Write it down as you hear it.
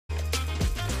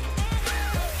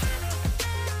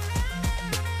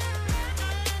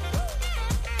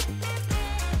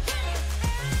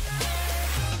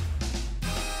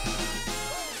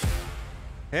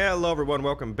Hello everyone,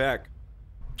 welcome back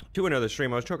to another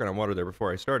stream. I was choking on water there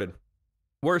before I started.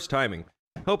 Worst timing.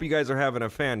 Hope you guys are having a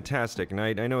fantastic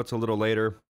night. I know it's a little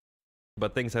later,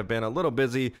 but things have been a little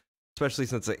busy, especially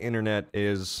since the internet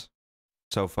is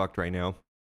so fucked right now.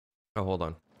 Oh, hold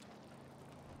on.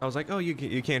 I was like, oh,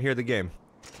 you can't hear the game.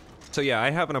 So yeah,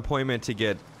 I have an appointment to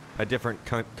get a different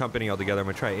company altogether. I'm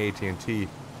gonna try AT&T,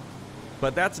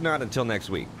 but that's not until next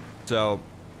week. So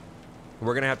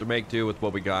we're gonna have to make do with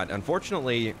what we got.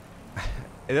 Unfortunately,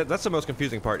 that's the most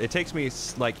confusing part. It takes me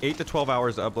like 8 to 12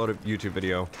 hours to upload a YouTube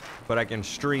video, but I can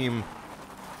stream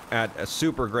at a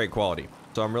super great quality.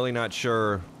 So I'm really not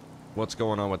sure what's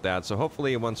going on with that. So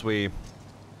hopefully once we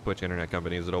switch internet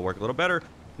companies, it'll work a little better.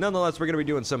 Nonetheless, we're gonna be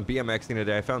doing some BMXing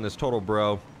today. I found this Total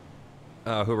Bro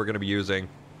who we're gonna be using.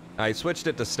 I switched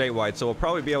it to statewide, so we'll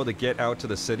probably be able to get out to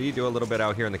the city, do a little bit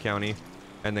out here in the county,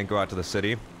 and then go out to the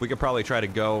city. We could probably try to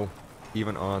go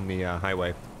even on the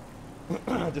highway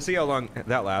to see how long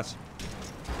that lasts.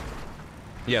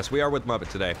 Yes, we are with Muppet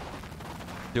today,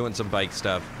 doing some bike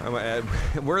stuff.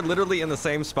 We're literally in the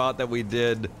same spot that we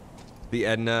did the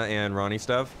Edna and Ronnie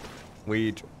stuff.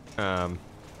 You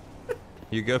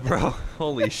good, bro?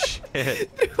 Holy shit.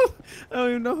 I don't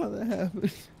even know how that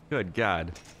happened. Good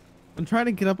God. I'm trying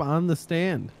to get up on the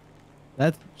stand.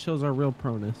 That shows our real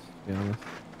proness, to be honest.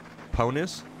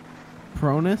 Ponus?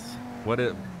 Proness? What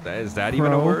is that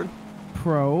even a word?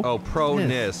 Pro. Oh,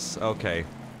 proness. Okay.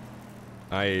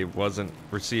 I wasn't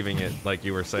receiving it like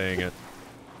you were saying it.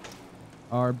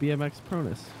 Our BMX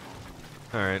proness.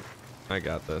 Alright. I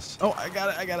got this. Oh, I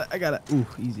got it. Ooh,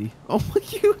 easy. Oh,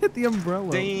 you hit the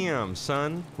umbrella. Damn,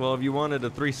 son. Well, if you wanted a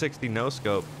 360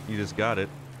 no-scope, you just got it.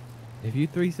 If you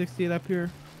 360 it up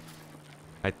here,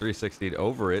 I 360'd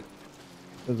over it.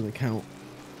 doesn't count.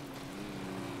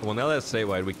 Well, now that's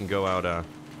statewide, we can go out,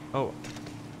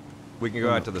 we can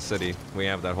go out to the city. We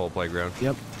have that whole playground.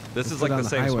 Yep. This Let's is put like it the on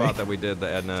same highway. spot that we did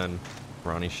the Edna and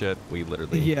Ronnie shit. We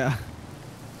literally Yeah.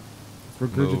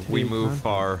 we move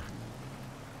far.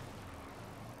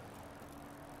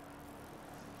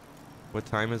 What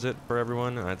time is it for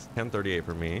everyone? It's 10:38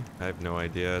 for me. I have no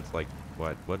idea. It's like,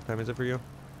 what time is it for you?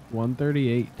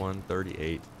 1:38.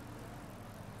 1:38.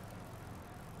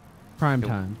 Prime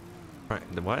time.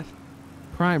 The what?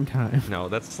 Prime time. No,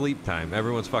 that's sleep time.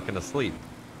 Everyone's fucking asleep.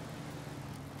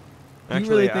 You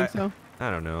really think so?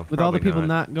 I don't know. With all the Probably people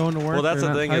not going to work. Well, that's they're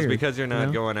the not thing tired, is because you're not you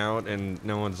know? going out and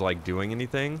no one's like doing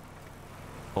anything.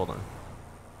 Hold on.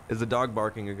 Is the dog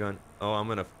barking a gun? Oh, I'm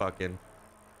gonna fucking.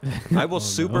 I will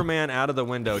Superman out of the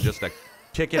window just to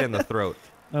kick it in the throat.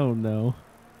 Oh no.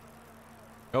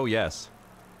 Oh yes.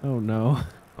 Oh no.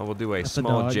 I will do a That's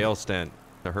small dog. jail stint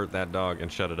to hurt that dog and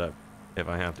shut it up if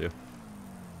I have to.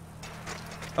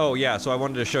 Oh yeah, so I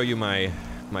wanted to show you my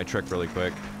trick really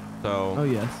quick. So. Oh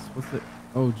yes. What's it?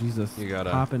 Oh Jesus. You gotta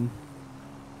popping.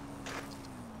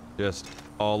 Just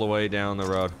all the way down the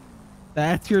road.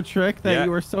 That's your trick that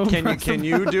you were so impressed Can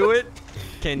you do it?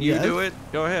 Can you Yes. do it?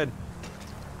 Go ahead.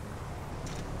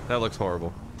 That looks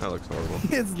horrible. That looks horrible.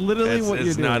 It's literally what you're doing.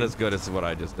 It's not as good as what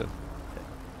I just did.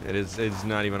 It's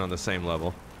not even on the same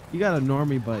level. You got a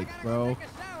normie bike, bro. You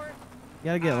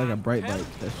gotta get like a bright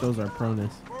bike that shows our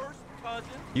proness.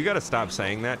 You gotta stop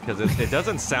saying that because it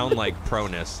doesn't sound like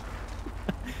proness.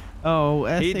 Oh,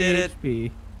 He did it.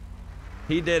 SHP.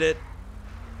 He did it.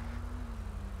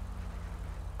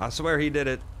 I swear he did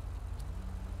it.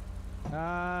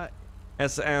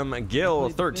 SM Gill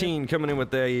 13 coming in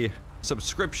with a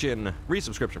resubscription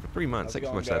for 3 months. Thanks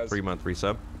so much for that 3-month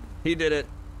resub. He did it.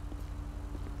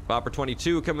 Bopper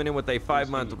 22 coming in with a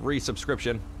 5-month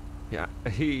resubscription. Yeah,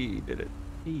 he did it.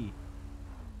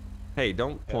 Hey,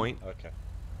 don't point. Okay.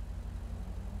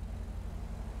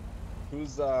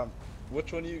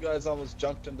 Which one of you guys almost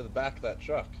jumped into the back of that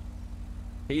truck?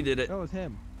 He did it. That was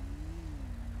him.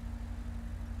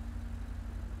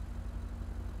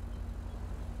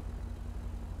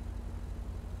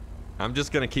 I'm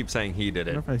just gonna keep saying he did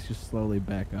I it. wonder if I should slowly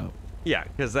back up. Yeah,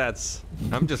 because that's.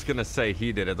 I'm just gonna say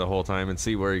he did it the whole time and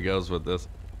see where he goes with this.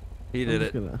 He did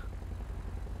it.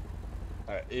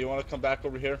 Alright, you want to come back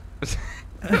over here?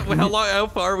 How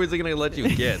far was he gonna let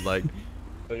you get? Like.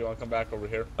 So you want to come back over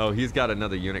here? Oh, he's got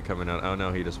another unit coming out. Oh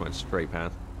no, he just went straight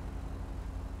past.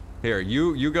 Here,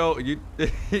 you go. You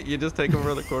you just take him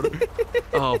around the corner.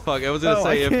 Oh fuck! I was gonna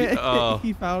say if you,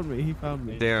 he found me. He found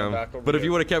me. Damn. But if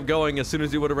you would have kept going, as soon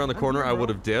as you would have around the corner, I would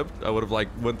have dipped. I would have like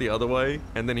went the other way,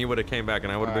 and then he would have came back,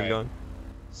 and I would have been gone.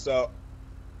 So,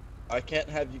 I can't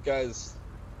have you guys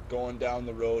going down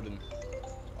the road and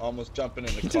almost jumping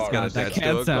in the car. Just got that attached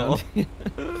cat to a sound.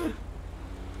 call.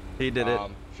 He did it.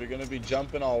 If you're gonna be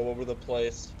jumping all over the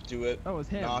place, do it That was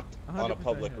him. not on a 100%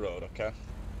 public him. road, okay?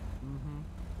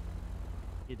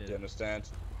 He did Do you understand?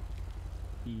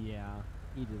 Yeah,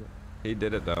 he did it. He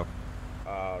did it though.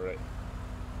 All right.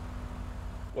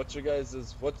 What's your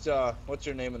guys's? What's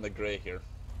your name in the gray here?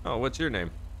 Oh, what's your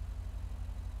name?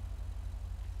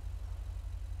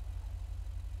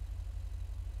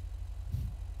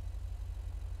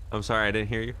 I'm sorry, I didn't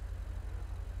hear you.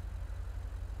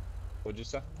 What'd you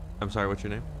say? I'm sorry, what's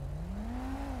your name?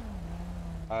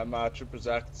 I'm Trooper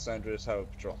Zach, San Andreas Highway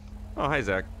Patrol. Oh, hi,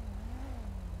 Zach.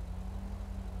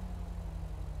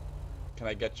 Can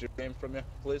I get your name from you,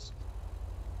 please?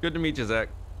 Good to meet you, Zach.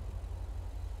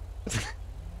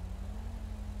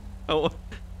 Oh,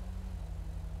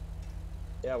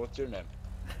 Yeah, what's your name?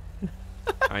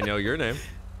 I know your name,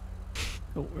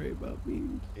 Don't worry about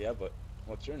me. Yeah, but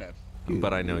what's your name?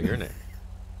 but I know your name.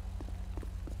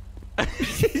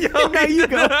 Now you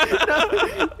go.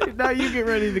 Now you get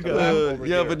ready to go. Over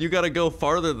Yeah, here. but you gotta go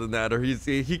farther than that, or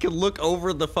he can look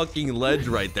over the fucking ledge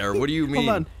right there. What do you mean? Hold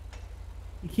on.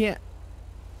 He can't.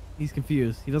 He's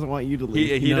confused. He doesn't want you to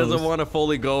leave. He doesn't knows. want to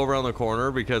fully go around the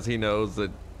corner because he knows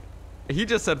that. He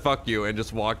just said "fuck you" and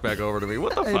just walked back over to me.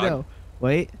 What the I fuck? know.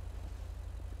 Wait.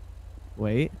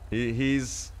 Wait.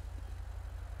 He's.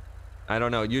 I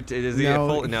don't know. Is he No,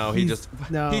 full? No, he he's-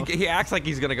 just. no. He acts like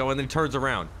he's gonna go and then turns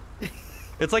around.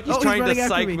 It's like he's Oh, he's trying to running after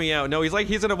psych me. me out. No, he's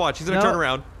gonna watch. He's gonna No. turn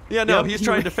around. Yeah, no, Yep, he's he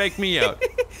trying ran- to fake me out.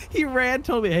 He ran,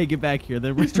 told me, "Hey, get back here."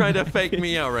 Then He's trying to fake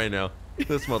me out right now.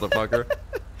 This motherfucker.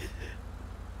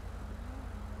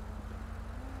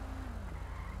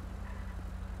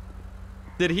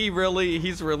 Did he really?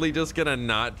 He's really just gonna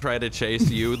not try to chase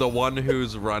you, the one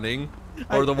who's running,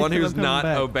 or the I one said who's I'm coming not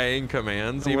back. obeying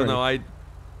commands, Don't even worry. though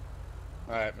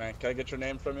I. All right, man. Can I get your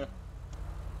name from you?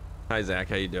 Hi Zach,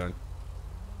 how you doing?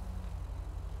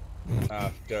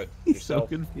 Good. He's so Yourself?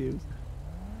 confused.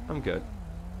 I'm good.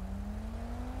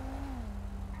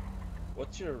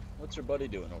 What's your buddy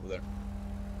doing over there?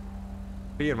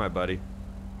 Being my buddy.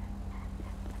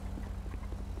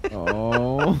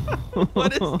 Oh.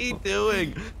 What is he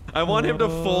doing? I want him to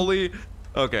fully.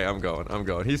 Okay, I'm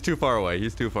going. He's too far away.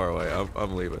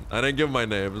 I'm leaving. I didn't give him my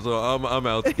name, so I'm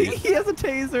out. He has a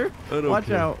taser. I don't Watch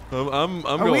care. out. I'm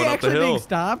Are we going up the actually hill. being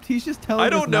stopped? He's just telling I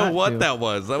us don't know not what to. that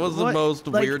was. That was the What? most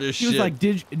Like, weirdest he shit. was like,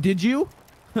 "Did you?"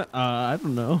 I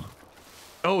don't know.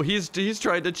 Oh, he's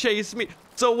trying to chase me.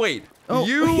 So wait, Oh,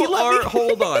 you he let are.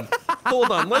 me-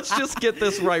 Hold on. Let's just get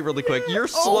this right really quick. You're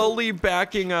slowly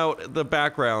backing out the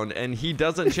background, and he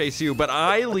doesn't chase you, but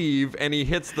I leave, and he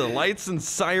hits the lights and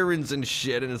sirens and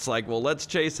shit, and it's like, well, let's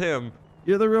chase him.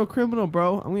 You're the real criminal,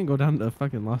 bro. I'm gonna go down to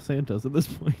fucking Los Santos at this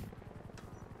point.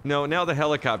 No, now the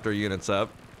helicopter unit's up.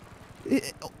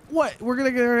 What? We're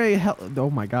gonna get a oh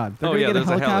my god. They're Oh, gonna yeah, get a there's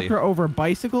a heli. helicopter over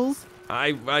bicycles?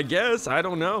 I guess. I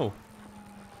don't know.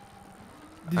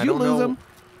 Did I you don't lose know. him?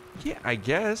 Yeah, I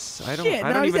guess. I don't. Shit, I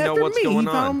now don't he's even know after what's me. going He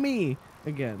on. found me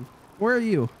again. Where are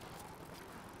you?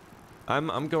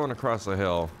 I'm going across the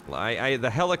hill. The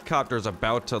helicopter's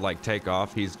about to like take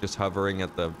off. He's just hovering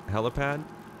at the helipad.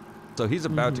 So he's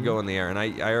about to go in the air, and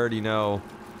I already know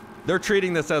they're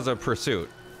treating this as a pursuit.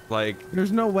 Like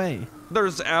There's no way.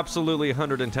 there's absolutely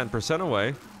 110% a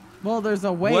way. Well, there's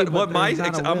a way. What but my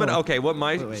there's not a I'm gonna will. okay, what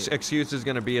my Wait. excuse is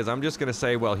gonna be is I'm just gonna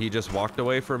say, well, he just walked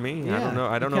away from me. Yeah,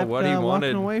 I don't know kept, what he wanted.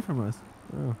 walking away from us.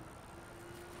 Oh.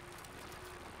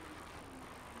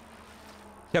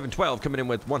 Kevin 12 coming in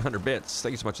with 100 bits.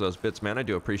 Thank you so much for those bits, man. I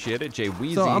do appreciate it. Jay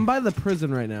Weezy So I'm by the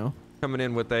prison right now. coming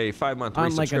in with a 5-month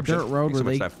On like a resubscription. dirt road Thanks so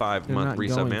where much for that they're 5-month not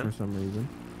resub, going man. for some reason.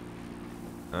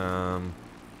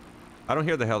 I don't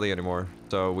hear the heli anymore,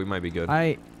 so we might be good.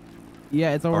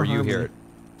 Yeah, it's over. Or you Harmony. hear it.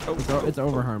 Oh, It's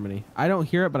over Harmony. I don't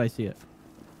hear it, but I see it.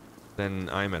 Then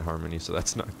I'm at Harmony, so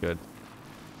that's not good.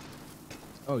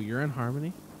 Oh, you're in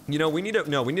Harmony? You know, we need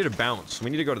to bounce. We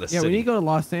need to go to the Yeah, city. we need to go to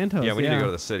Los Santos. Yeah, we need to go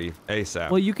to the city ASAP.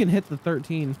 Well, you can hit the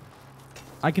 13.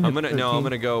 I can hit I'm the 13.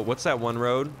 gonna go. What's that one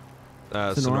road?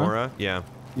 Sonora. Yeah.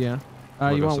 Yeah.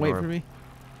 We'll You go want to wait Sonora. for me?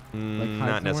 Like, hide Not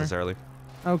somewhere? necessarily.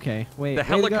 Okay, wait. The way to go.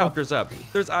 helicopter's up.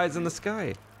 There's eyes in the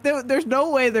sky. There's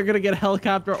no way they're gonna get a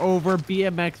helicopter over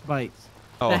BMX bikes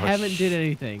Oh, that haven't did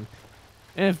anything.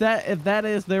 And if that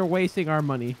is, they're wasting our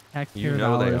money. Taxpayer You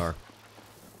know they dollars. are.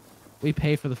 We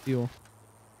pay for the fuel.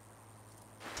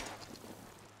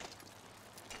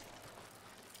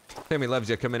 Sammy loves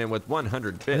you coming in with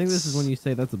 100 bits. I think this is when you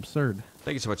say that's absurd.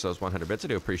 Thank you so much for those 100 bits. I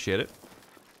do appreciate it.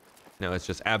 No, it's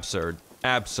just absurd.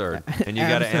 Absurd. And you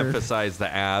gotta Absurd. emphasize the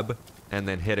ab and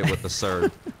then hit it with the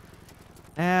surd.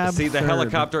 Absurd. See, the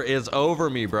helicopter is over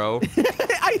me, bro.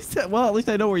 I said, well, at least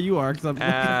I know where you are because I'm looking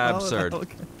at the Absurd.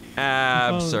 helicopter.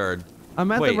 Absurd.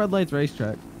 I'm at Wait. the red lights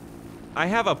racetrack. I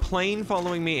have a plane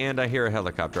following me and I hear a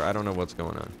helicopter. I don't know what's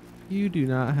going on. You do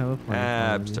not have a plane.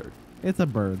 Absurd. It's a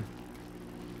bird.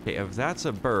 Okay, if that's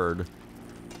a bird,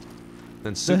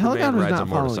 then The Superman helicopter's rides a not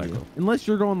following motorcycle. you. Unless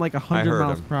you're going like 100 heard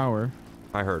miles him. per hour.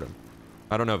 I heard him.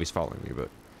 I don't know if he's following me, but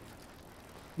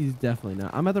He's definitely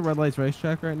not. I'm at the red lights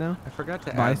racetrack right now. I forgot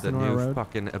to By add the Sonora new Road.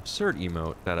 fucking absurd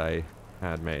emote that I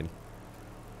had made.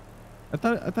 I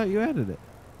thought you added it.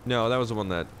 No, that was the one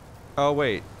that. Oh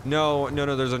wait, no.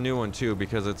 There's a new one too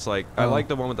because it's like I Oh. like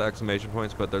the one with the exclamation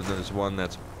points, but there's this one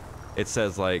that's. It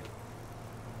says like.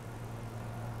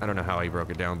 I don't know how he broke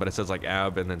it down, but it says like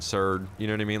ab and then surd. You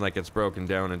know what I mean? Like it's broken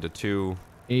down into two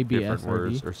different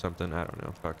words ABSRD. or something. I don't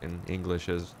know. Fucking English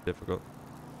is difficult.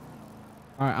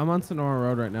 All right, I'm on Sonora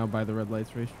Road right now by the red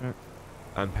lights racetrack.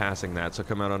 I'm passing that, so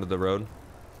come out onto the road.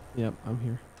 Yep, I'm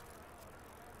here.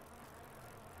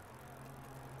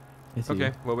 I see Okay,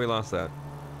 you. well we lost that.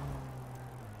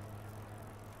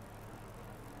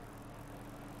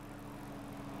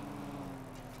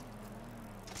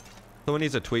 Someone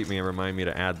needs to tweet me and remind me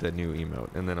to add the new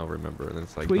emote, and then I'll remember. And then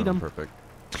it's like, Tweet boom, 'em. perfect.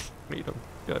 Tweet them.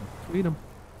 Good. Tweet him.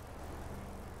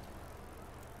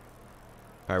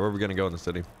 All right, where are we gonna go in the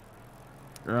city?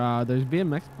 There's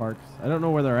BMX parks. I don't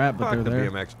know where they're at, but Fuck the they're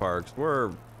there. BMX parks.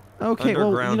 We're Okay, well,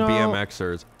 underground you know,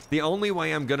 BMXers. The only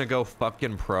way I'm gonna go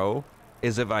fucking pro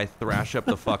is if I thrash up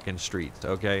the fucking streets.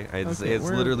 Okay, it's Okay,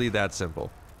 where- literally that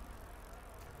simple.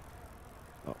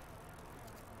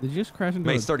 did you just crash into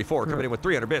Mace a 34 coming in with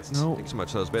 300 bits. No. Thanks so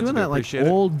much for those bits. doing I that like appreciate it.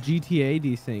 old GTA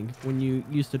desync when you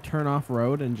used to turn off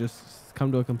road and just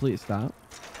come to a complete stop?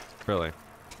 Really,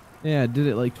 Yeah, I did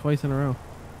it like twice in a row.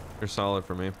 you're solid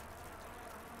for me.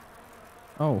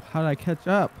 Oh, how did I catch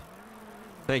up?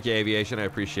 Thank you, Aviation. I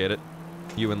appreciate it.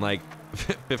 You and like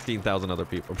 15,000 other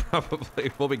people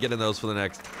probably. We'll be getting those for the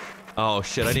next. Oh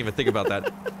shit! I didn't even think about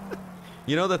that.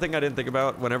 You know the thing I didn't think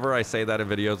about? Whenever I say that in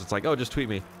videos, it's like, oh, just tweet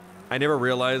me. I never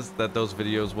realized that those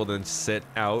videos will then sit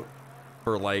out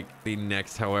for like the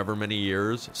next however many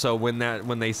years. So when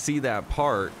they see that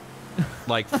part,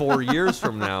 like 4 years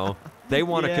from now, they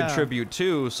want to Yeah. contribute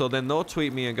too. So then they'll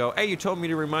tweet me and go, "Hey, you told me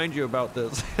to remind you about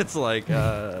this." It's like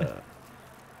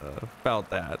about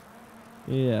that.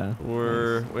 Yeah.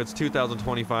 It's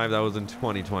 2025. That was in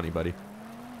 2020, buddy.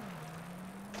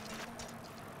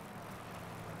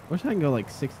 Wish I can go like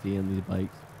 60 in these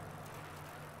bikes.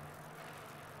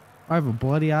 I have a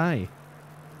bloody eye.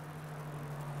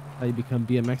 How you become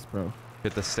BMX pro?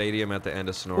 Hit the stadium at the end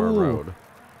of Sonora Ooh. Road.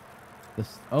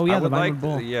 Oh yeah, I the would Vinewood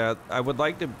Bowl. yeah, I would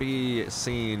like to be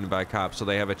seen by cops so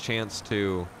they have a chance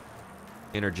to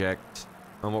interject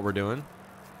on what we're doing.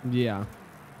 Yeah.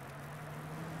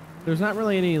 There's not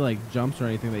really any like jumps or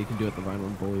anything that you can do at the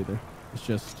Vinewood Bowl either. It's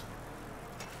just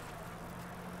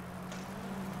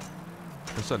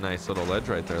There's a nice little ledge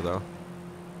right there, though.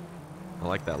 I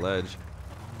like that ledge.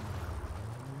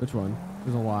 which one?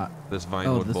 There's a lot. This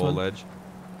Vinewood this Bowl one? ledge.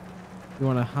 You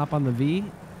want to hop on the V?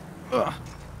 Ugh.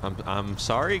 I'm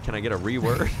sorry. Can I get a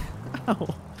reword?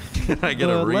 Ow. Can I get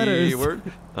The a letters. reword?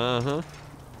 Uh-huh.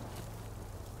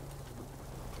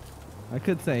 I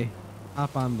could say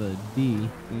hop on the D,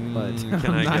 but Can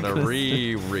I I'm not get a gonna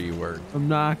say- reword? I'm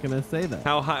not gonna say that.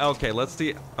 How high? Okay, let's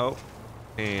see. Oh,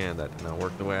 and that did not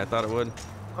work the way I thought it would.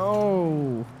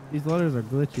 Oh, these letters are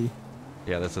glitchy.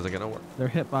 Yeah, this isn't gonna work. Their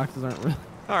hitboxes aren't really.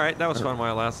 All right, that was fun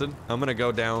while it lasted. I'm gonna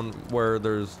go down where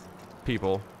there's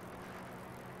people.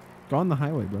 Go on the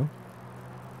highway, bro.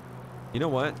 You know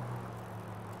what?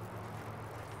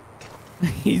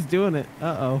 He's doing it.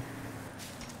 Uh-oh.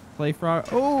 Play frog.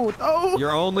 Oh, oh!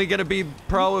 You're only gonna be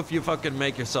pro if you fucking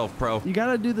make yourself pro. You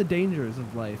gotta do the dangers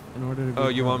of life in order to be Oh,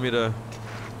 you pro. want me to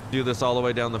do this all the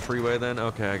way down the freeway then?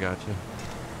 Okay, I got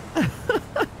you.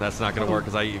 That's not gonna work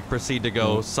because I proceed to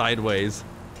go sideways.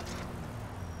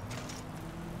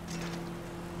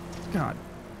 God.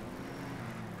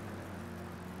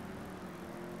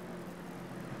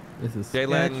 This is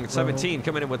Jaylang17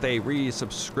 coming in with a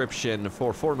resubscription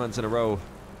for 4 months in a row.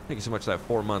 Thank you so much for that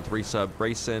 4-month resub.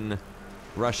 Grayson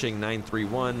Rushing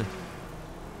 931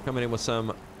 coming in with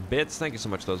some bits. Thank you so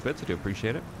much for those bits. I do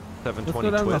appreciate it. Let's 720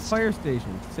 go down to the twist. fire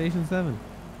station. Station 7.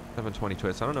 720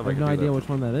 twist. I don't know if I I have can no do idea that. which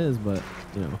one that is, but,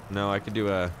 you know. No, I could do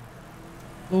a.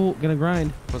 Oh, gonna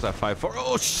grind. What's that? 5-4.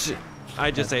 Oh shit!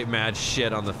 I just ate mad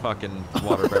shit on the fucking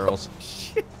water barrels.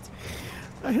 Shit.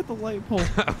 I hit the light pole.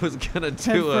 I was gonna Head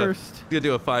do first.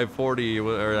 a 540,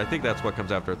 or I think that's what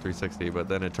comes after a 360, but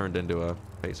then it turned into a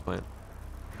face plant.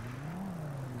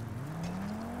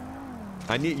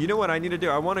 You know what I need to do?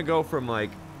 I want to go from like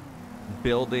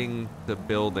building to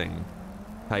building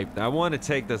type. I want to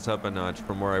take this up a notch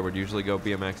from where I would usually go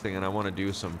BMXing, and I want to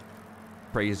do some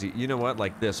crazy. You know what?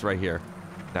 Like this right here.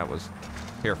 That was.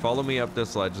 Here, follow me up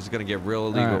this ledge. It's gonna get real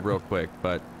illegal right. real quick,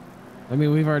 but I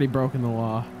mean, we've already broken the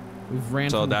law. We've ran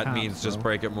So from the that cops, means just bro.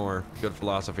 break it more. Good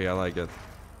philosophy. I like it.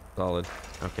 Solid.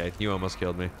 Okay, you almost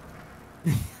killed me.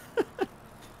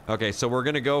 Okay, so we're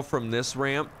gonna go from this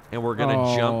ramp and we're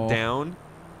gonna jump down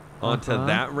onto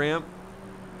that ramp.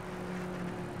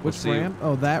 Which ramp?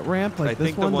 Oh, that ramp? Like I this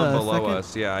think the one below second?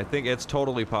 us. Yeah, I think it's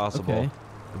totally possible. Okay.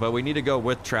 But we need to go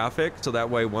with traffic so that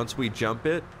way once we jump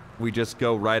it, we just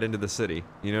go right into the city.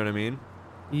 You know what I mean?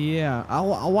 Yeah,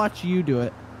 I'll watch you do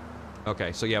it.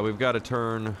 Okay, so yeah, we've got to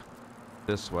turn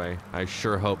this way. I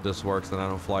sure hope this works and I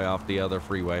don't fly off the other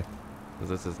freeway, because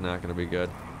this is not going to be good.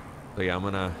 So yeah, I'm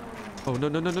gonna... Oh, no,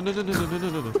 no, no, no, no, no, no, no, no,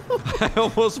 no, no. I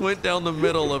almost went down the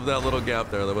middle of that little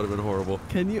gap there. That would have been horrible.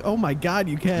 Can you? Oh my God,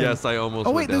 you can. Yes, I almost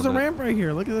Oh went wait, there's a down ramp right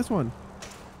here. Look at this one.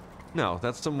 No,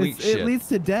 that's some weak shit. It leads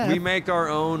to death. We make our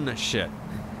own shit.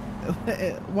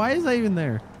 Why is that even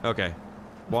there? Okay.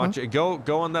 Watch it. Go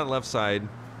on that left side.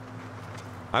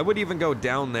 I would even go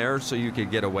down there so you could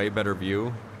get a way better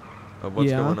view of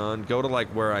what's going on. Go to like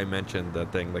where I mentioned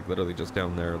that thing, like literally just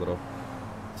down there a little.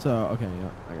 So, okay, yeah,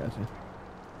 I got you.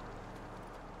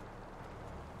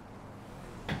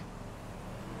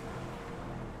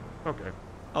 Okay.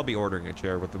 I'll be ordering a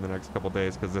chair within the next couple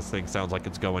days because this thing sounds like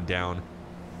it's going down.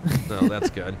 So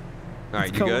that's good. All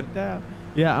right, you good? Down.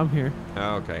 Yeah, I'm here.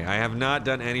 Okay. I have not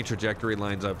done any trajectory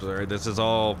lines up there. This is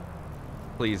all...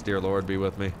 Please, dear Lord, be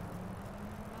with me.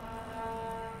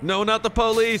 No, not the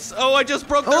police. Oh, I just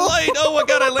broke their light. Oh my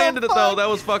God, I landed it though. That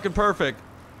was fucking perfect.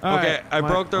 Okay, I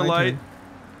broke their light.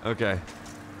 Okay.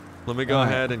 Let me go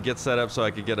ahead and get set up so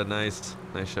I could get a nice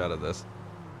shot of this.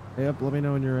 Yep, let me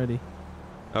know when you're ready.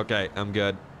 Okay, I'm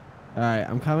good. All right,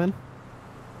 I'm coming.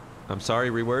 I'm sorry,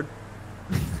 reword.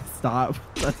 Stop.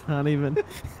 That's not even.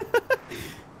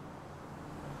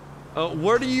 Oh,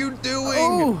 what are you doing?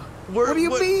 Oh, what do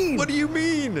you mean? What do you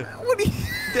mean? What do you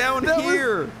Down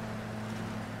here.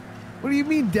 What do you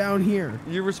mean down here?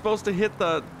 You were supposed to hit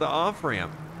the off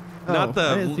ramp, Oh, not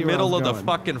the middle of the going.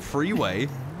 fucking freeway.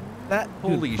 That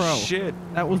Holy pro. shit.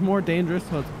 That was more dangerous,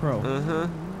 so it's pro. Uh-huh.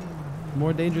 The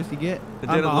more dangerous you get. It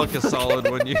didn't look as solid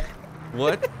when you...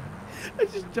 What? I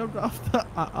just jumped off the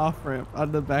off ramp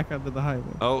on the back onto the highway.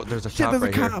 Oh, there's a Shit, cop there's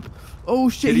right a here. cop. Oh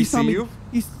shit, Did he saw see me. you?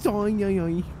 He saw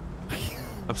me.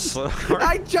 I'm sorry.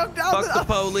 I jumped out. Fuck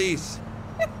the police.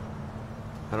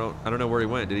 I don't know where he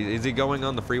went. Is he going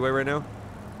on the freeway right now?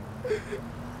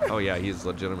 Oh yeah, he's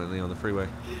legitimately on the freeway.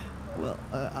 Well,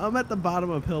 I'm at the bottom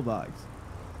of Pillbox.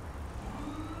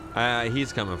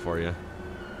 He's coming for you.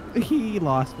 He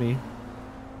lost me.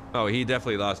 Oh, he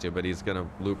definitely lost you, but he's gonna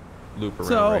loop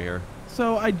around right here.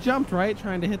 So I jumped right,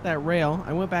 trying to hit that rail.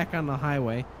 I went back on the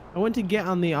highway. I went to get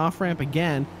on the off ramp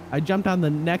again. I jumped on the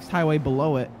next highway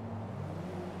below it.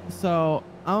 So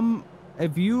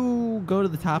if you go to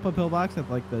the top of Pillbox at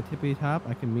like the tippy top,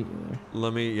 I can meet you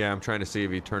there. Yeah, I'm trying to see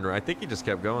if he turned around. I think he just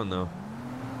kept going though.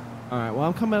 All right, well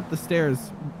I'm coming up the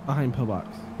stairs behind Pillbox,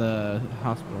 the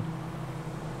hospital.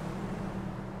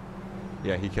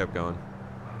 Yeah, he kept going.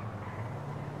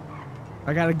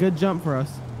 I got a good jump for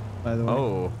us, by the way.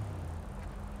 Oh.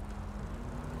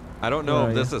 I don't know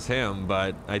if this is him,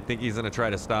 but I think he's gonna try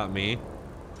to stop me.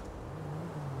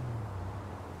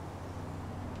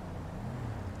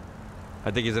 I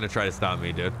think he's gonna try to stop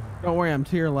me, dude. Don't worry, I'm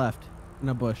to your left in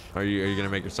a bush. Are you gonna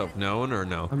make yourself known or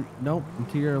no? Nope, I'm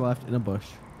to your left in a bush.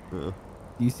 Do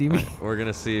you see me? We're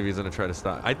gonna see if he's gonna try to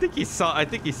stop. I think he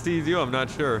sees you. I'm not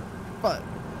sure. But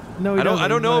no, I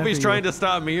don't know if he's trying to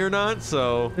stop me or not.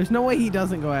 So there's no way he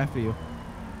doesn't go after you.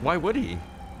 Why would he?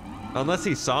 Unless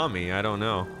he saw me, I don't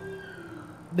know.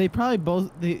 They probably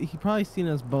both. He probably seen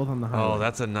us both on the highway. Oh,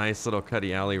 that's a nice little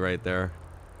cutty alley right there.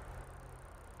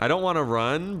 I don't want to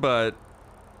run, but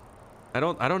I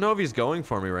don't know if he's going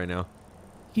for me right now.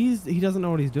 He doesn't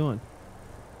know what he's doing.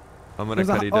 I'm gonna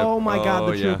cut you down. Oh my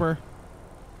God, the trooper.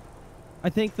 I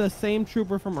think the same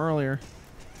trooper from earlier.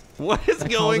 What is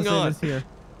going on? Is here.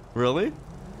 Really?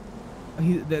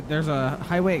 There's a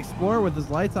highway explorer with his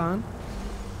lights on.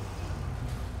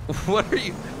 What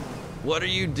are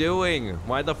you doing?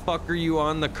 Why the fuck are you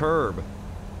on the curb?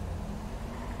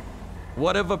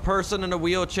 What if a person in a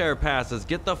wheelchair passes?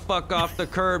 Get the fuck off the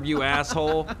curb, you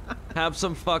asshole. Have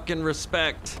some fucking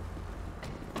respect.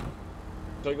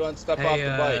 So go and step off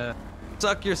the bike.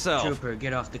 Suck yourself. Trooper,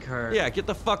 get off the curb. Yeah, get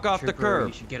the fuck off the curb.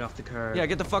 You should get off the curb. Yeah,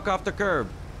 get the fuck off the curb.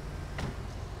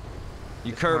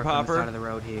 You curb Park on the hopper. side of the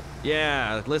road here.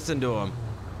 Yeah, listen to him.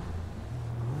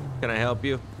 Can I help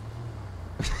you?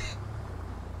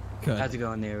 How's it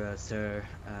going there, sir?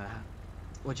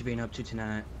 What you been up to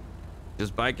tonight?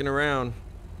 Just biking around.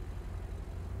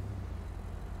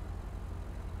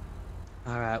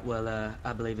 All right. Well,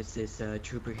 I believe it's this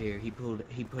trooper here. He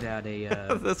put out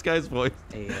a This guy's voice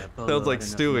bolo. sounds like I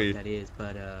don't know if you know Stewie. what that is,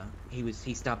 but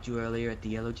he stopped you earlier at the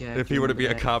Yellow Jack. If he were to be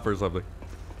a cop or something.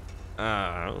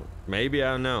 Maybe,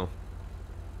 I don't know.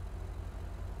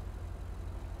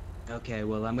 Okay,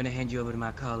 well, I'm gonna hand you over to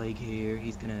my colleague here.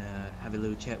 He's gonna have a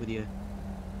little chat with you.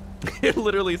 It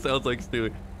literally sounds like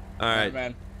Stewie. All Hey, right.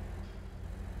 man.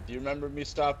 Do you remember me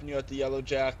stopping you at the Yellow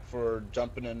Jack for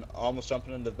almost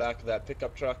jumping into the back of that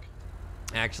pickup truck?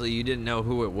 Actually, you didn't know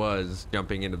who it was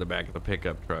jumping into the back of the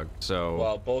pickup truck, so.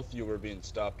 Well, both of you were being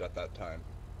stopped at that time.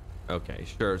 Okay,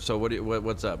 sure. So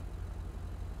what's up?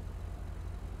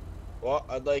 Well,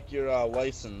 I'd like your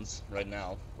license right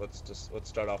now. Let's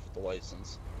start off with the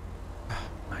license.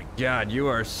 My God, you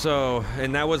are so.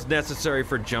 And that was necessary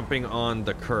for jumping on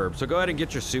the curb. So go ahead and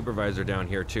get your supervisor down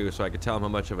here too, so I can tell him how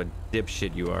much of a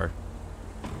dipshit you are.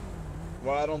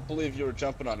 Well, I don't believe you were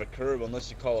jumping on a curb unless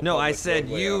you call it. No, I said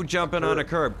you jumping on a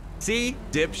curb. See,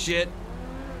 dipshit.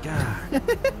 God.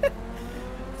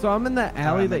 So I'm in that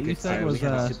alley that you Sorry, said we was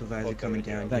have a supervisor coming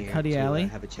down that here Cuddy to, alley,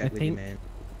 have a chat I with you, think. man.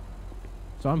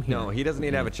 So I'm here. No, he doesn't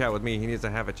need to have a chat with me. He needs to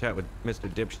have a chat with Mr.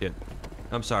 Dipshit.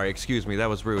 I'm sorry, excuse me, that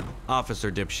was rude.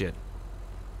 Officer Dipshit.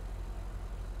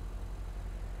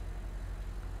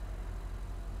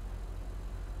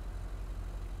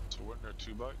 So weren't there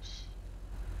 2 bikes?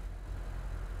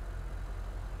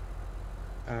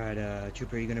 All right,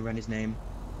 trooper, you gonna run his name?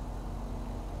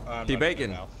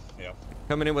 T-Bacon. Yeah.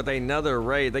 Coming in with another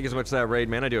raid. Thank you so much for that raid,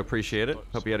 man. I do appreciate it.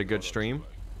 Hope you had a good stream.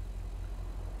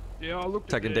 Yeah, I looked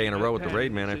Second at day in a that row with the pad,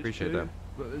 raid, man. I it says appreciate 2, that.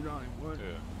 But there's only one.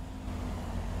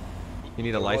 Yeah. You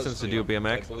need a license to do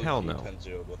BMX? Hell no. The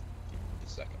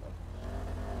second one.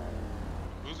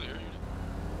 Who's the area unit?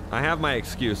 I have my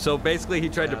excuse. So basically, he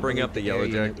tried to bring up the Yellow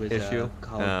Jack issue.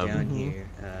 Called down here,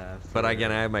 But for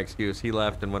again, I have my excuse. He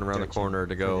left and went around the corner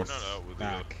to go. No, with the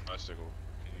back. bicycle.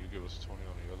 Can you give us 20 on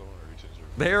the other one, or each is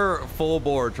They're full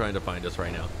board trying to find us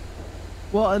right now.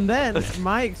 Well, and then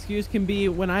my excuse can be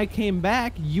when I came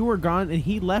back, you were gone, and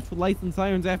he left with license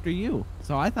sirens after you.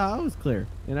 So I thought I was clear,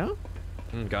 you know?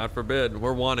 God forbid.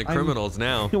 We're wanted criminals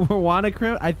now. We're wanted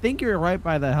criminal. I think you're right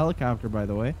by the helicopter, by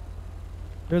the way.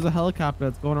 There's a helicopter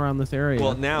that's going around this area.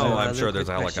 Well, now So, I'm sure little there's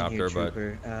a quick question helicopter, here, but.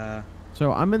 trooper.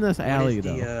 So I'm in this alley, What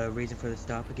is though. the reason for the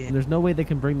stop And again? there's no way they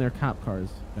can bring their cop cars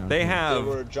down They here. They have.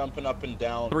 were jumping up and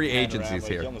down. 3 panorama. agencies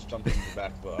here. He almost jumped into the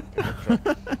back of the pickup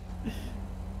truck.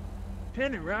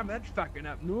 Panorama, that's fucking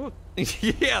up north.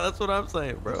 Yeah, that's what I'm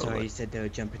saying, bro. Sorry, you said they were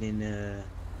jumping in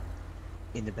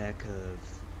the back of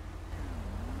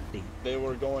the. They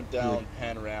were going down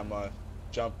panorama,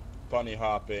 bunny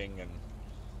hopping, and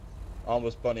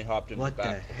almost bunny hopped into What the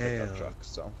back the of the pickup hell? truck.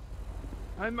 So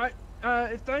I might,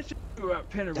 if they should go out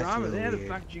Panorama, really then how the weird.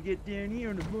 fuck did you get down here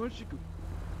on the bicycle?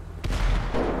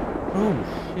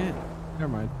 Oh, shit. Never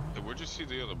mind. Hey, where'd you see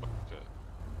the other bike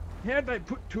at? How'd they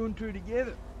put 2 and 2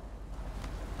 together?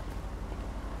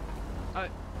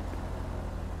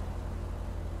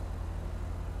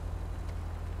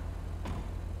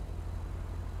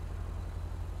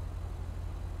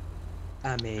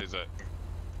 I mean, Is that?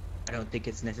 I don't think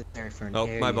it's necessary for an Oh,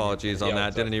 air my unit, apologies but on that.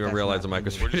 what's Didn't up? even That's realize my the mic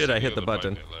was Where'd you muted. I see hit the other bike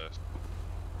button. at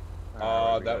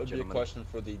last? that would be a question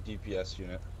for the DPS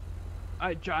unit.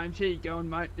 Hey, James, how you going,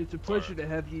 mate? It's a pleasure to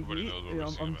have you Everybody here. knows where we Yeah,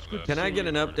 see I'm him at good last. to Can I see get you.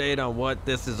 an update on what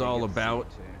this is all about?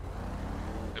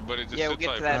 Hey, buddy, just Yeah, we'll sit get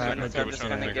tight, to that bro. in a minute. Okay, I'm we're just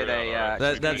trying to gonna figure get it a. out.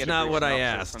 That- that's not what I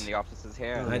asked. From the officers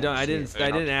here. Oh, I didn't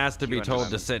shit. ask to be You told to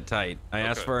understand. sit tight. I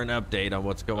asked Okay. for an update on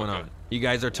what's going Okay. on. You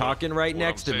guys are talking right What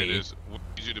next I'm to saying me. is, we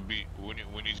need you to be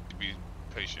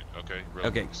patient, okay? Real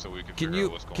Okay. quick, so we can Can figure you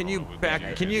out what's going can you on with back?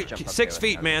 this Can you unit. Jump up 6 there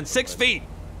feet, and man? have 6 some feet.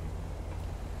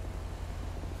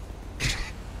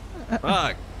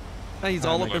 Fuck. He's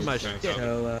all up in my shit.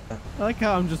 So, I like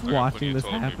how I'm just Okay, watching plenty this of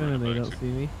time happen to and they bring it don't back see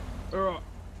me. Alright.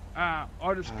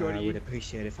 I just got I here. would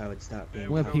appreciate if I would stop being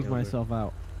I'm gonna talked peek over. myself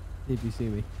out. If you see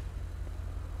me.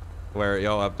 Where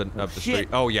yo up the shit. street?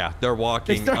 Oh yeah, they're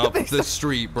walking started- up they the start-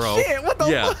 street, bro. Shit, what the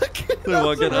Yeah. fuck? They're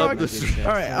walking That's up wrong. the street.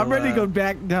 All right, I'm ready to go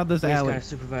back down this Police alley. car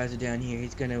supervisor down here.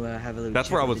 He's gonna have a little. That's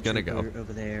chat where I with was the gonna go. trooper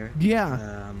over there.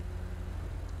 Yeah.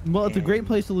 Well, it's a great and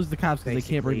place to lose the cops because they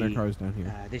can't bring their basically, cars down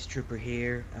here. This trooper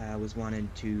here was wanting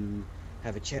to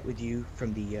have a chat with you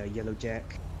from the Yellow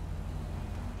Jack.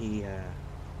 He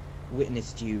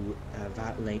witnessed you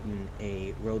violating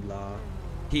a road law.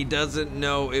 He doesn't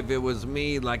know if it was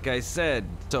me, like I said.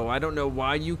 So I don't know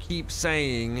why you keep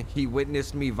saying he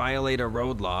witnessed me violate a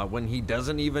road law when he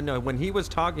doesn't even know. When he was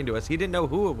talking to us, he didn't know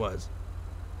who it was.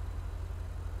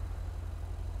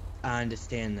 I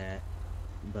understand that,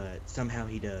 but somehow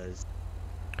he does.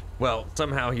 Well,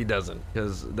 somehow he doesn't,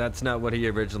 because that's not what he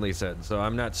originally said. So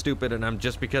I'm not stupid, and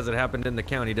just because it happened in the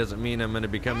county doesn't mean I'm going to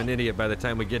become an idiot by the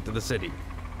time we get to the city.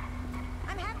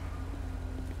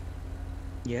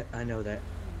 Yeah, I know that.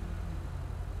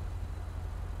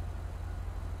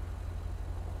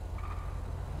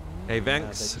 Hey,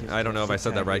 Venks, I don't know if I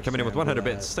said that right. Coming in with 100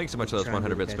 bits. Thanks so much for those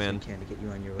 100 bits, man.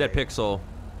 Dead Pixel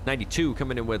 92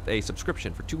 coming in with a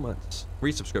subscription for 2 months.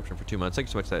 Resubscription for 2 months.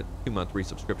 Thanks so much for that 2-month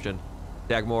resubscription.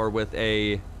 Dagmore with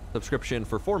a subscription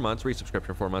for 4 months.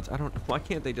 Resubscription 4 months. I don't know. Why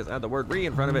can't they just add the word re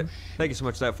in front of it? Thank you so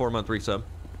much for that 4-month resub.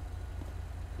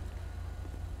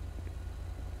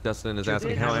 Dustin is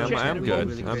asking how I am. I'm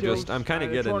good. I'm kind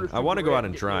of getting. I want to go out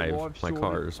and drive my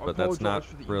cars, but that's not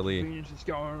really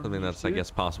something that's, I guess,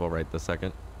 possible right this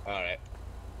second. Alright.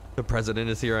 The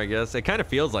president is here, I guess. It kind of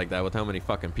feels like that with how many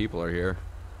fucking people are here.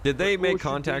 Did they make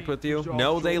contact with you?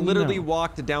 No, they literally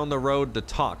walked down the road to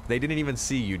talk. They didn't even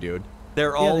see you, dude.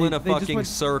 They're all in a fucking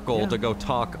circle to go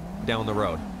talk down the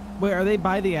road. Wait, are they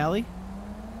by the alley?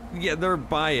 Yeah, they're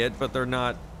by it, but they're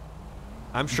not.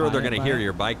 I'm sure they're going to hear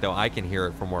your bike, though. I can hear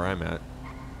it from where I'm at.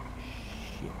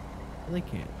 Shit. They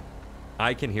can't.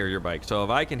 I can hear your bike. So if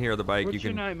I can hear the bike, What's you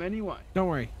can... your name anyway? Don't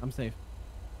worry. I'm safe.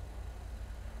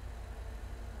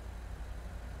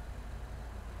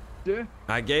 Yeah?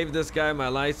 I gave this guy my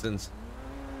license.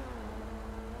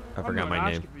 I forgot my name. I'm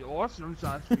not asking for your license. I'm just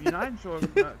asking for your name. So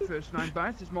I've got first name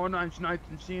basis. My name's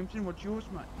Nathan Sampson. What's yours,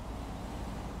 mate?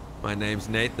 My name's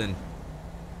Nathan.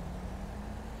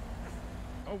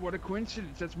 Oh, what a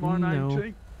coincidence. That's my name,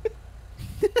 too.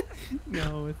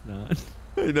 No, it's not.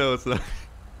 I know it's not.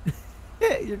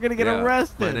 You're going to get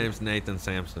arrested. My name's Nathan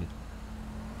Sampson.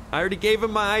 I already gave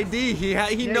him my ID.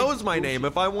 He knows my name.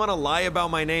 If I want to lie about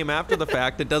my name after the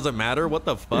fact, it doesn't matter. What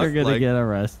the fuck? You're going to get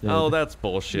arrested. Oh, that's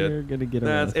bullshit. You're going to get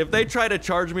arrested. If they try to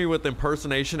charge me with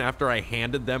impersonation after I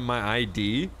handed them my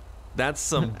ID, that's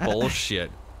some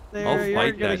bullshit. I'll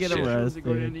fight that shit. Has it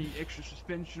got any extra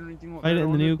suspension or anything like that? Fight it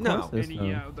in the new court system.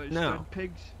 Any those stud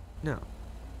pegs? No.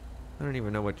 I don't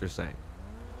even know what you're saying.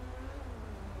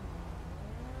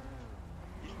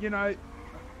 You know,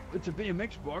 it's a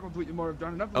BMX bike. I thought you might have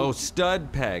done enough. Oh,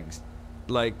 stud pegs.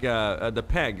 Like the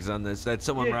pegs on this that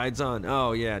someone rides on.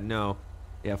 Oh, yeah, no.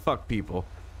 Yeah, fuck people.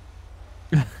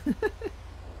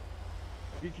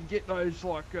 You can get those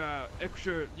like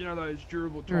extra, you know, those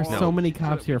durable tires. There's so many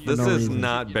cops here for this no is reason.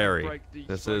 not Barry.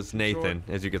 This is Nathan,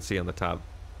 as you can see on the top.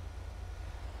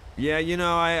 Yeah, you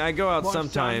know, I go out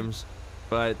sometimes,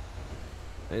 but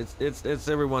it's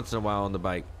every once in a while on the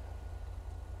bike.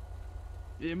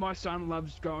 Yeah, my son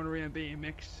loves going around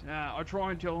BMX. I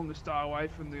try and tell him to stay away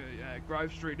from the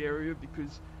Grove Street area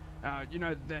because, you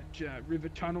know, that river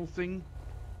tunnel thing.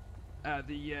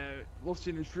 The Los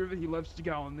Angeles River, he loves to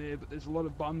go on there, but there's a lot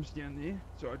of bums down there,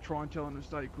 so I try and tell him to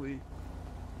stay clear.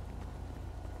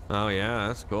 Oh yeah,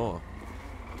 that's cool.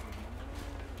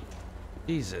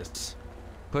 Jesus.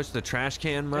 Push the trash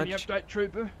can much? Any update,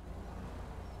 Trooper?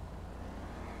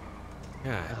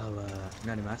 Yeah. Oh,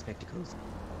 none of my spectacles.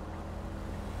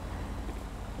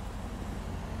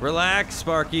 Relax,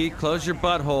 Sparky. Close your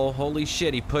butthole. Holy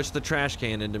shit, he pushed the trash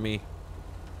can into me.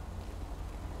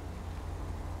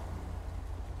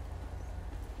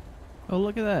 Oh,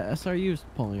 look at that. SRU's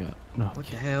pulling up. No. What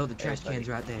the hell? The trash can's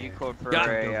right there. You called for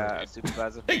a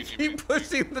supervisor? I keep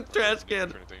pushing the trash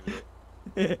can.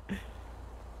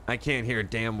 I can't hear a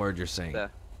damn word you're saying.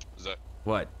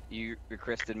 What? You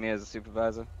requested me as a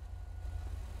supervisor?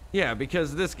 Yeah,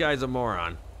 because this guy's a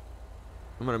moron.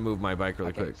 I'm gonna move my bike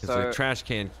really quick because the trash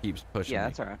can keeps pushing me. Yeah,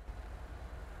 that's alright.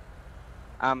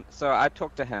 So I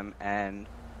talked to him, and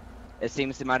it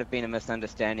seems there might have been a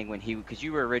misunderstanding when because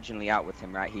you were originally out with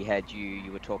him, right? He had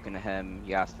you were talking to him,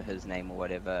 you asked for his name or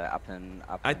whatever,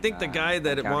 I think the guy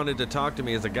that wanted to talk to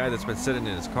me is a guy that's been sitting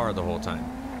in his car the whole time.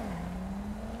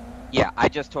 Yeah, I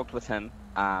just talked with him.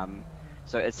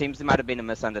 So it seems there might have been a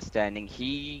misunderstanding.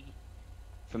 He,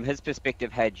 from his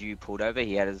perspective, had you pulled over.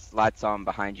 He had his lights on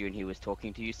behind you and he was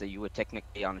talking to you, so you were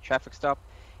technically on a traffic stop,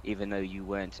 even though you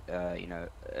weren't, you know,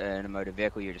 in a motor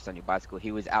vehicle, you were just on your bicycle.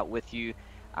 He was out with you,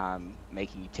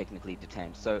 making you technically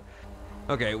detained. So,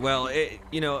 okay, well,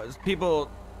 you know, people,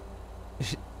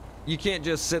 you can't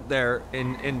just sit there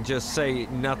and just say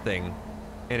nothing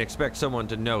and expect someone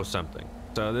to know something.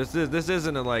 So this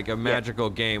isn't like a magical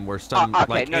game where some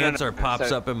answer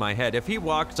pops up in my head. If he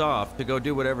walks off to go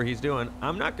do whatever he's doing,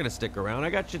 I'm not gonna stick around. I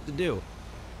got shit to do.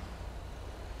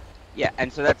 Yeah,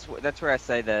 and so that's where I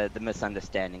say the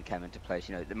misunderstanding came into place.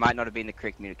 You know, there might not have been the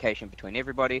correct communication between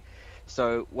everybody.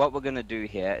 So what we're gonna do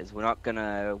here is we're not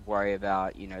gonna worry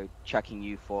about, you know, chucking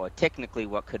you for technically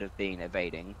what could have been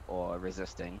evading or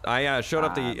resisting. I showed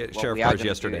up the What sheriff we are cars gonna do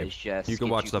yesterday. is just You can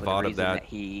get watch the for the VOD of reason that.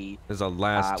 He There's a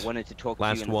last wanted to talk to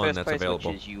you in the one first that's place,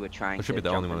 available. which is you were trying It should to be the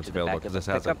only jump one that's into the available back of because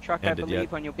a this pickup hasn't truck, I ended believe,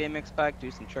 yet. on your BMX bike,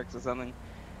 do some tricks or something,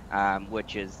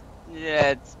 which is, yeah,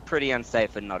 it's pretty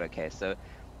unsafe and not okay. So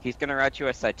he's gonna write you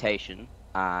a citation,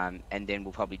 and then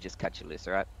we'll probably just cut you loose.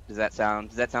 All right? Does that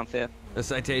sound fair? A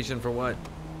citation for what?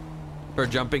 For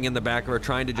jumping in the back or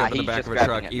trying to jump in the He's back just of a grabbing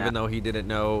truck it even now. though he didn't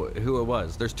know who it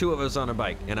was. There's 2 of us on a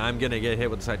bike and I'm gonna get hit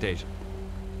with a citation.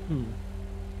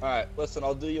 Alright, listen,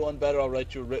 I'll do you one better. I'll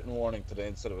write you a written warning today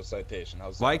instead of a citation.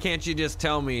 How's that? Why can't you just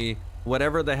tell me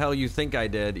whatever the hell you think I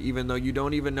did even though you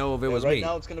don't even know if it was right me?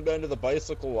 now it's going to be under the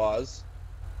bicycle laws.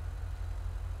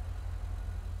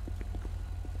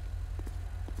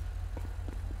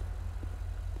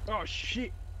 Oh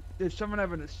shit! There's someone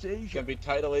having a It's seizure. going to be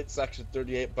Title 8, Section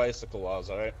 38 bicycle laws,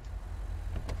 alright?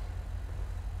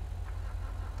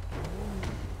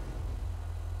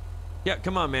 Yeah,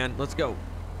 come on man, let's go.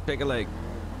 Take a leg.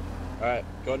 Alright,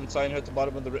 go ahead and sign here at the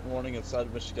bottom of the written warning inside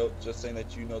of Michigan, just saying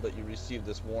that you know that you received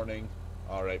this warning.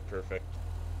 Alright, perfect.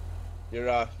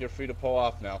 You're free to pull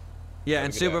off now. Yeah, Have a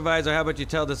and good day. supervisor, how about you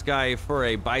tell this guy for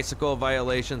a bicycle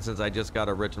violation, since I just got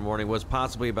a written warning, was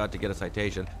possibly about to get a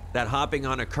citation, that hopping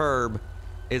on a curb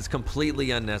is completely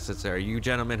unnecessary. You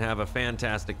gentlemen have a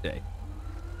fantastic day.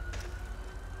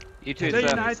 You too, See you,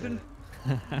 sir. Nathan.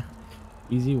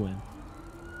 Easy win.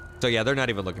 So yeah, they're not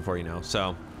even looking for you now,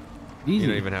 so Easy. you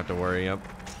don't even have to worry. Yep.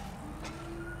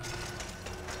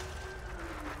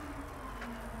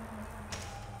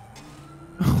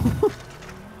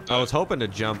 I was hoping to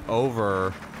jump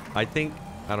over. I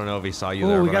don't know if he saw you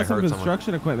there, Oh, we but I got some heard someone.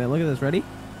 construction equipment. Look at this. Ready?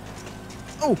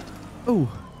 Oh,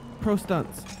 oh, pro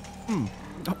stunts.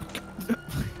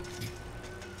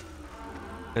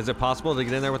 Is it possible to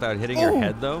get in there without hitting your Oh.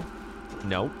 head, though?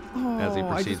 No. As he Oh,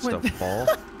 I proceeds just to went- fall.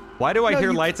 Why do I No,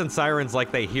 hear you- lights and sirens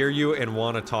like they hear you and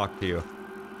want to talk to you?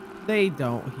 They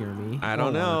don't hear me. I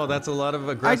don't know. wanna That's a lot of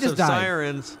just aggressive died.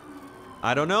 sirens.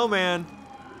 I don't know, man.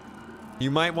 You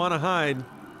might want to hide. talk.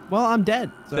 Well, I'm dead.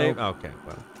 So Okay,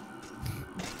 well.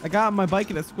 I got on my bike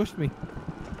and it squished me.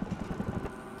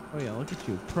 Oh yeah, look at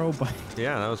you, pro bike.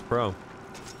 Yeah, that was pro.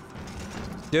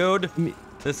 Dude,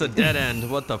 this is a dead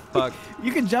end. What the fuck?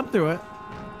 You can jump through it.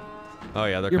 Oh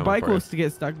yeah, they're Your coming bike for you. was to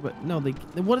get stuck, but no, they.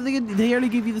 What are they gonna? They already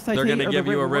give you the They're citation. gonna or give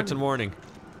the you a written warning.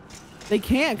 They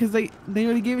can't because they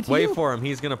already gave it to you. Wait for him.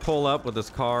 He's gonna pull up with his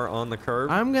car on the curb.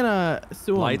 I'm gonna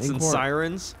sue him. Lights in and court.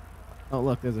 sirens. Oh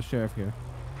look, there's a sheriff here.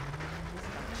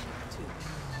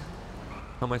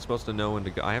 How am I supposed to know when to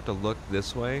go? I have to look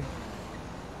this way.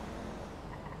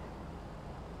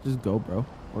 Just go, bro.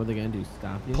 What are they gonna do?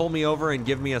 Stop you? Pull me over and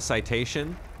give me a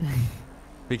citation?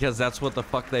 Because that's what the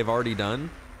fuck they've already done.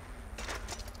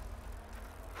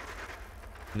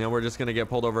 Now we're just gonna get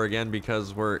pulled over again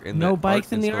because we're in No the bikes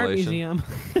art in the art installation. museum.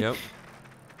 Yep.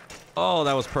 Oh,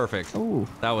 that was perfect. Oh.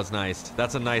 That was nice.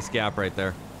 That's a nice gap right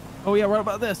there. Oh yeah. What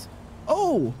about this?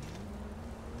 Oh.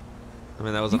 I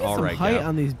mean, that was You an got some alright height gap.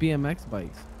 on these BMX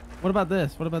bikes. What about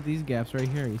this? What about these gaps right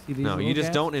here? You see these? No, you little just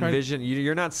gaps? don't Try- envision.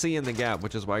 You're not seeing the gap,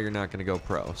 which is why you're not gonna go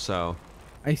pro. So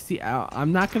I see.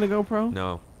 I'm not gonna go pro.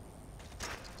 no.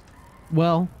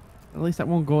 Well, at least I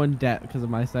won't go in debt because of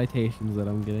my citations that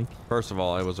I'm getting. First of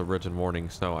all, it was a written warning,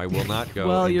 so I will not go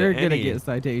Well, into you're gonna any get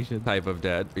citations. type of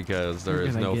debt because there You're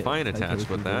is gonna no get fine attached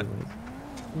with that. citations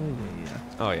anyways. Yeah.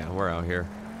 Oh yeah, we're out here.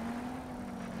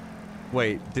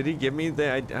 Wait, did he give me the?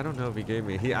 I don't know if he gave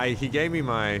me. He gave me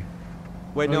my.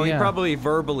 Wait, Oh, no, he yeah. probably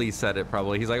verbally said it.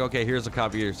 Probably he's like, okay, here's a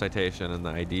copy of your citation and the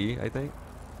ID. I think.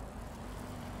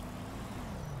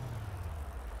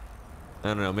 I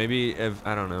don't know. Maybe if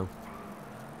I don't know.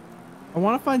 I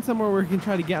want to find somewhere where we can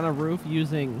try to get on a roof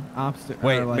using obstacles.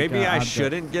 Wait, maybe I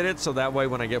shouldn't get it so that way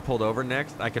when I get pulled over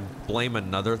next, I can blame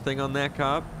another thing on that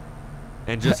cop,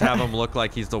 and just have him look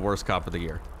like he's the worst cop of the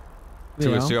year. I'm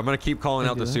gonna keep calling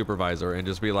out the supervisor and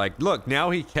just be like, look, now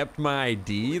he kept my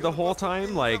ID the whole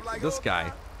time. Like this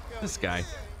guy.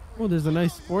 Oh, there's a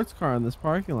nice sports car in this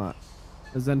parking lot.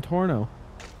 A Zentorno.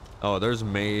 Oh, there's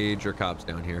major cops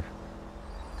down here.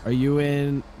 Are you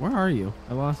in? Where are you?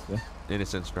 I lost you.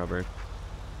 Innocent Strawberry.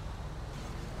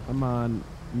 I'm on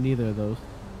neither of those.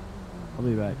 I'll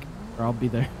be back. Or I'll be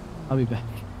there. I'll be back.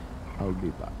 I'll be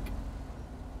back.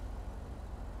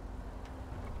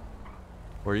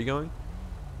 Where are you going?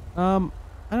 I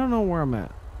don't know where I'm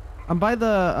at. I'm by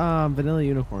the Vanilla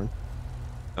Unicorn.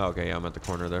 Oh, okay, yeah, I'm at the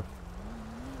corner there.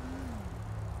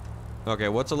 Okay,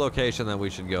 what's a location that we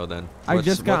should go then? I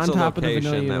just got on top of the vanilla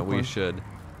location that unicorn. we should.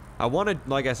 I want to,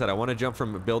 like I said, I want to jump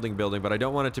from building, but I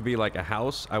don't want it to be like a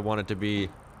house. I want it to be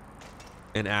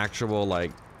an actual,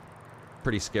 like,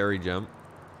 pretty scary jump,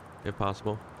 if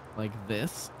possible. Like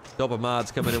this. Dopa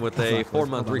Mods coming in with a 4-month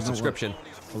hold on, resubscription.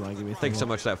 Hold on, give me a Thanks so second.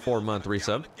 much for that 4-month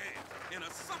resub.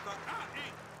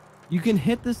 You can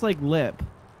hit this like lip.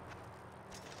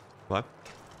 What?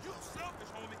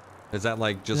 Is that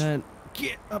like just? Then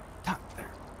get up top there.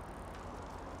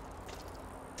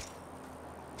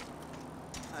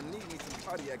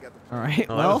 All right.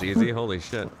 Oh, well, that was easy. Holy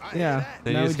shit. yeah.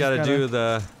 Then now you we just gotta do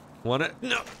the one.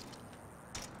 No.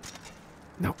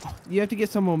 No. You have to get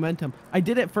some momentum. I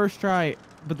did it first try,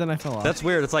 but then I fell off. That's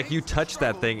weird. It's like you touch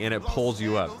that thing and it pulls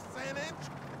you up.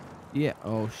 Yeah.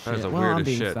 Oh shit. That is the well, I'm weirdest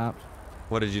being shit. stopped.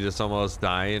 What, did you just almost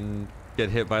die and get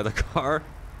hit by the car?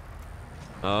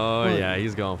 Oh Well, yeah,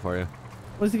 he's going for you.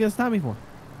 What is he gonna stop me for?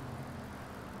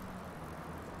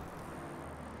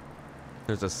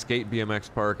 There's a skate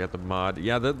BMX park at the mod.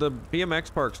 Yeah, the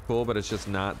BMX park's cool, but it's just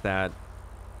not that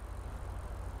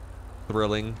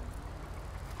thrilling.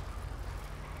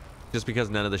 Just because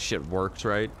none of the shit works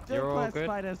right. Still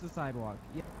classified as the sidewalk.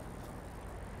 Yeah.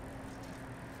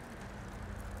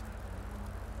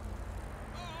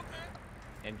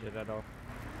 Injured at all?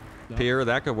 No. Pier,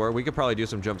 that could work. We could probably do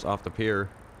some jumps off the pier.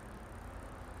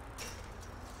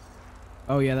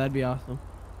 Oh yeah, that'd be awesome.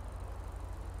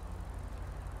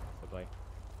 Possibly.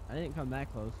 I didn't come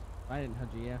that close. I didn't touch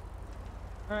you. Yeah.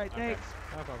 All right. Okay. Thanks.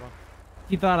 No problem.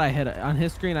 He thought I hit it on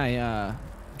his screen. I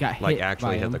got hit. Like,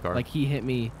 actually by hit him. the car. Like he hit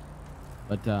me,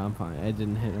 but I'm fine. I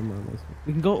didn't hit him on this.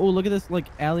 We can go. Oh, look at this like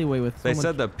alleyway with. So They much...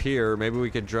 said the pier. Maybe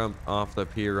we could jump off the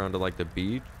pier onto like the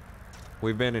beach.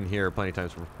 We've been in here plenty of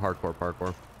times for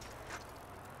parkour.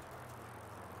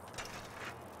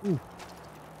 Ooh.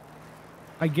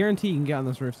 I guarantee you can get on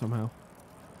this roof somehow.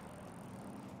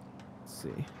 Let's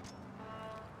see.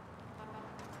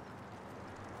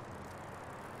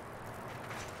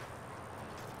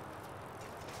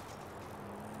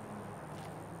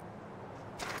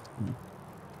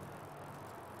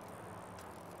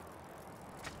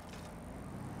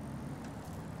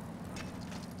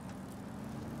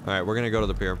 All right, we're gonna go to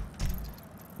the pier.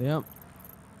 Yep.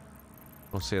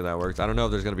 We'll see how that works. I don't know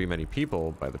if there's gonna be many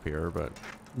people by the pier, but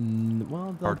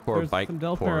Well, Hardcore there's bike some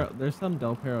Del core. Perro, there's some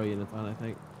Del Perro units on, I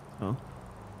think. Oh.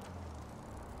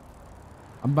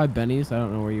 I'm by Benny's. I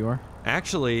don't know where you are.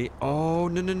 actually, oh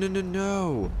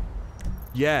no.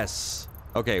 Yes.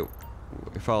 Okay,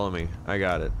 follow me. I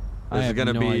got it. I This is have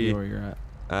gonna no be idea where you're at.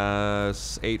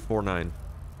 849.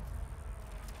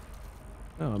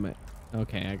 Oh, I'm at.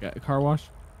 Okay, I got a car wash.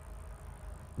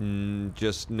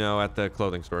 Just no, at the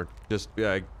clothing store. Just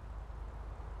Yeah,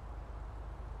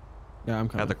 I'm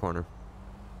coming. at the corner.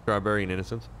 Strawberry and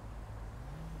Innocence.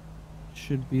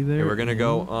 Should be there. Okay, we're gonna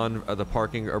go in- on the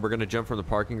parking, or we're gonna jump from the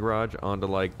parking garage onto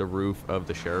like the roof of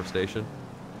the sheriff's station.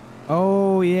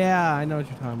 Oh yeah, I know what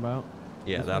you're talking about.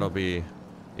 Yeah, This that'll one? be.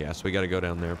 Yeah, so we got to go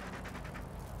down there.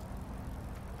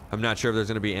 I'm not sure if there's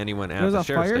gonna be anyone at There's the a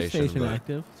sheriff's fire station. station but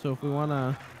active, so if we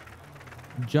wanna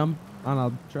jump on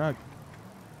a truck.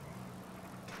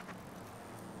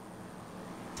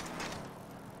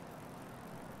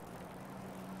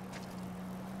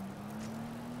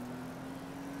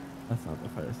 That's not the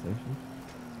fire station.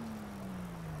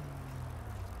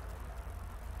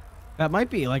 That might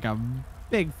be like a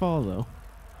big fall though,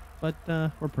 but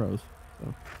we're pros.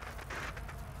 So.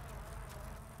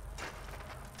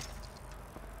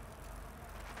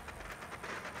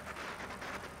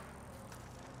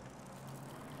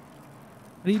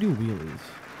 How do you do wheelies?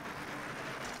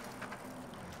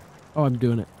 Oh, I'm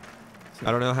doing it. I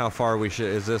don't know how far we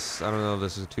should. Is this? I don't know if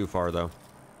this is too far though.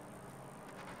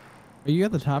 Are you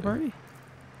at the top already?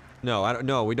 No, I don't.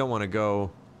 No, we don't want to go.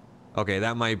 Okay,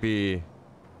 that might be.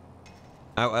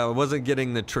 I wasn't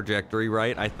getting the trajectory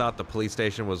right. I thought the police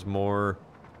station was more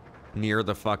near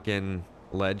the fucking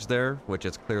ledge there, which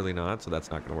it's clearly not. So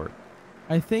that's not gonna work.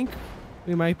 I think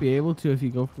we might be able to if you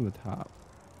go from the top.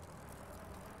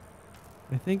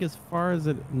 I think as far as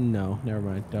it... No, never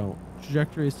mind. Don't.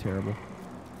 Trajectory is terrible.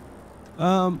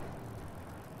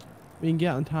 We can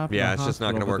get on top of Yeah, the it's just not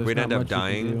hospital, gonna but work. there's We'd not end up much you can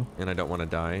dying, do. and I don't want to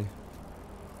die.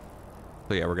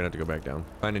 So yeah, we're gonna have to go back down.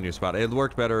 Find a new spot. It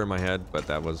worked better in my head, but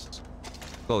that was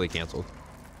slowly canceled.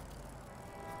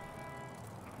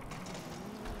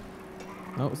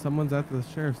 Oh, someone's at the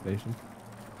sheriff's station.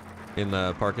 In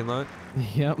the parking lot.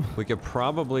 Yep. We could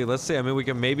probably, let's see, I mean, we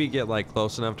can maybe get like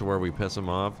close enough to where we piss him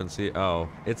off and see. Oh,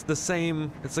 it's the same.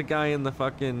 It's the guy in the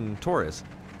fucking Taurus.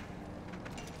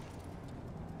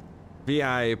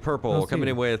 VI Purple I'll coming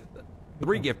see. in with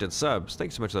 3 gifted subs.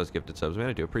 Thanks so much for those gifted subs, man.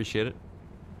 I do appreciate it.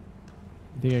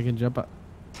 You think I can jump up?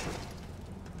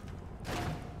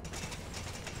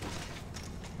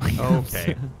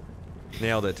 Okay.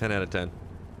 Nailed it. 10 out of 10.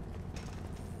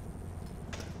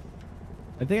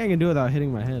 I think I can do it without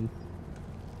hitting my head.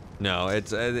 No,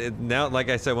 it's now. Like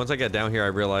I said, once I got down here, I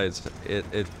realized it.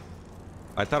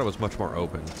 I thought it was much more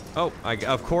open. Oh,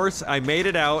 of course I made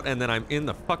it out, and then I'm in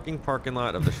the fucking parking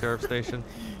lot of the sheriff's station.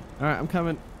 All right, I'm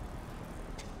coming.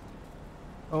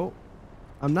 Oh,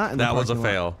 I'm not in the That was a parking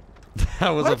lot. fail. That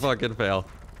was a What? fucking fail.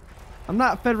 I'm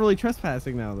not federally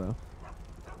trespassing now, though.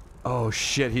 Oh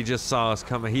shit! He just saw us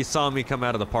coming. He saw me come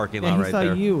out of the parking Yeah, lot he right saw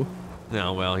there. you.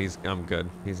 No, well, I'm good.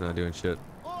 He's not doing shit.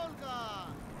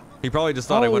 He probably just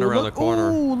thought I went around the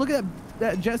corner. Oh, look at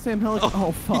that Jet Sam helicopter.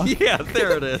 Oh, fuck. Yeah,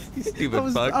 there it is. You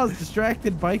stupid fuck. I was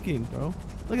distracted biking, bro.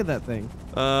 Look at that thing.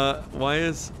 Why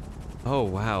is... Oh,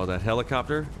 wow, that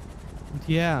helicopter?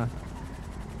 Yeah.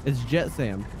 It's Jet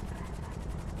Sam.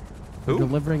 Who?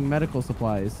 Delivering medical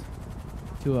supplies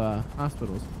to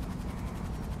hospitals.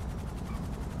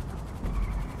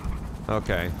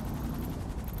 Okay.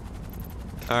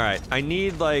 All right, I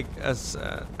need like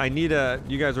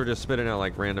you guys were just spitting out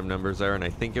like random numbers there, and I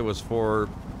think it was for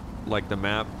like the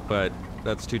map, but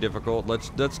that's too difficult.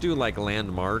 Let's do like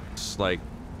landmarks, like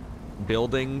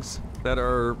buildings that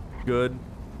are good.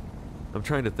 I'm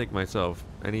trying to think myself.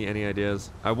 Any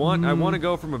ideas? I want to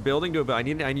go from a building to a I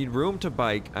need room to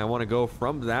bike. I want to go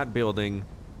from that building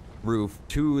roof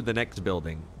to the next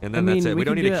building, and then that's it. We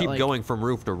don't need to keep going from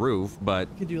roof to roof, but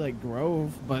You could do like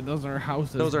Grove, but those are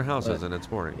houses. those are houses, and it's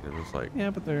boring. And it's like Yeah,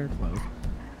 but they're close.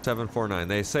 749.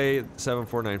 They say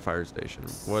 749 fire station.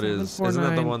 What is? Isn't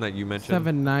that the one that you mentioned?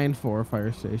 794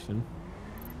 fire station.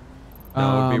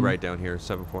 No, it would be right down here.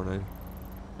 749.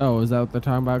 Oh, is that what they're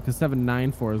talking about? Because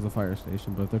 794 is the fire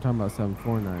station, but if they're talking about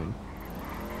 749.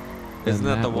 Isn't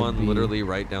then that the would one be- literally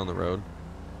right down the road?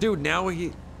 Dude, now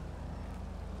he.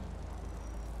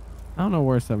 I don't know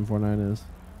where 749 is.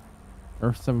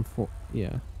 Or 74.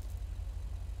 Yeah.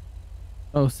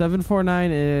 Oh,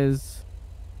 749 is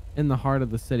in the heart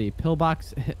of the city.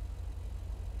 Pillbox.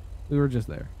 We were just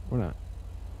there. We're not.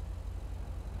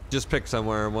 Just pick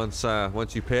somewhere. Once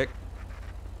you pick,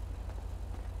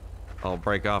 I'll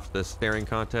break off the staring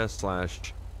contest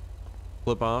 /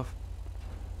 flip off.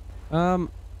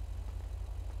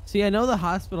 See, I know the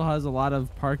hospital has a lot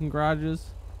of parking garages.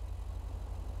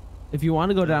 If you want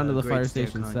to go down to the Great fire stare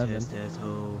station contest, 7.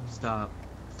 asshole. Stop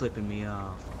flipping me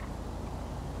off.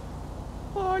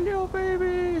 Oh no,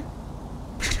 baby.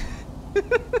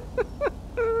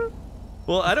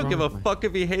 Well, I don't give a fuck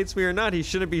if he hates me or not. He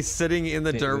shouldn't be sitting in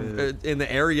the in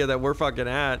the area that we're fucking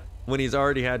at when he's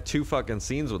already had 2 fucking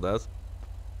scenes with us.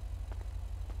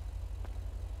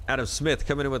 Adam Smith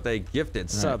coming in with a gifted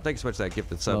sub. Right. Thanks so much for that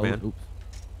gifted sub, man. Oops.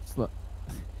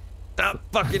 Stop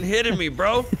fucking hitting me,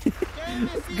 bro.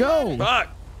 Let's go. Fuck.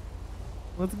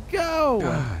 Let's go.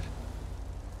 God.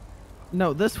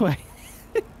 No, this way.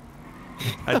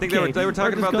 I think Okay, they were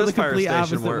talking or just about go this the fire complete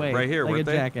station opposite way, right here, like weren't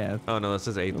a they? jackass. Oh no, this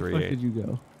is Where the fuck 838. did you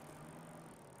go?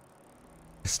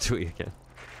 Stewie again.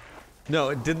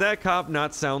 No, did that cop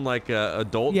not sound like a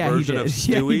adult Yeah, version he of did. Stewie?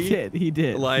 Yeah, he did. He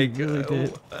did. Like, he really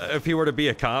did. if he were to be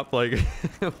a cop, like,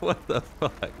 what the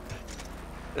fuck?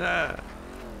 Ah.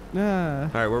 All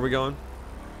right, where are we going?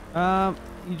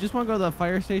 You just want to go to the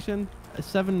fire station.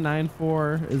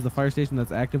 794 is the fire station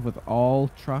that's active with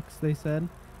all trucks. They said.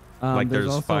 Like there's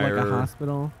there's also fire. like a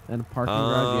hospital and a parking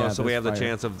garage. Yeah, So we have there's the fire.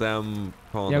 chance of them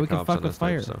calling Yeah, the we can cops fuck on with us.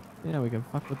 fire. Next, so. Yeah, we can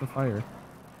fuck with the fire.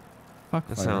 Fuck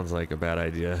That fire. sounds like a bad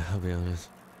idea. I'll be honest.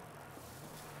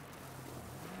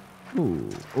 Ooh,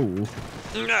 ooh.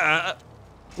 Ah.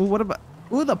 Ooh, what about?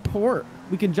 Ooh, the port.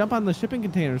 We can jump on the shipping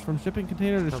containers from shipping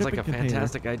container to Sounds shipping like a container.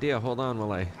 fantastic idea. Hold on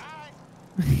while I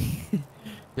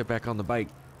get back on the bike.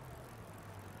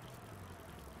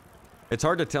 It's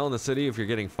hard to tell in the city if you're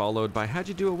getting followed by. How'd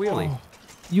you do a wheelie? Oh.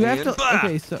 You have And to. bah!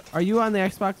 Okay, so are you on the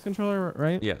Xbox controller,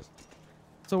 right? Yes.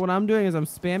 So what I'm doing is I'm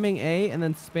spamming A and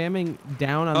then spamming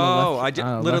down on the Oh, left. I just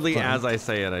left literally button. as I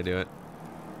say it, I do it.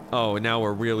 Oh, now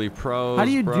we're really pros. How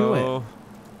do you do bro. it?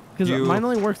 Because You- mine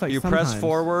only works like You sometimes. press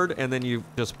forward and then you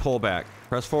just pull back.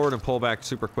 Press forward and pull back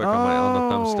super quick on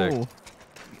the thumbstick.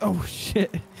 Oh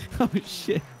shit! Oh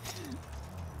shit!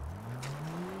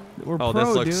 We're Oh, pro,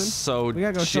 this looks dude. so We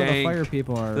gotta go show the fire jank.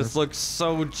 people our. This looks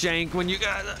so jank when you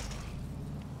got.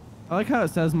 I like how it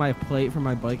says my plate for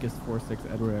my bike is 46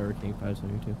 Edward Ever King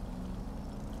 572.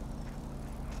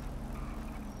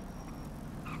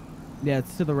 Yeah,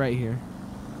 it's to the right here.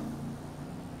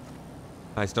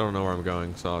 I still don't know where I'm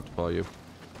going, so I'll have to follow you.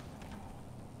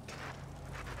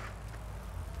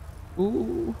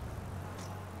 Ooh.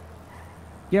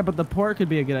 Yeah, but the port could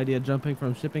be a good idea, jumping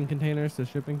from shipping containers to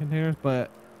shipping containers, but,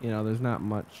 you know, there's not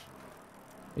much.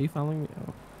 Are you following me?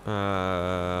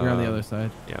 Oh. You're on the other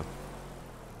side. Yeah.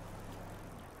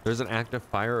 There's an active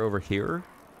fire over here?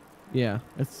 Yeah,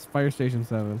 it's Fire Station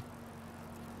 7.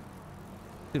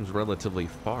 Seems relatively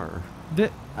far.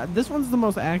 This one's the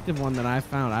most active one that I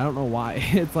found. I don't know why.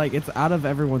 It's like, it's out of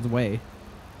everyone's way.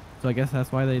 So I guess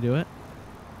that's why they do it.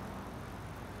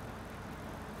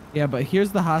 Yeah, but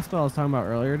here's the hospital I was talking about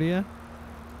earlier to you.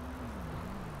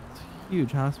 It's a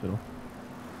huge hospital.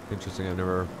 Interesting.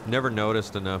 I've never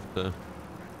noticed enough to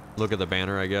look at the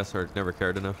banner, I guess, or never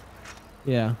cared enough.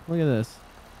 Yeah, look at this.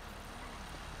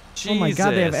 Jesus. Oh my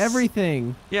God, they have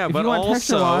everything. Yeah, if but you want also,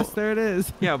 texture loss, there it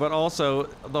is. Yeah, but also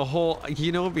the whole.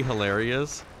 You know, what'd be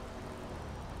hilarious.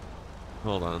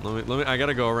 Hold on, let me. I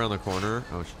gotta go around the corner.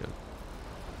 Oh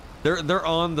shit. They're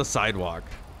on the sidewalk.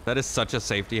 That is such a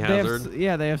safety hazard.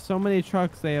 Yeah, they have so many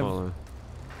trucks. They have. Hold on.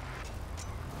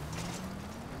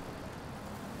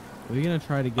 Are we gonna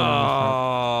try to get?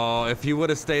 Oh, if he would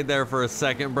have stayed there for a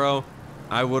second, bro,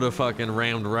 I would have fucking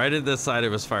rammed right into the side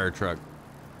of his fire truck.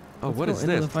 Oh, what is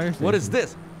this? What is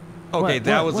this? Okay,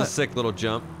 that was a sick little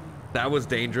jump. That was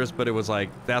dangerous, but it was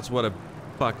like, that's what a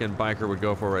fucking biker would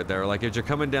go for right there. Like, if you're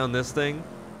coming down this thing,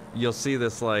 you'll see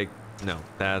this, like, no,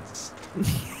 that's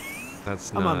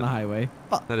not. I'm on the highway.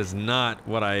 That is not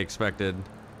what I expected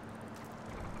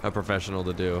a professional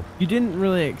to do. You didn't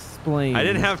really explain. I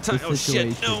didn't have time. Oh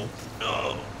shit, situation.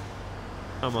 no.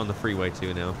 I'm on the freeway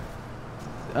too now.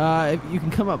 If you can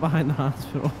come up behind the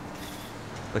hospital.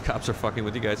 The cops are fucking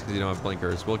with you guys because you don't have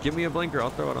blinkers. Well, give me a blinker. I'll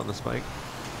throw it on the spike.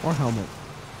 Or helmet.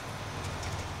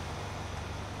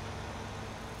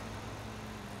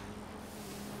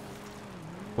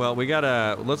 Well, we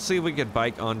gotta. Let's see if we can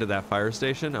bike onto that fire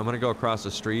station. I'm gonna go across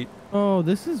the street. Oh,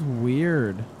 this is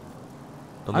weird.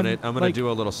 I'm gonna do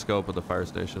a little scope of the fire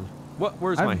station. What?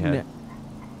 Where's my head?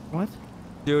 What?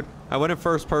 Dude, I went in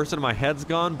first person. My head's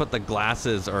gone, but the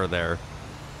glasses are there.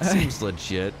 Seems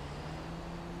legit.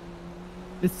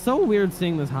 It's so weird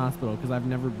seeing this hospital because I've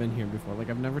never been here before. Like,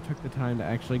 I've never took the time to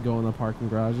actually go in the parking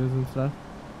garages and stuff.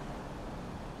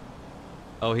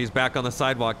 Oh, he's back on the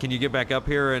sidewalk. Can you get back up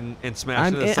here and smash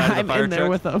into the side of the fire truck? I'm in there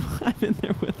with him. I'm in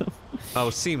there with him.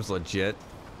 Oh, seems legit.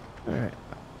 All right.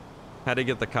 Had to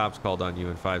get the cops called on you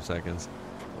in 5 seconds.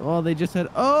 Well, they just said,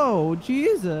 "Oh,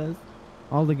 Jesus,"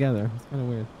 all together. It's kind of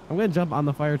weird. I'm gonna jump on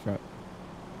the fire truck.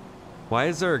 Why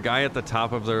is there a guy at the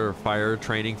top of their fire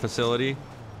training facility?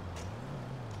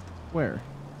 Where?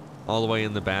 All the way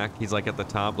in the back. He's like at the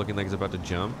top, looking like he's about to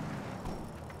jump.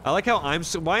 I like how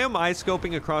why am I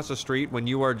scoping across the street when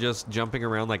you are just jumping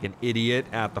around like an idiot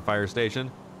at the fire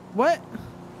station? What?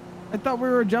 I thought we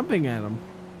were jumping at them.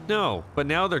 No, but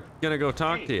now they're gonna go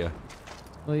talk to you.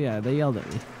 Well, yeah, they yelled at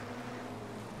me.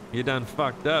 You done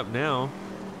fucked up now.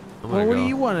 Well, what do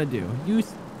you want to do?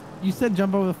 You said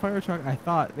jump over the fire truck. I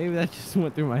thought maybe that just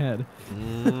went through my head.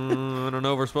 I don't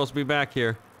know. We're supposed to be back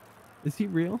here. Is he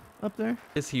real up there?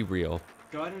 Is he real?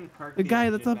 Go ahead and park the guy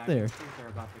that's up there.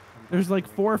 There's like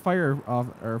 4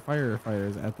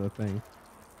 firefighters at the thing.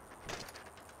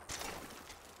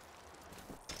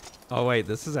 Oh wait,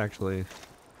 this is actually.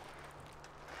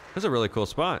 This is a really cool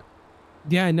spot.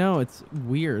 Yeah, I know. It's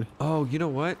weird. Oh, you know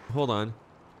what? Hold on.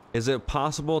 Is it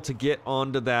possible to get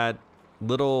onto that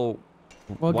little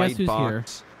white guess who's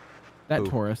box? Here? That Who?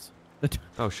 Taurus.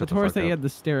 Oh, shut the Taurus fuck that you up. had the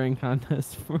staring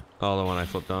contest for. Oh, the one I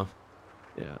flipped off.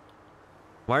 Yeah.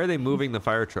 Why are they moving the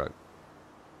fire truck?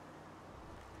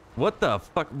 What the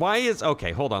fuck? Why is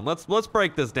okay? Hold on. Let's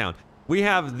break this down. We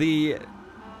have the.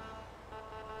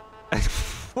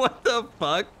 What the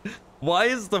fuck? Why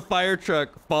is the fire truck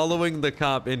following the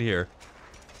cop in here?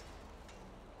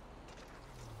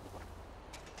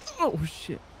 Oh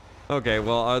shit. Okay,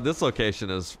 well this location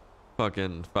is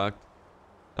fucking fucked.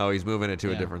 Oh, he's moving it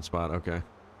to a different spot. Okay.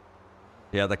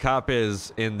 Yeah, the cop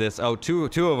is in this. Oh, two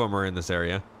of them are in this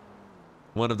area.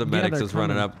 One of the medics is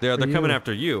running up. They're coming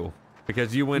after you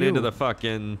because you went into the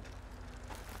fucking.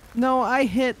 No, I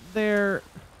hit their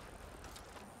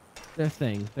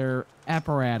thing. Their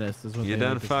apparatus is what you they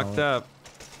done like to call fucked it. up.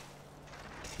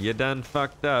 You done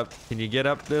fucked up. Can you get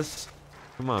up this?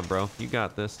 Come on, bro. You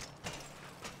got this.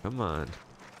 Come on.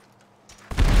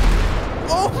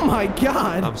 Oh my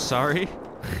god! I'm sorry.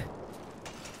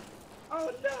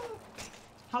 Oh no!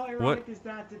 How ironic is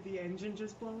that? Did the engine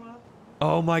just blow up?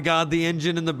 Oh my god, the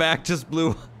engine in the back just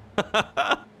blew.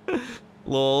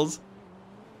 Lols.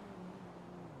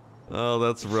 Oh,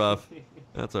 that's rough.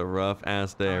 That's a rough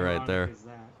ass day right there.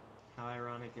 How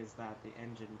ironic is that the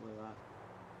engine blew up?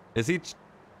 Is he?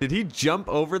 Did he jump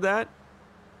over that?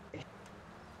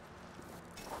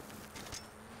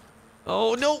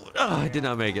 Oh, no. Oh, I did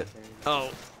not make it.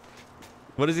 Oh.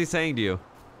 What is he saying to you?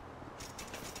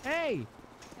 Hey!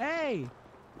 Hey!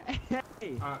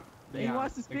 Hey! He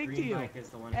wants to speak to you.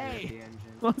 Hey! He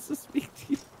wants to speak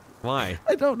to you. Why?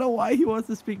 I don't know why he wants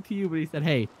to speak to you, but he said,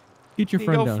 hey, get your He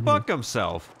friend go down fuck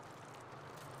himself.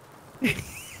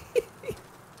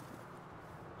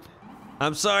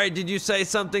 I'm sorry, did you say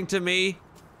something to me?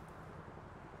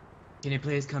 Can you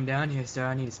please come down here, sir?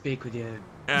 I need to speak with you.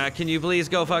 Can you please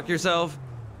go fuck yourself?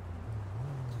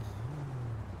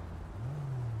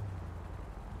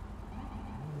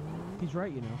 He's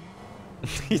right, you know.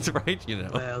 He's right, you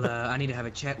know. Well, I need to have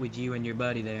a chat with you and your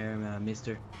buddy there,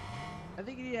 mister. I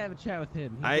think you need to have a chat with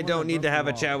him. He's I the one don't that need broke to the have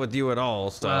a wall. chat with you at all,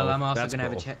 so Well, I'm also that's gonna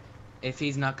cool. have a chat. If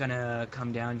he's not gonna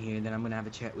come down here, then I'm gonna have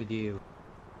a chat with you.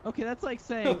 Okay, that's like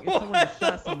saying if someone just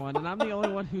shot someone and I'm the only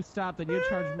one who stopped, then you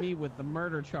charge me with the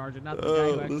murder charge and not the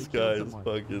guy who actually killed someone.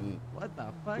 fucking... What the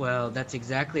fuck? Well, that's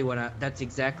exactly that's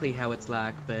exactly how it's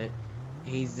like, but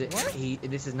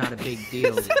this is not a big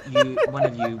deal. One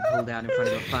of you pulled out in front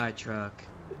of a fire truck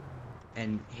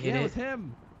and hit yeah, it it. was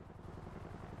him.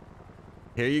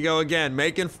 Here you go again,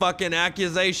 making fucking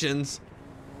accusations.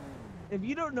 If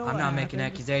you don't know I'm what not making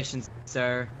happened- accusations,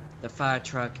 sir. The fire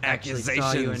truck actually saw you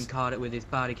Accusations. and caught it with his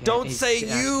body cam. Don't his say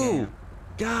dash you! cam.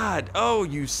 God, oh,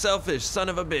 you selfish son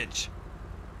of a bitch.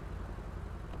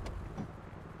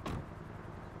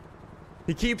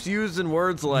 He keeps using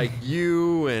words like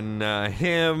you and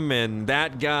him and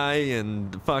that guy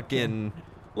and fucking...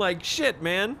 Like, shit,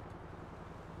 man.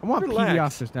 I want Relax. PD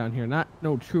officers down here, not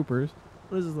no troopers.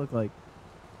 What does this look like?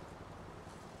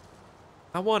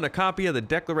 I want a copy of the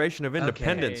Declaration of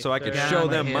Independence Okay, so I could sir. show Down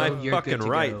the them my hill, you're fucking good to go.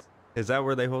 rights. Is that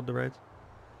where they hold the rights?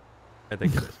 I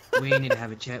think it is. We need to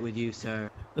have a chat with you, sir.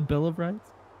 The Bill of Rights?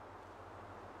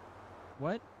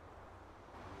 What?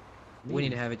 We need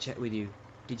to have a chat with you.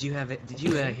 Did you have it? Did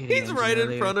you hit an He's engine right in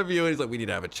earlier? front of you and he's like, we need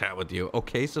to have a chat with you.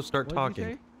 Okay, so start What did you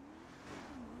talking. say?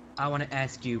 I want to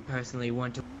ask you personally,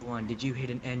 1-to-1. Did you hit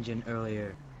an engine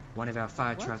earlier? One of our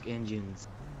fire What? truck engines.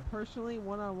 Personally,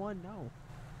 one-on-one, no.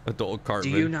 Adult Do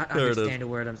Cartman. you not There it is. understand a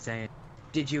word I'm saying?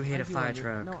 Did you hit I a do fire under-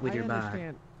 truck no, with I your bike?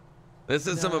 understand. This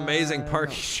is some amazing No.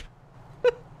 parking.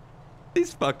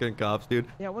 These fucking cops, dude.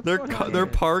 Yeah, what's They're going on they're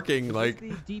here? parking Is like.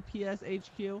 this the DPS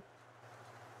HQ? The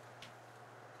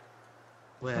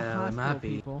Well, it hospital might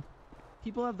be.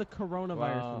 People have the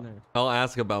coronavirus in there. I'll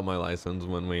ask about my license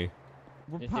when we.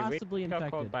 We're You see, possibly we got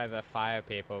called infected. by the fire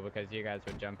people because you guys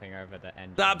were jumping over the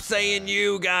engine. Stop saying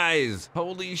you guys!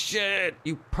 Holy shit!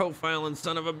 You profiling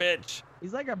son of a bitch!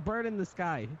 He's like a bird in the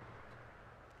sky.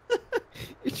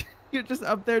 You're just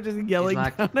up there just yelling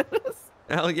like- down at us.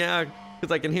 Hell yeah,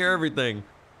 because I can hear everything.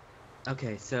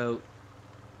 Okay, so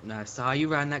I saw you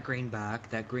ride that green bike.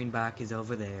 That green bike is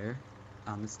over there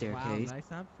on the Wow, staircase.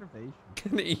 nice observation.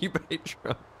 An eBay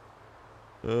truck.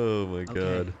 Oh my Okay.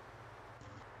 god.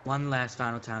 One last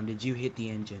final time, did you hit the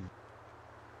engine?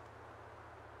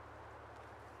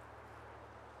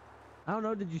 I don't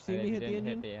know. Did you see me You hit the didn't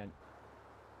engine?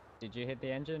 Did you hit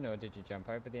the engine or did you jump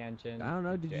over the engine? I don't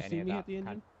know. Did do you any see of me that hit the engine?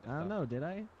 kind of I don't stuff? know. Did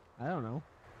I? I don't know.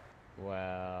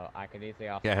 Well, I could easily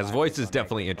ask. Yeah, the his fire voice people is and they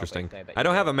definitely could probably interesting. say that I you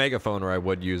don't have a did. megaphone or I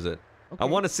would use it. I Okay.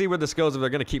 want to see where this goes if they're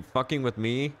gonna keep fucking with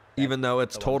me, even though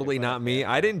it's the one totally people not up me. there.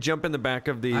 I didn't jump in the back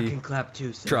of I the can clap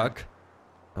too, sir. truck.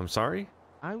 I'm sorry?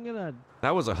 I'm gonna.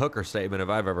 That was a hooker statement if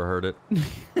I've ever heard it.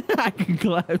 I can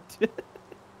clap. too.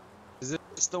 Is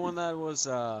this the one that was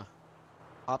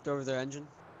hopped over their engine?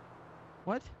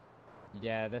 What?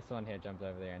 Yeah, this one here jumped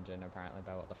over the engine apparently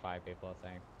by what the fire people are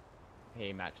saying.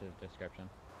 He matches the description.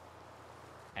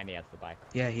 And he has the bike.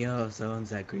 Yeah, he also owns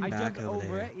that green I bike jumped over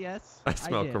over there. it. Yes. I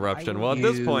smell did. corruption. I Well, at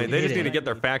this You point, they hit just need to it. get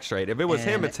their facts straight. If it was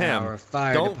him, And it's him. Our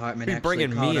fire Don't department be actually bringing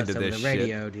me called us into over this the shit.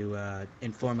 radio to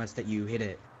inform us that you hit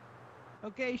it.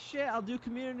 Okay, shit. I'll do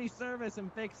community service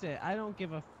and fix it. I don't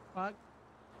give a fuck.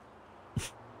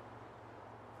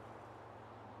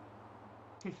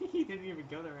 He didn't even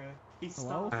go there. He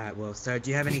Hello? stopped. Alright, well, sir, do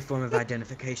you have any form of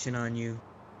identification on you?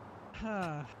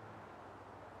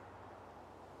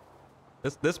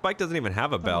 This bike doesn't even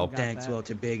have a bell. Got Thanks, that.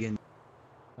 Walter Biggins.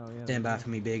 Oh, yeah, Stand by for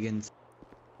me, Biggins.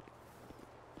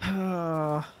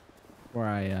 Where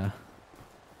I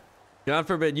God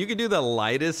forbid, you could do the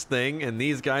lightest thing and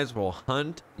these guys will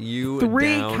hunt you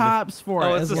Three down. cops for it.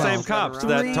 Oh, it's as the well. same cops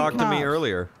that Three talked to me cops.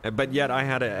 earlier. But yet I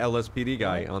had a LSPD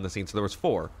guy on the scene, so there was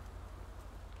 4.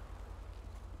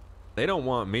 They don't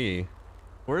want me.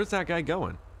 Where's that guy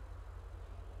going?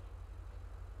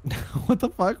 What the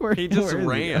fuck? Where He just where is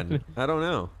ran. I don't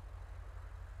know.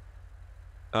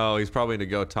 Oh, he's probably to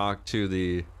go talk to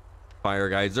the fire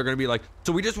guys. They're gonna be like,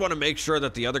 so we just want to make sure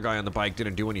that the other guy on the bike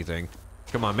didn't do anything.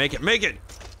 Come on, make it, make it!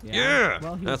 Yeah,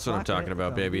 Well, he that's was what I'm clocking talking it.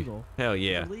 about, It's baby. illegal. Hell It's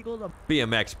yeah. illegal to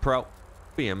BMX Pro.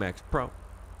 BMX Pro.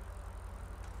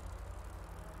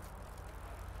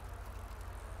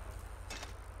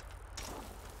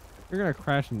 You're gonna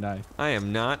crash and die. I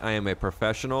am not. I am a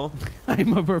professional.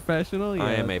 I'm a professional. Yeah,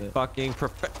 I am a that's it. fucking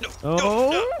professional.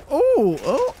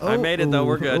 Oh, I made it though.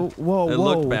 We're good. Oh, whoa, It whoa.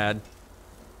 looked bad.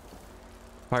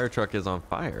 Fire truck is on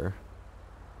fire.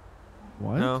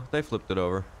 What? No, they flipped it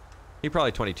over. He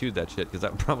probably 22'd that shit because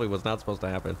that probably was not supposed to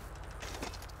happen.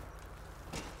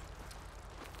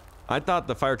 I thought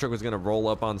the fire truck was gonna roll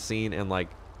up on scene and like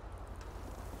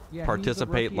Yeah,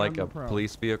 participate he's a rookie, like I'm the a pro.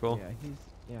 police vehicle.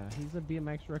 He's a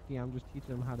BMX rookie. I'm just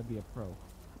teaching him how to be a pro.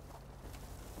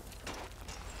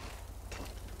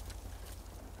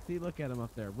 See, look at him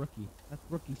up there, rookie. That's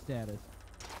rookie status.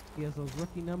 He has those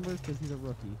rookie numbers because he's a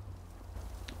rookie.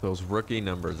 Those rookie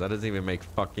numbers. That doesn't even make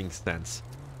fucking sense.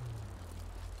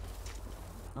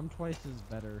 I'm twice as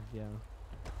better. Yeah.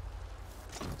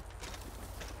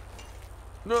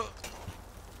 No.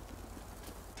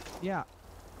 Yeah.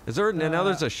 Is there now?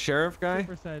 There's a sheriff guy.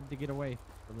 Super said to get away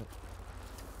from it.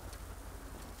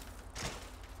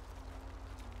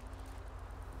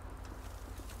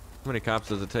 How many cops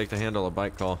does it take to handle a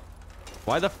bike call?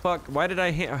 Why the fuck? Why did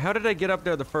I? How did I get up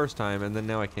there the first time and then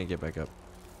now I can't get back up?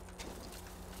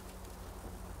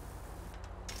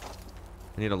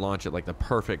 I need to launch it like the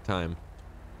perfect time.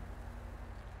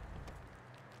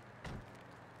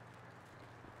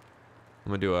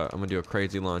 I'm gonna do a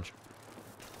crazy launch.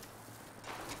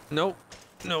 Nope.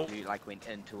 Nope. You like went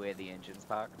into where the engine's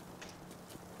parked?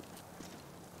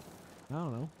 I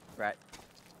don't know. Right.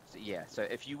 So yeah. So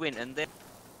if you went in there.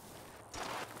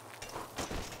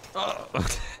 Oh.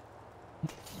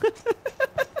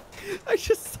 I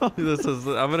just saw this is.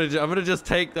 I'm gonna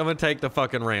take the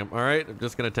fucking ramp. All right. I'm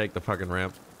just gonna take the fucking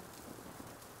ramp.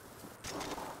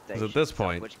 'Cause at this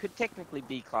point, which could technically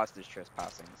be classed as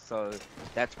trespassing, so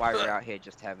that's why we're out here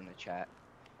just having a chat.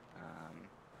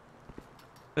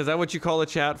 Is that what you call a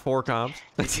chat? 4 cops?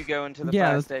 If you go into the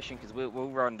fire station, because we'll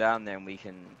run down there and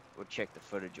we'll check the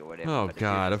footage or whatever. Oh but if you're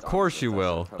God! just Of course honest you with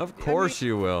us, will. I'll probably Of do course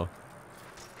you will.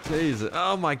 Jesus!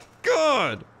 Oh my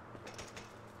God!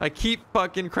 I keep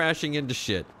fucking crashing into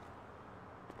shit.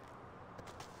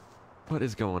 What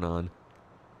is going on?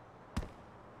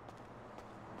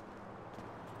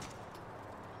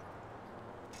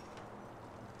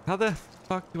 How the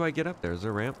fuck do I get up there? Is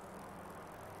there a ramp?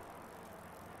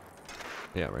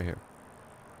 Yeah, right here.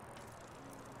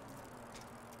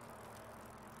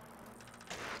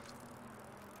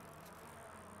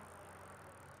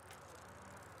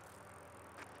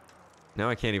 Now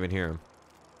I can't even hear him.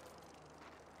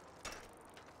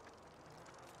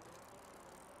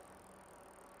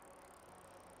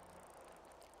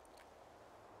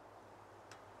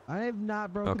 I have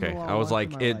not broken Okay, the law I was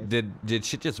once in like, my life. did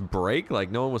shit just break?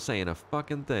 Like no one was saying a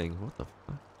fucking thing. What the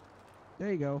fuck?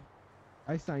 There you go.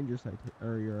 I signed your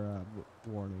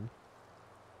warning.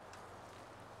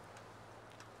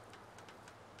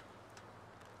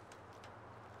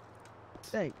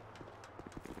 Hey.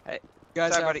 Hey, You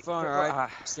guys sorry, have buddy. fun, alright?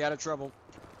 Stay out of trouble.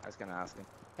 I was gonna ask him.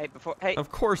 Hey, hey.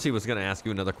 Of course he was gonna ask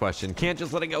you another question. Can't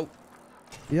just let it go.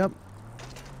 Yep.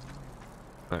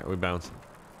 All right, we bounce.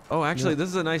 Oh, actually, this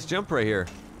is a nice jump right here.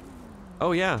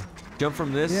 Oh yeah, jump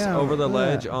from this over the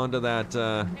ledge onto that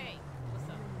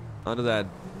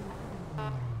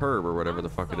curb or whatever the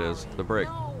fuck it is. The brick.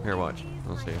 Here, watch.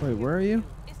 I'll see. Wait, where are you?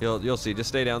 You'll see. Just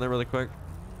stay down there really quick.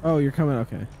 Oh, you're coming.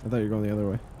 Okay, I thought you were going the other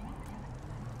way.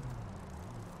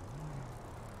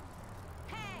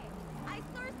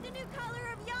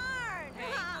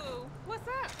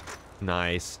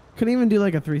 Nice. Couldn't even do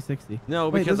like a 360. No,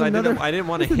 Wait, because I didn't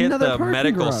want to hit the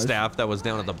medical staff that was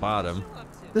down at the bottom.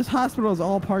 This hospital is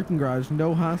all parking garage,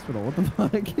 no hospital. What the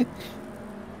fuck?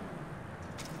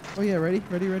 Oh yeah, ready?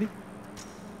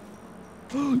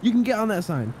 You can get on that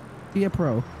sign. Be a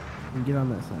pro. You can get on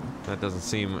that sign. That doesn't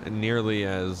seem nearly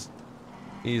as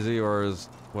easy or as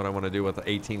what I want to do with the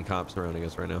 18 cops surrounding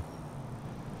us right now.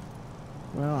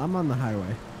 Well, I'm on the highway.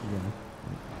 Yeah.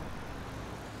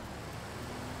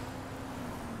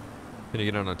 Gonna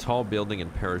get on a tall building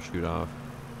and parachute off.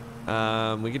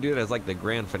 We could do it as like the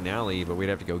grand finale, but we'd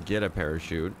have to go get a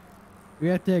parachute. We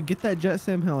have to get that Jet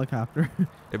Sim helicopter.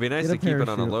 It'd be nice to keep it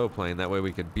on a low plane. That way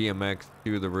we could BMX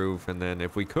to the roof, and then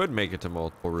if we could make it to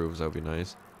multiple roofs, that would be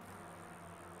nice.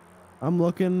 I'm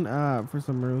looking for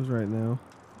some roofs right now.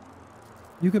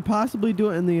 You could possibly do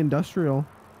it in the industrial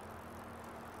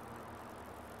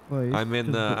place. I'm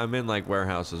in like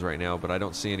warehouses right now, but I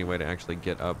don't see any way to actually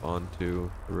get up onto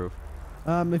the roof.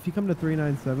 If you come to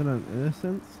 397 on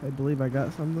Innocence, I believe I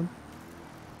got something.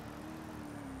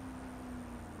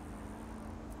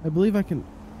 I believe I can.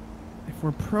 If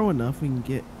we're pro enough, we can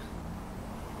get.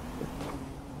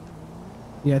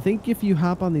 Yeah, I think if you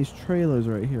hop on these trailers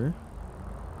right here.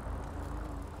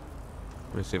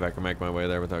 Let me see if I can make my way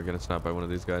there without getting stopped by one of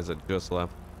these guys that just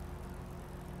left.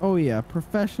 Oh yeah,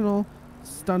 professional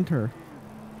stunter.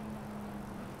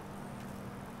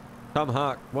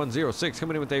 Tomahawk 106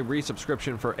 coming in with a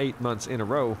resubscription for 8 months in a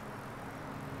row.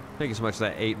 Thank you so much for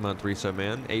that 8-month resub,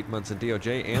 man. 8 months in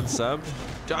DOJ and subbed.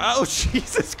 Oh,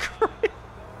 Jesus Christ.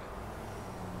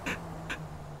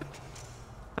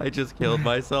 I just killed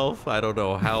myself. I don't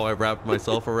know how I wrapped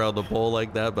myself around the bowl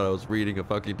like that, but I was reading a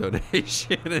fucking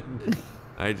donation and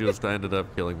I just ended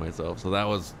up killing myself. So that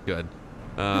was good.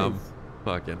 Nice.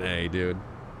 Fucking A, dude.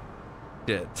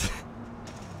 Shit.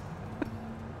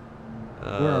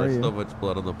 Where are there's you? so much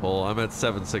blood on the pole. I'm at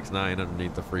 769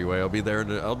 underneath the freeway. I'll be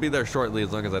there shortly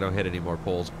as long as I don't hit any more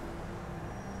poles.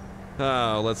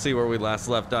 Let's see where we last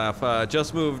left off.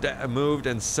 Just moved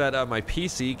and set up my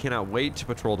PC. Cannot wait to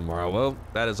patrol tomorrow. Well,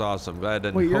 that is awesome. Glad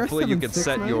and Wait, hopefully you can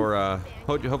set 769? your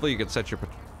hopefully you can set your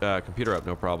computer up,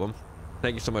 no problem.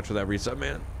 Thank you so much for that reset,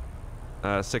 man.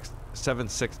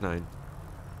 769.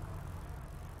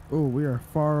 Oh, we are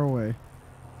far away.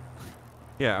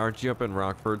 Yeah, aren't you up in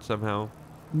Rockford somehow?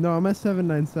 No, I'm at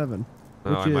 797.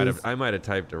 Oh, Which I might have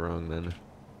typed it wrong then.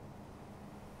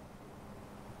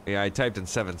 Yeah, I typed in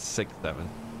 767.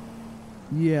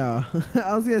 Yeah,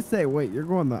 I was gonna say, wait, you're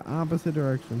going the opposite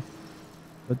direction.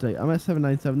 But I'm at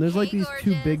 797. There's like these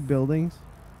two big buildings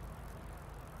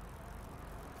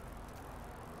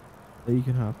that you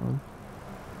can hop on.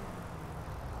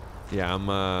 Yeah, I'm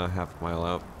half a mile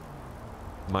out.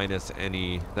 Minus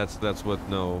any. That's with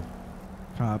no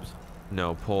Cops.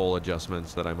 no pole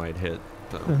adjustments that I might hit.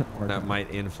 So Or that cops. might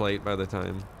inflate by the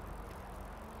time.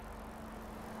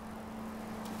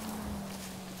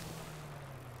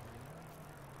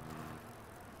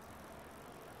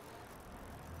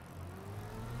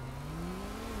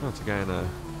 Oh, it's a guy in a.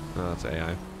 Oh, that's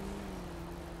AI.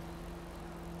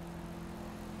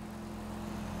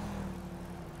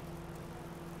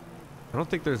 I don't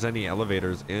think there's any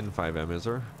elevators in 5M, is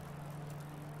there?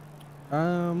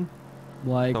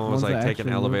 Like Someone was ones like that take an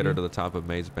actually elevator move to the top of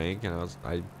Maze Bank, and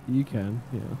you can,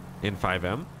 yeah. in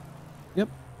 5M. Yep.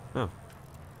 Oh,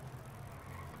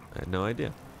 I had no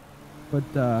idea.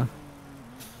 But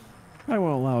I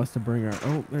won't allow us to bring our.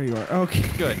 Oh, there you are. Okay.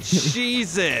 Good.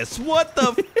 Jesus, what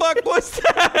the fuck was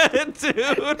that,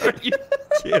 dude? Are you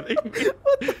kidding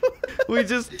me? We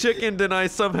just chickened and I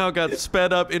somehow got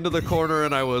sped up into the corner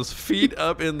and I was feet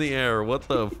up in the air. What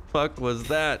the fuck was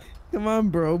that? Come on,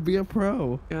 bro. Be a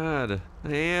pro. God,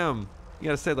 I am. You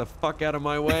gotta stay the fuck out of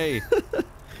my way. All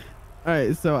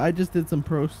right, so I just did some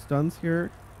pro stunts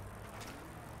here.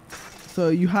 So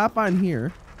you hop on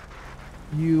here.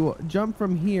 You jump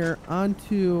from here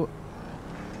onto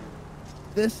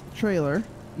this trailer.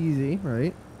 Easy,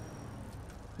 right?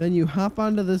 Then you hop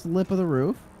onto this lip of the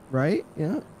roof, right?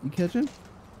 Yeah, you catching?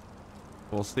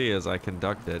 We'll see as I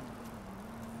conduct it.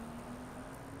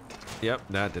 Yep,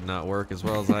 that did not work as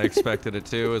well as I expected it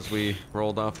to as we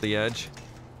rolled off the edge.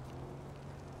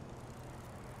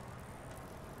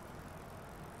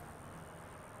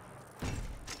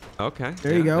 Okay.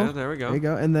 There you go. Yeah, there we go. There you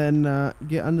go. And then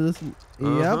get under this.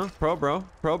 Yep. Pro bro.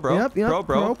 Pro bro. Yep. Yep. Pro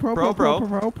bro. Pro Pro bro.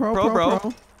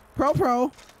 pro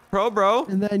pro. Pro bro.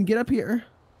 And then get up here.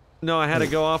 No, I had to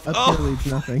go off. Up Oh! here leads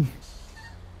nothing.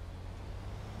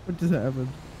 What just happened?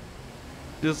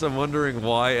 Just I'm wondering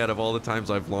why out of all the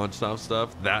times I've launched off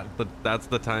stuff, that's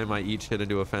the time I each hit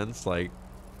into a fence, like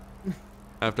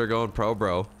after going pro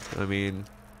bro. I mean,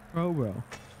 Pro bro.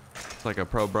 it's like a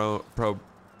pro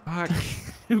fuck.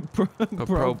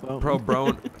 pro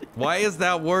bro. Why is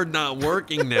that word not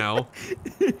working now?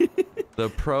 The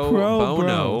pro bono.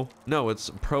 bro. No, it's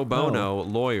pro bono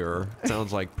lawyer.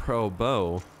 Sounds like pro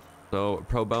bow. So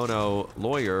pro bono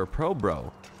lawyer, pro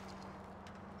bro.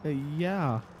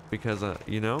 Yeah. Because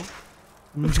you know.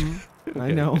 Mm-hmm. I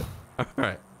Okay. know. All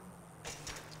right.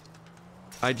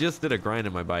 I just did a grind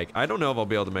on my bike. I don't know if I'll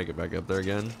be able to make it back up there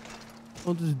again.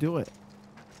 We'll just do it.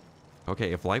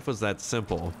 Okay, if life was that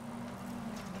simple,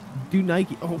 Do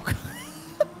Nike. Oh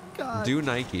God. do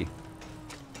Nike.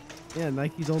 Yeah,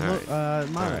 Nike's old All right.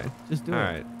 motto. All right. Just do All it.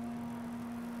 right.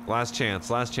 Last chance.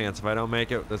 Last chance. If I don't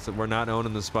make it, we're not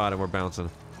owning the spot and we're bouncing.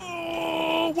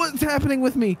 Oh, what's happening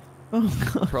with me?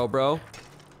 Oh God. Pro bro.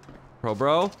 Pro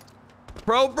bro.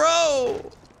 Pro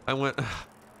bro. I went. All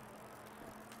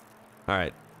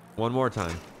right. One more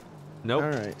time. Nope. All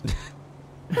right.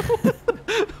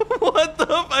 What the?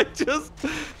 I just.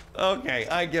 Okay,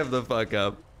 I give the fuck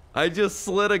up. I just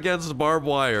slid against barbed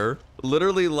wire,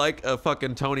 literally like a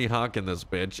fucking Tony Hawk in this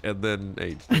bitch, and then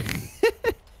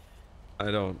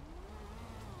I don't.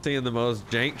 Seeing the most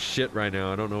jank shit right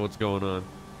now. I don't know what's going on.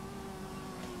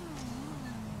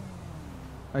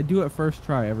 I do it first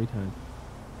try every time.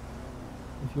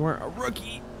 If you weren't a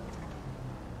rookie.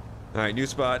 All right, new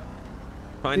spot.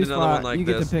 Find New another spot. one like You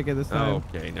this. get to pick it this time.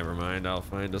 Okay, never mind. I'll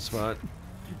find a spot.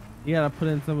 You gotta put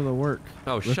in some of the work.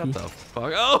 Oh, rookie. shut the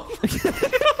fuck. Oh!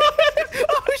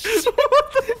 Oh shit!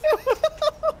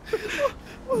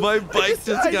 My bike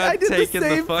just got taken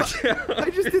the fuck out. I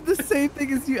just did the same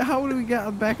thing as you. How would we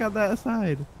get back on that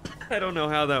side? I don't know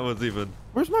how that was even.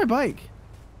 Where's my bike?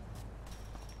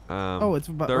 Oh, it's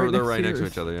they're right next to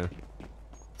each other, yeah.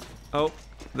 Oh,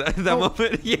 that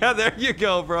moment. Yeah, there you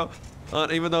go, bro.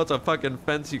 Even though it's a fucking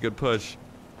fence you could push.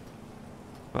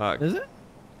 Fuck. Is it?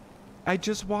 I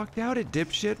just walked out it,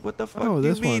 dipshit. What the fuck Oh, do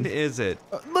you this mean one. is it?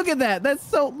 Look at that. That's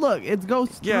so. Look, it goes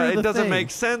through Yeah, it the doesn't thing.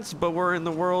 make sense, but we're in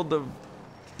the world of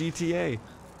GTA.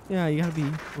 Yeah, you gotta be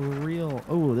real.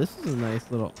 Oh, this is a nice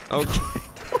little. Okay.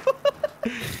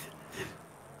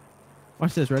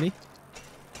 Watch this. Ready?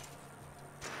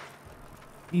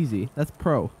 Easy. That's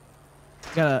pro. You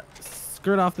gotta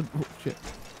skirt off the. Oh, shit.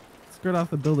 Skirt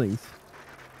off the buildings.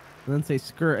 And then say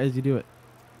skirt as you do it.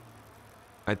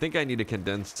 I think I need to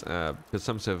condense, because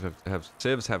some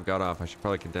civs have got off. I should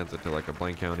probably condense it to like a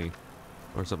Blaine County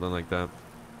or something like that.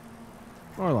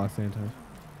 Or Los Santos.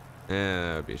 Yeah,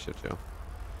 that would be a shit show.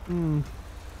 I mean,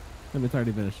 it's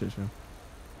already been a shit show.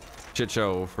 Shit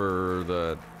show for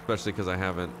the, especially because I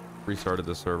haven't restarted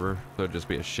the server, so it'd just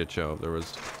be a shit show if there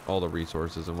was all the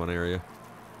resources in one area.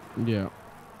 Yeah.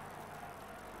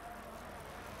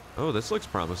 Oh, this looks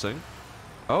promising.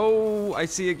 Oh, I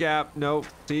see a gap. No,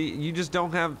 see, you just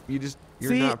don't have, you're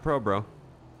See? not pro, bro.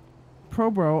 Pro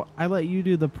bro, I let you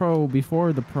do the pro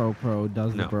before the pro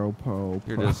does No. the pro.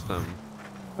 You're just,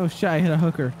 Oh shit, I hit a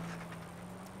hooker.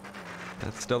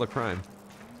 that's still a crime.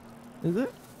 Is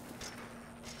it?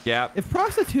 Gap. If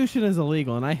prostitution is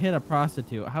illegal and I hit a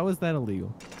prostitute, how is that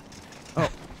illegal? Oh.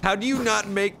 How do you not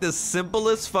make the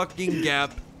simplest fucking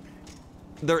gap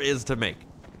there is to make?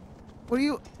 What do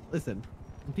you, listen,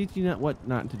 I'm teaching you what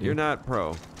not to do. You're not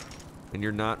pro, and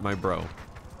you're not my bro,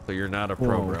 so you're not a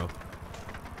pro, Whoa. bro.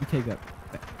 You take that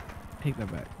back. Take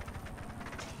that back.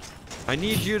 I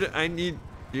need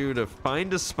you to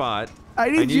find a spot.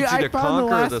 I found the conquer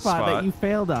last the spot that you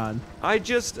failed on. I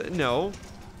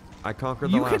conquered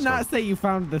the You last could not one. say you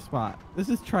found the spot. This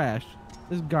is trash.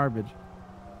 This is garbage.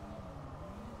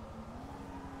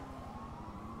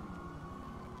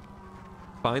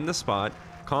 Find the spot,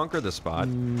 conquer the spot.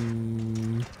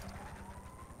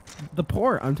 The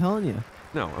port, I'm telling you.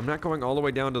 No, I'm not going all the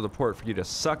way down to the port for you to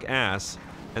suck ass,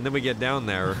 and then we get down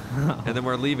there, and then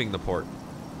we're leaving the port.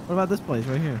 What about this place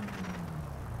right here?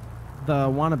 The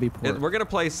wannabe port. We're gonna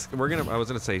play. I was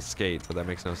gonna say skate, but that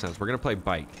makes no sense. We're gonna play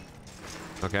bike.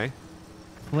 Okay.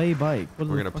 Play bike. We're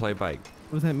gonna play bike.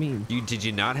 What does that mean? Did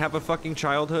you not have a fucking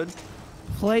childhood?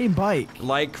 Play bike.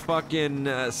 Like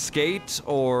fucking skate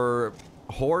or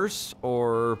horse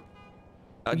or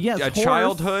a horse.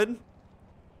 childhood?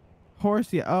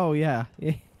 Horse, yeah. Oh, yeah.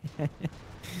 Yeah,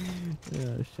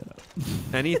 shut up.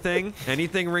 Anything?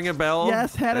 Anything ring a bell?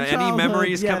 Yes, had a Any childhood.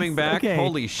 memories Yes, coming back? okay.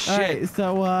 Holy shit. All right,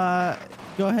 so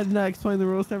go ahead and explain the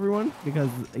rules to everyone because,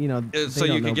 you know, they So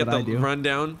don't you know, can get but I the do.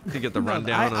 rundown? You get the No,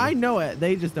 rundown? I know it.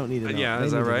 They just don't need to know. Yeah, They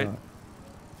is that need to right? know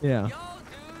it. Yeah.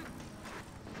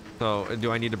 So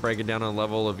do I need to break it down on a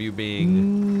level of you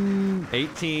being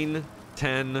 18,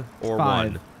 10, or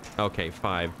 5. 1? Okay,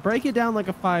 5. Break it down like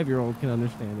a 5-year-old can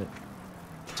understand it.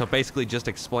 So basically just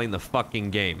explain the fucking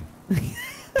game.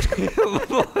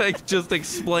 Like, just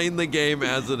explain the game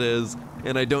as it is,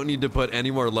 and I don't need to put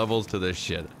any more levels to this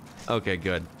shit. Okay,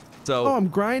 good. So, Oh, I'm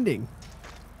grinding.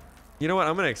 you know what?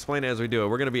 I'm gonna explain it as we do it.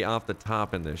 We're gonna be off the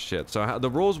top in this shit. So how, the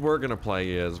rules we're gonna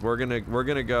play is we're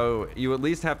gonna go. You at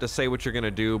least have to say what you're gonna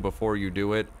do before you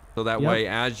do it. So that Yep. way,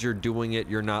 as you're doing it,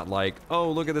 you're not like, oh,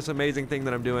 look at this amazing thing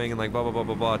that I'm doing, and like blah blah blah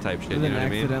blah blah type shit. And You then know what I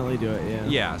mean? accidentally do it, yeah.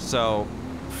 Yeah. So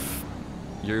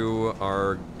you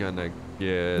are gonna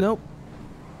get Nope.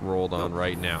 rolled on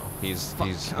right now. He's I'm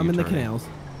in the U-turning. canals.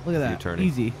 Look at that. U-turning.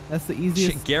 Easy. That's the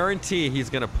easiest. Guarantee he's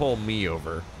gonna pull me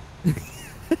over.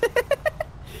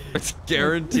 It's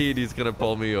guaranteed he's gonna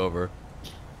pull me over.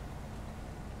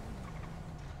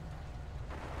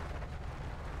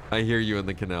 I hear you in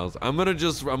the canals. I'm gonna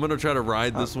try to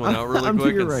ride this one out really I'm to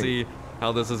quick your and right. see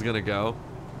how this is gonna go.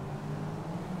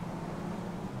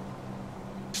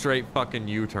 Straight fucking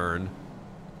U-turn.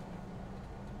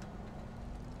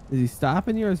 Is he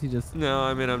stopping you or is he just? No,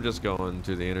 I mean I'm just going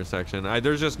to the intersection.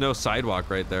 There's just no sidewalk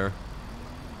right there.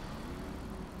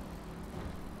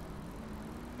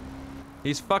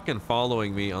 He's fucking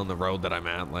following me on the road that I'm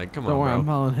at. Like, come Don't on, worry, bro. I'm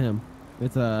following him.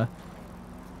 It's a.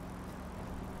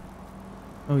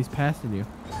 Oh, he's passing you.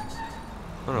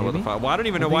 I don't know what the fuck. Well, I don't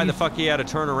even know why the fuck he had to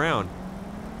turn around.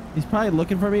 He's probably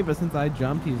looking for me, but since I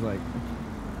jumped, he's like.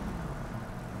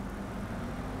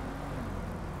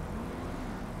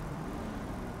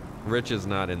 Rich is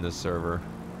not in this server.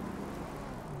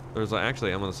 There's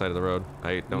actually, I'm on the side of the road.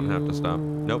 I don't have to stop.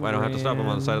 Nope, I don't have to stop. I'm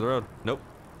on the side of the road. Nope.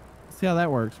 See how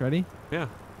that works. Ready? Yeah.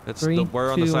 It's 3,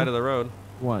 we're on the 2, side of the road.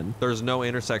 1. There's no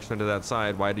intersection to that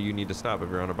side. Why do you need to stop if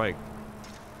you're on a bike?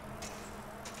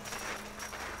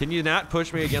 Can you not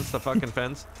push me against the fucking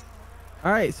fence?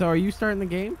 All right. So are you starting the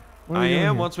game? What are I we doing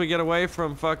am. here? Once we get away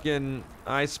from fucking,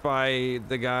 I spy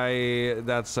the guy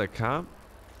that's a cop.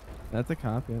 That's a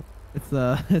cop. Yeah. It's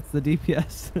the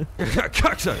DPS.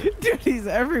 Cocksucker. Dude, he's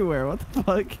everywhere. What the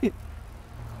fuck?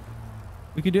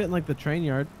 We could do it in like the train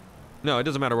yard. No, it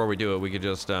doesn't matter where we do it. We could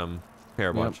just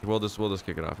here, watch. We'll just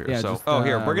kick it off here. Yeah, so just,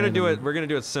 here, we're gonna do randomly. it. We're gonna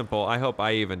do it simple. I hope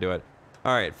I even do it.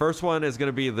 All right, first one is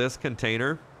gonna be this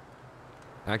container.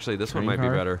 Actually, this one Train might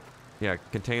car? be better. Yeah,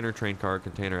 container, train car,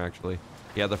 container. Actually,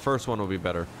 yeah, the first one will be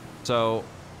better. So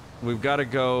we've got to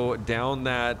go down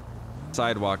that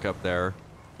sidewalk up there.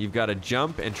 You've got to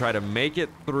jump and try to make it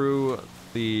through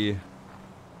the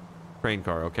train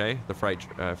car. Okay, the freight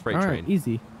All train. right,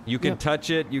 easy. You can Yep. touch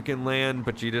it, you can land,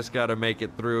 but you just got to make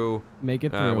it through. Make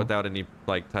it through. Without any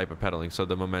like type of pedaling. So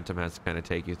the momentum has to kind of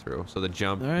take you through. So the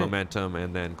jump, All right. momentum,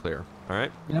 and then clear. All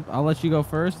right. Yep. I'll let you go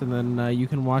first, and then you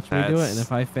can watch me do it. That's- And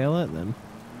if I fail it, then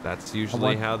That's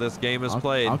usually how this game is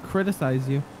played. I'll criticize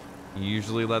you. You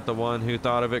usually let the one who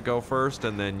thought of it go first,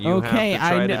 and then you Okay,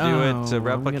 have to try to do it to I'm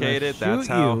replicate gonna it. That's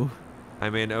shoot how. you. I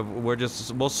mean,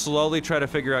 we'll slowly try to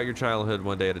figure out your childhood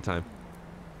one day at a time.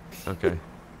 Okay.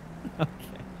 Okay.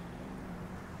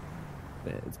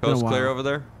 It's been a Coast clear while. over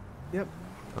there? Yep.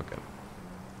 Okay.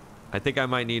 I think I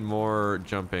might need more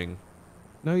jumping.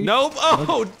 No, you. Nope. Oh,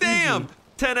 Look, damn. easy.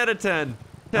 10 out of 10.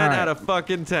 10 All right. out of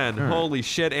fucking 10. All right. Holy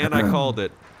shit, and I called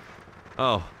it.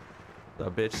 Oh. The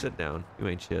bitch, sit down. You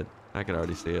ain't shit. I could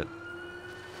already see it.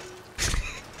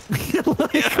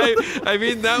 I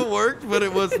mean, that worked, but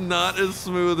it was not as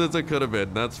smooth as it could have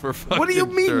been. That's for fucking What do you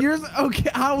mean? sure. Yours? Okay.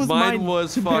 How was Mine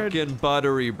was compared- fucking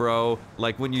buttery, bro.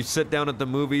 Like when you sit down at the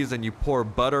movies and you pour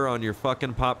butter on your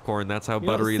fucking popcorn. That's how You don't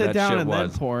buttery sit that down shit and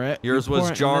was. then pour it. Yours You pour was it and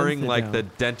then jarring, sit like down. the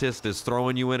dentist is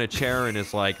throwing you in a chair and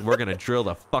it's like, we're gonna drill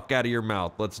the fuck out of your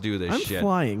mouth. Let's do this I'm shit.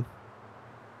 flying.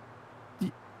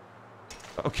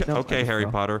 Okay, No, I okay, just Harry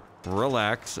fell. Potter,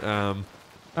 relax. All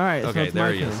right. so Okay, it's there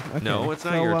my he is. turn. Okay, No, it's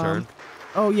not so, your turn.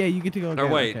 Oh yeah, you get to go again.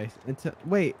 wait. Okay.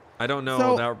 Wait. I don't know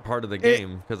so that part of the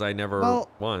game because I never well,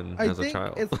 won I as a think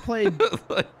child. it's played.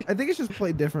 I think it's just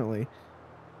played differently.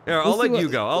 Here, We'll I'll see let you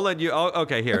what- go. I'll let you.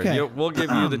 Okay, here. Okay. We'll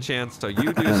give you the chance to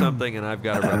you do something, and I've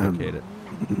got to replicate it.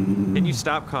 Can you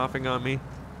stop coughing on me?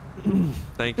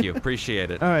 Thank you. Appreciate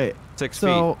it. All right. 6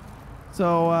 So, feet.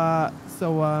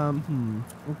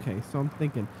 Okay, so I'm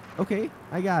thinking. Okay,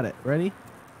 I got it. Ready?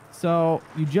 So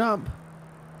you jump.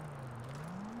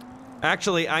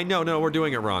 Actually, I know. No, we're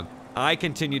doing it wrong. I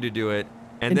continue to do it,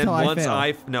 and Until I then once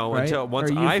fail, right? until once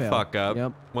Or you I fail. fuck up,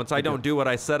 Yep. once I Okay. don't do what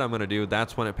I said I'm gonna do,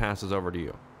 that's when it passes over to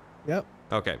you. Yep.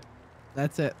 Okay.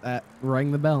 That's it. That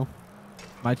rang the bell.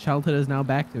 My childhood is now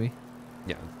back to me.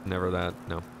 Yeah. Never that.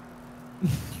 No.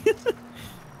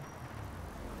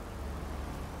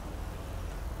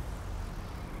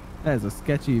 That is a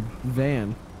sketchy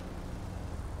van.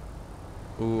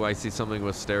 Ooh, I see something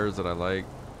with stairs that I like.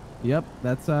 Yep,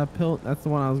 that's pill. That's the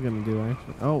one I was gonna do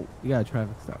actually. Oh, you got a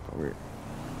traffic stop over here.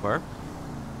 Where?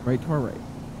 Right to our right.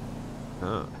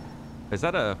 Huh. Is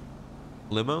that a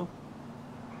limo?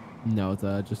 No,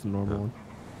 it's just a normal one.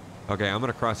 Okay, I'm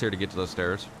gonna cross here to get to those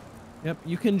stairs. Yep,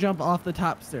 you can jump off the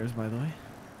top stairs, by the way.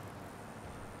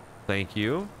 Thank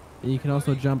you. And you can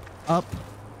also jump up.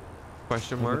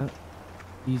 Question like mark.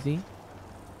 that. Easy.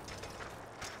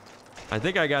 I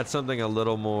think I got something a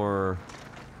little more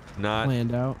not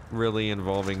Planned out. really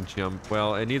involving jump.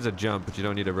 Well, it needs a jump, but you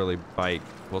don't need to really bike.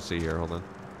 We'll see here. Hold on.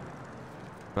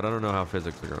 But I don't know how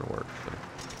physics are going to work. So.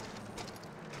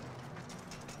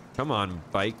 Come on,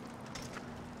 bike.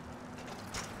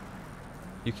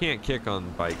 You can't kick on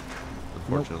bike,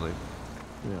 unfortunately.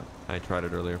 Nope. I tried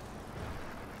it earlier.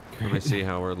 Let me see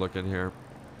how we're looking here.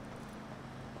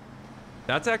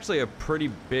 That's actually a pretty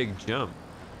big jump.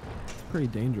 It's pretty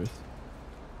dangerous.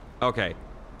 Okay,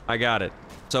 I got it.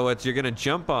 So you're gonna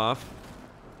jump off,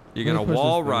 you're Let me gonna push this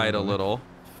wall thing ride a over. little,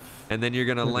 and then you're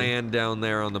gonna Okay. land down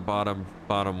there on the bottom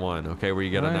one. Okay, where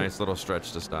you get a Alright. nice little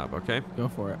stretch to stop. Okay. Go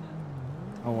for it.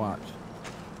 I'll watch.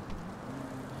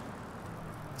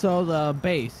 So the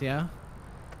base, yeah?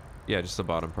 Yeah, just the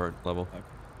bottom part level. Okay.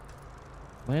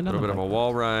 A Land on little the bit of a bike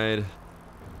wall ride.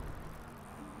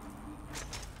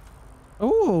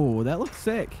 Oh, that looks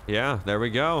sick. Yeah, there we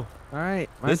go. All right.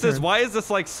 This is why is this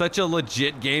like such a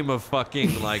legit game of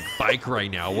fucking like bike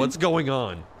right now? What's going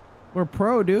on? We're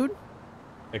pro, dude.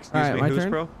 Excuse All right, me, my who's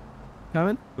turn. pro?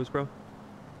 Coming. Who's pro?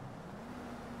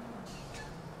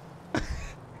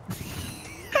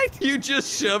 You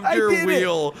just shoved your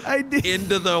wheel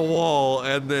into the wall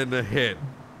and then hit.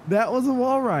 That was a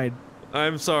wall ride.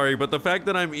 I'm sorry, but the fact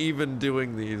that I'm even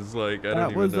doing these, like, I don't even know.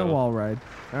 That was a wall ride.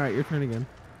 All right, your turn again.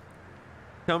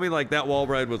 Tell me, like, that wall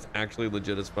ride was actually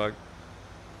legit as fuck.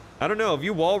 I don't know. If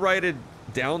you wall rided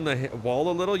down the wall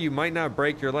a little, you might not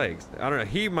break your legs. I don't know.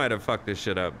 He might have fucked this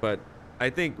shit up, but I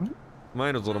think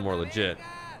mine was a little more legit.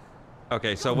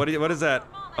 Okay, so what is that?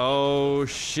 Oh,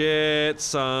 shit,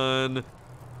 son.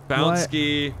 Bounce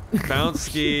ski, bounce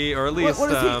ski, or at least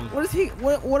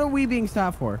what are we being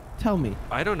stopped for? Tell me.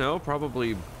 I don't know,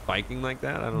 probably biking like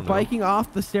that. I don't know. Biking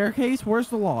off the staircase? Where's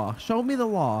the law? Show me the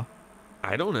law.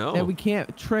 I don't know. That we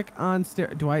can't trick on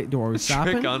Do we stop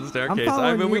Trick on staircase.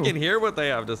 I mean, we can hear what they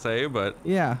have to say, but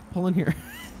yeah, pull in here.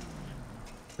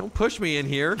 Don't push me in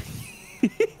here.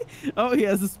 Oh, he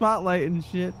has a spotlight and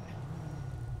shit.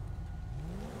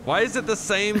 Why is it the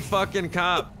same fucking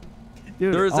cop?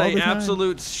 Dude, There's all an the time.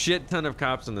 absolute shit ton of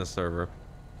cops in this server.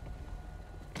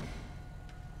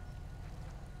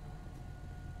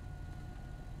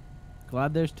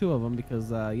 Glad there's 2 of them because,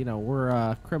 you know,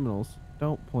 we're criminals.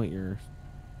 Don't point yours.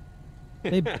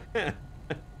 They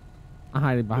I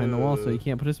hide it behind the wall so you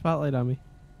can't put a spotlight on me.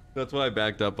 That's why I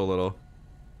backed up a little.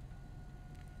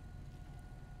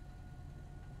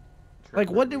 Like,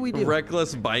 what did we do?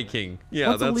 Reckless biking. Yeah,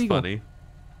 What's that's illegal? funny.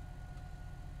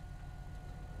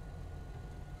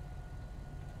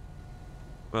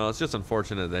 Well, it's just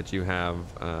unfortunate that you have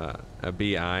a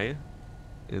BI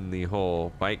in the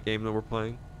whole bike game that we're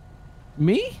playing.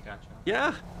 Me? Gotcha.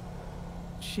 Yeah.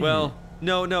 Shit. Well,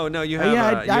 no. You have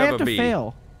yeah, you I have have a to B.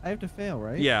 fail. I have to fail,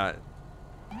 right? Yeah.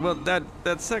 Well, that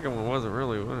second one wasn't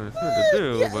really what I was trying to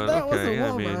do, Yeah, but that was okay. a I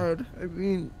wall mean, ride. I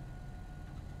mean,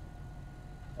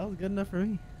 that was good enough for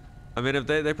me. if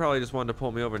they probably just wanted to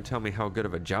pull me over and tell me how good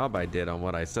of a job I did on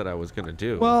what I said I was gonna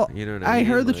do. Well, you know what I mean?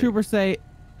 heard the Like, trooper say,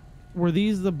 "Were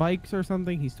these the bikes or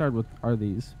something?" He started with, "Are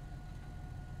these?"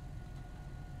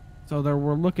 So they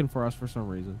were looking for us for some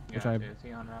reason. Which Is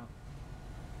he on route?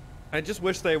 I just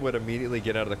wish they would immediately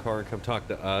get out of the car and come talk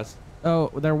to us. Oh,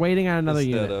 they're waiting on another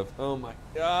instead unit. of, oh my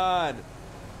god.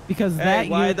 Because Hey, that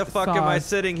why unit the fuck saw am I us.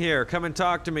 sitting here? Come and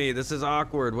talk to me. This is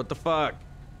awkward. What the fuck?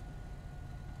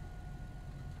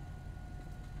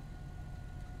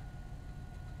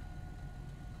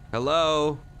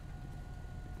 Hello?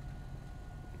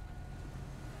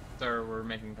 Sir, we're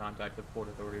making contact with Port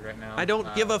Authority right now. I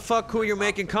don't give a fuck who you're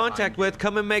making contact with.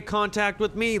 Come and make contact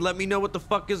with me. Let me know what the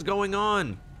fuck is going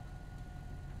on.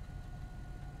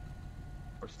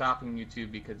 We're stopping you two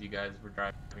because you guys were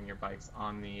driving your bikes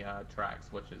on the tracks,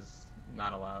 which is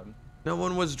not allowed. No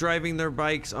one was driving their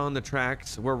bikes on the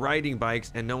tracks. We're riding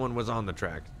bikes and no one was on the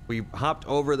tracks. We hopped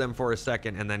over them for a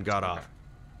second and then got off.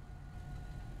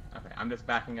 Okay, I'm just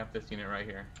backing up this unit right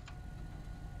here.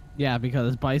 Yeah,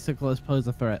 because bicyclists pose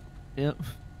a threat. Yep.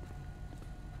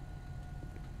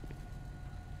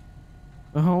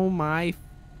 Oh my.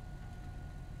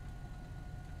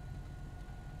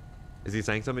 Is he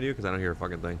saying something to you? Because I don't hear a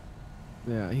fucking thing.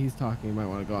 Yeah, he's talking. You might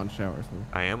want to go on shower or something.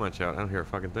 I am on shout. I don't hear a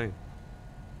fucking thing.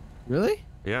 Really?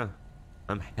 Yeah.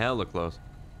 I'm hella close.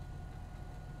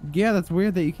 Yeah, that's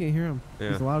weird that you can't hear him.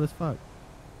 Yeah. He's loud as fuck.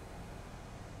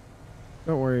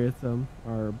 Don't worry, it's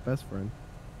our best friend.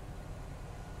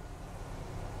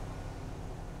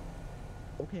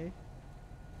 Okay.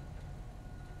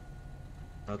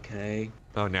 Okay.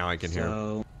 Oh, now I can hear him.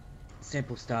 So,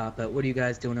 simple stop. But what are you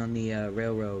guys doing on the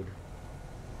railroad?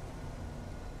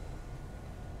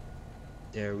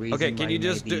 Okay, can you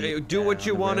just do what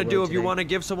you want to do? If you want to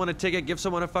give someone a ticket, give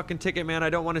someone a fucking ticket, man. I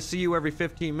don't want to see you every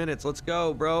 15 minutes. Let's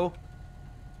go, bro.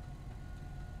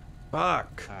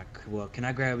 Fuck. Well, can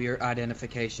I grab your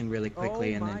identification really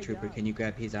quickly, and then Trooper, can you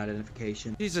grab his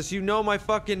identification? Jesus, you know my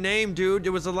fucking name, dude. It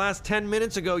was the last 10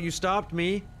 minutes ago you stopped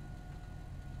me.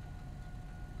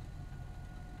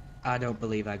 I don't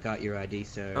believe I got your ID,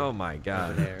 sir. Oh my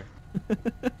god. Over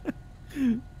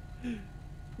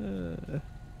there.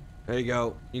 There you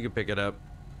go. You can pick it up.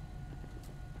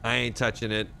 I ain't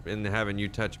touching it and having you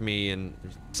touch me in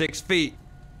 6 feet.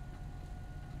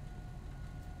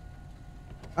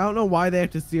 I don't know why they have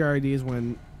to see our IDs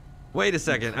when... Wait a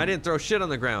second. I didn't throw shit on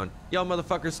the ground. Y'all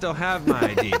motherfuckers still have my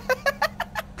ID.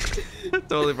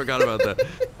 Totally forgot about that.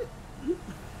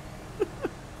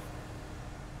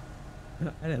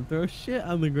 I didn't throw shit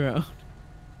on the ground.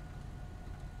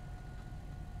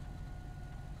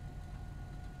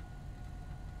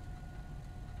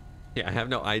 Yeah, I have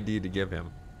no ID to give him.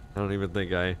 I don't even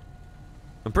think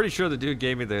I'm pretty sure the dude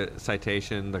gave me the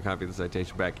citation, the copy of the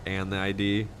citation back, and the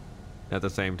ID at the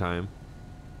same time.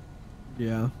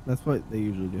 Yeah, that's what they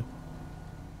usually do.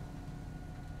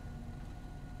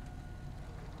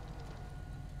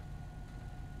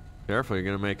 Careful, you're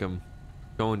gonna make him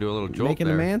go and do a little jolt Making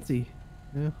there. him antsy.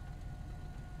 Yeah.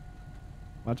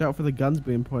 Watch out for the guns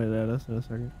being pointed at us in a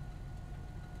second.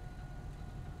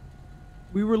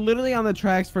 We were literally on the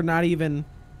tracks for not even.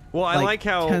 Well, I like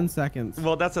how 10 seconds.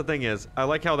 Well, that's the thing is, I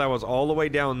like how that was all the way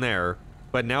down there,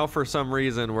 but now for some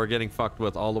reason we're getting fucked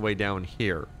with all the way down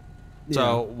here. Yeah.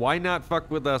 So why not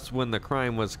fuck with us when the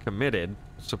crime was committed?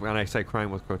 So when I say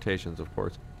crime with quotations, of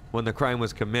course, when the crime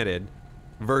was committed,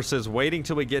 versus waiting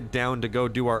till we get down to go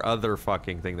do our other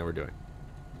fucking thing that we're doing.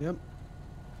 Yep.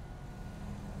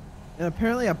 And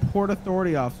apparently a Port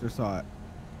Authority officer saw it.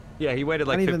 Yeah, he waited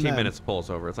like Not even 15 then. minutes to pull us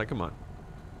over. It's like, come on.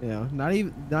 Yeah, not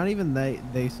even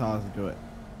they saw us do it.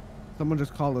 Someone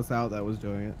just called us out that was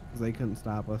doing it because they couldn't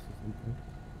stop us or something.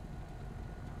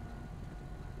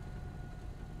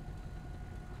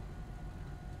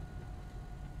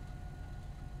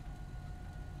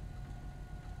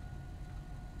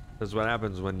 This is what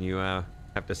happens when you have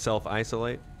to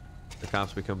self-isolate. The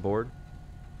cops become bored.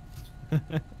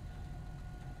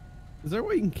 Is there a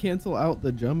way you can cancel out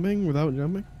the jumping without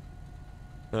jumping?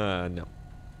 No.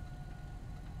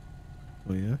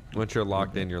 Oh yeah. Once you're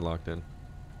locked in, you're locked in.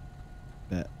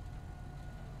 Bet.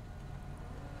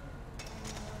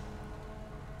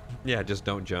 Yeah, just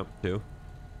don't jump too.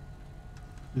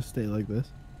 Just stay like this.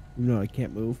 You know I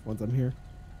can't move once I'm here.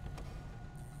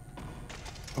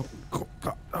 Oh,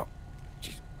 God, oh.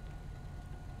 Jeez.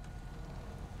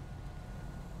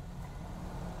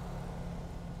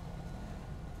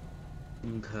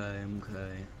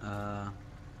 Okay.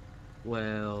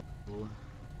 Well,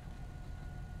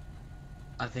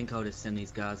 I think I'll just send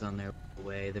these guys on their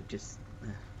way. They've just,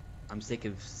 I'm sick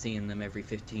of seeing them every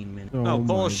 15 minutes. Oh, my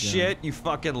bullshit, you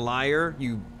fucking liar.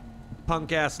 You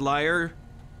punk-ass liar.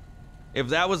 If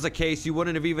that was the case, you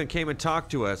wouldn't have even came and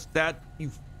talked to us. That,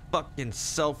 you fucking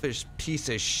selfish piece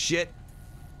of shit.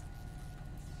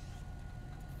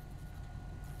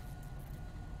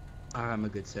 I'm a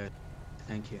good sir.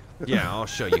 Thank you. Yeah, I'll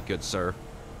show you, good sir.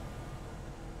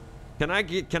 Can I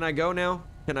go now?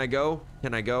 Can I go?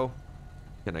 Can I go?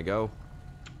 Can I go?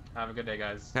 Have a good day,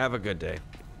 guys. Have a good day.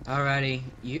 Alrighty.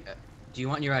 Do you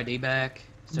want your ID back?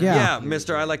 Sir? Yeah,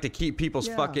 mister, I like to keep people's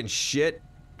Yeah. fucking shit.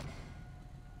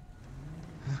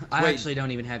 I Wait. actually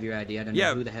don't even have your ID. I don't Yeah.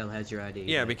 know who the hell has your ID.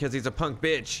 Yeah, but- because he's a punk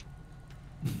bitch.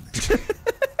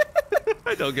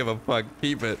 I don't give a fuck.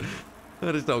 Keep it.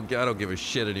 I don't give a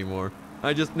shit anymore.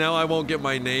 Now I won't get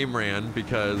my name ran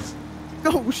because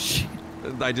Oh shit.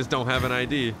 I just don't have an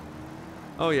ID.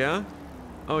 Oh yeah?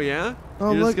 Oh yeah?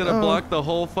 Oh, You're just look, gonna oh. block the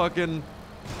whole fucking...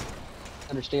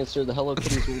 Understand, sir, the Hello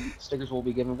Kitty stickers will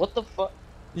be given. What the fuck?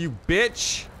 You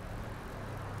bitch!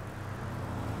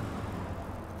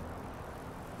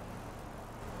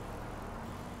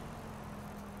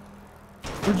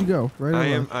 Where'd you go? Right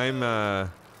or left?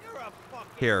 I'm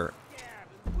here.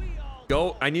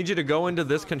 Go, I need you to go into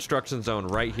this construction zone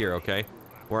right here, okay?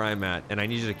 Where I'm at, and I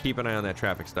need you to keep an eye on that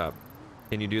traffic stop.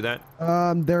 Can you do that?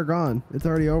 They're gone. It's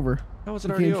already over. How is it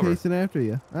You already came over? chasing after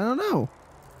you. I don't know.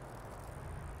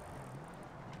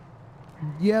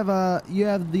 You have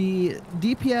the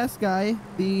DPS guy,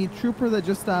 the trooper that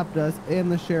just stopped us,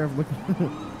 and the sheriff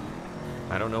looking.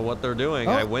 I don't know what they're doing.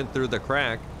 Oh. I went through the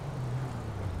crack.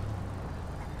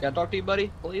 Can I talk to you,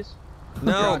 buddy, please?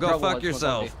 No, You're in go trouble, I fuck just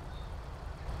wanna yourself.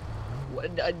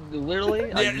 What,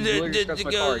 literally? I literally just scratched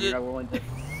my car. You're not willing to...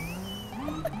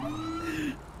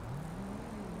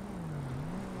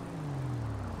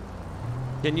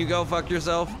 Can you go fuck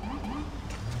yourself?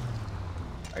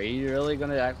 Are you really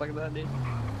gonna act like that, dude?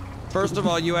 First of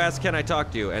all, you asked, can I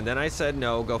talk to you? And then I said,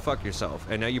 no, go fuck yourself.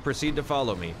 And now you proceed to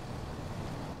follow me.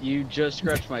 You just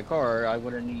scratched my car. I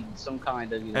would need some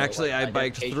kind of, Actually, like, I biked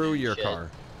identification through your shit.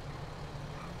 car.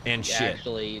 And Yeah, shit.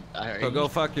 Actually, So go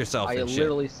fuck yourself I and shit.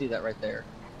 literally see that right there.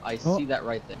 I Oh. see that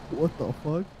right there. What the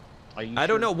fuck? Are you I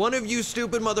don't sure? know. One of you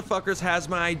stupid motherfuckers has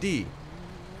my ID.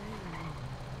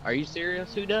 Are you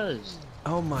serious? Who does?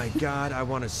 Oh my god, I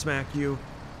want to smack you.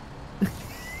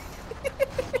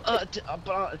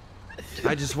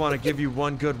 I just want to give you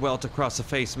one good welt across the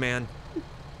face, man.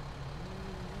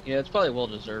 Yeah, it's probably well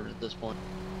deserved at this point.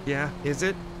 Yeah, is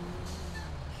it?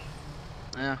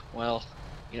 Yeah, well,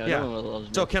 Yeah. no one loves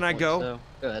me So at can this I point, go? So,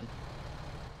 go ahead.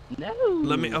 No.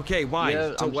 Let me. Okay, why?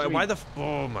 Yeah, So I'm why? sure Why the?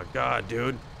 Oh my god,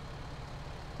 dude.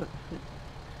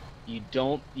 you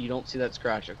don't see that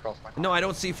scratch across my car. No, I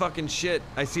don't see fucking shit.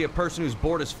 I see a person who's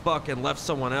bored as fuck and left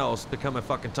someone else to come and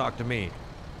fucking talk to me.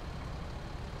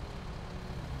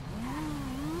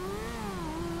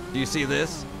 Do you see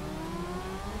this?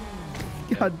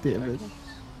 God damn it.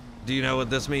 Do you know what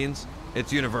this means?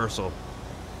 It's universal.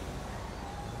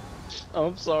 Oh,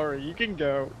 I'm sorry. You can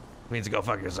go. It means go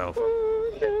fuck yourself.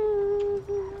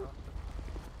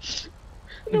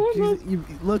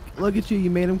 Look at you. You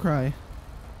made him cry.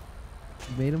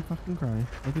 You made him fucking cry.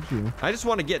 Look at you. I just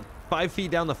want to get 5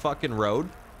 feet down the fucking road.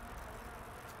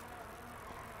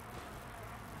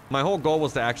 My whole goal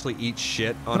was to actually eat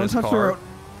shit on Don't his touch the car, road.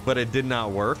 but it did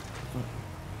not work.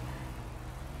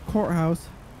 Courthouse.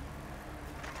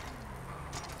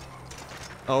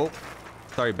 Oh,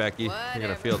 sorry, Becky. You're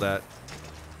gonna feel that.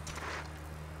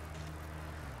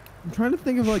 I'm trying to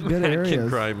think of like good That areas. can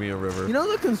cry me a river. You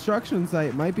know, the construction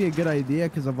site might be a good idea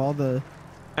because of all the.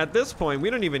 At this point, we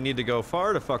don't even need to go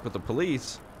far to fuck with the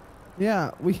police.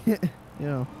 Yeah, we. You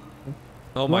know.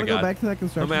 Oh You my wanna god. Go back to that I'm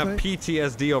construction gonna have site?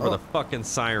 PTSD over Oh. the fucking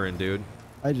siren, dude.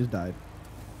 I just died.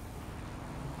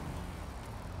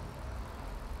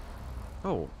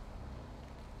 Oh.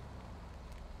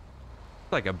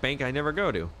 It's like a bank I never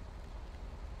go to.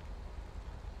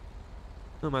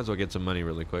 I might as well get some money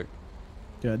really quick.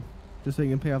 Good. Just so you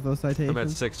can pay off those citations. I'm at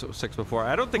six before.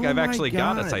 I don't think Oh I've my actually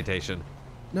got a God. citation.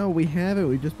 No, we haven't.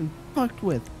 We've just been fucked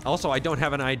with. Also, I don't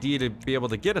have an ID to be able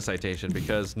to get a citation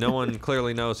because no one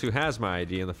clearly knows who has my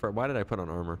ID in the first. Why did I put on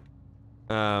armor?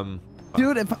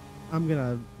 Dude, if I'm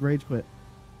gonna rage quit.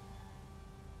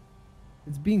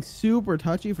 It's being super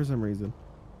touchy for some reason.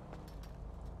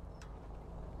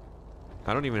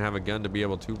 I don't even have a gun to be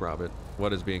able to rob it.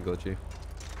 What is being glitchy?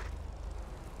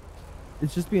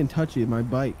 It's just being touchy. My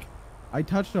bike. I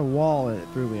touched a wall and it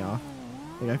threw me off.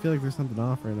 Like I feel like there's something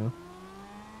off right now.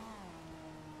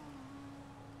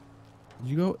 Did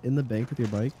you go in the bank with your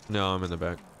bike? No, I'm in the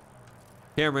back.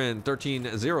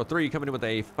 Cameron1303 coming in with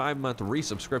a 5-month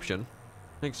resubscription.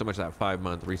 Thanks so much for that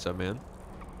 5-month resub, man.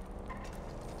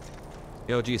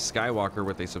 LG Skywalker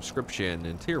with a subscription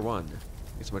in tier 1.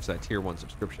 Thanks so much for that tier 1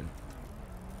 subscription.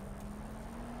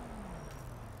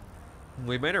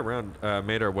 We made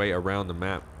our way around the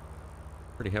map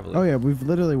pretty heavily. Oh yeah, we've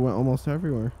literally went almost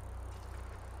everywhere.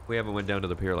 We haven't went down to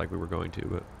the pier like we were going to,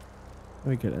 but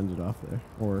We could end it off there,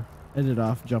 or end it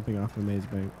off jumping off the maze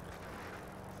bank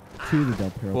to the Del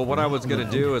Perro. well, what I was gonna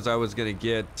No. do is I was gonna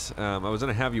get, I was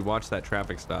gonna have you watch that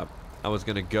traffic stop. I was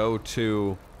gonna go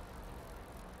to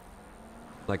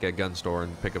like a gun store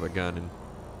and pick up a gun and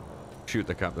shoot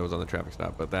the cop that was on the traffic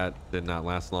stop, but that did not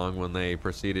last long when they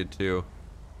proceeded to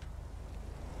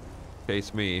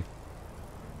chase me.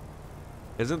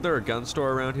 Isn't there a gun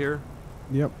store around here?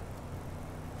 Yep.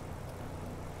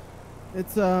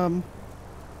 It's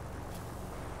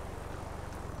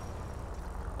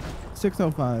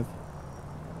 605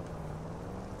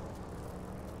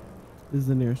 is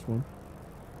the nearest one.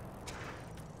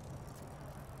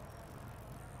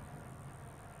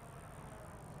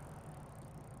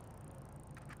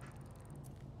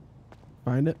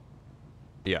 Find it?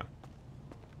 Yeah.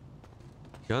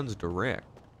 Guns direct.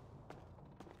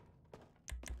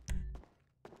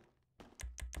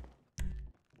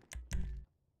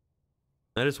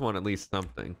 I just want at least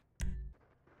something.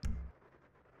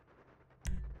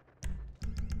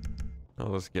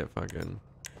 I'll just get fucking...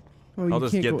 Oh, you I'll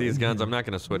just can't get go these in guns. here. I'm not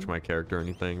going to switch my character or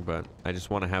anything, but I just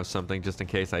want to have something just in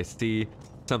case I see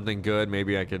something good.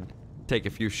 Maybe I could take a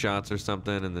few shots or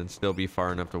something and then still be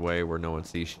far enough away where no one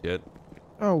sees shit.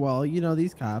 Oh, well, you know,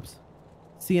 these cops.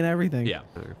 Seeing everything. Yeah,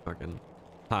 they're fucking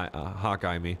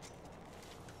Hawkeye me.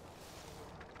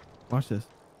 Watch this.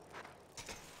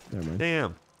 Never mind.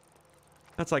 Damn.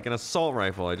 That's like an assault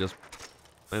rifle.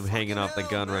 I'm hanging off the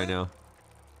gun right now.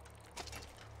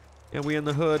 Yeah, we in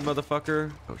the hood,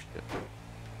 motherfucker. Oh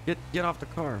shit. Get off the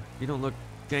car. You don't look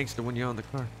gangster when you're on the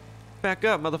car. Back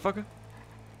up, motherfucker.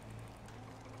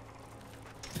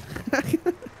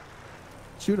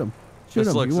 Shoot him. Shoot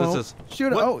him. You won't. Shoot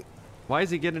him. What? Oh, Why is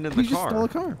he getting in he the just car? stole a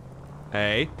car.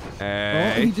 Hey. Oh,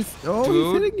 Hey. he just. Oh, Dude,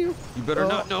 he's hitting you. You better Oh,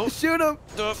 not. No. Shoot him.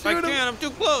 I Shoot him. can't. I'm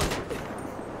too close.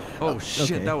 Oh shit,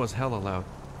 okay. that was hella loud.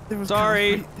 There was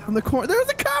Sorry. cops right down the corner. There was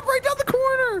a cop right down the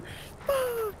corner.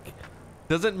 Fuck.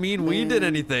 Doesn't mean we did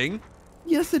anything.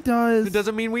 Yes, it does. It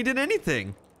doesn't mean we did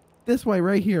anything. This way,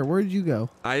 right here. Where did you go?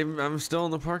 I'm still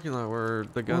in the parking lot where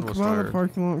the gun was come on, the fired.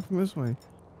 parking lot from this way.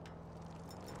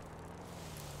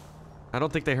 I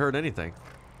don't think they heard anything.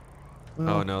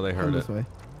 Well, Oh no, they heard come it. this way.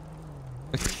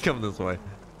 Come this way.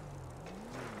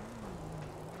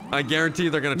 I guarantee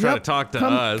they're gonna try to talk to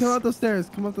us. Come up the stairs.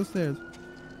 Come up the stairs.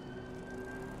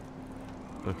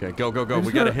 Okay, go, go, go.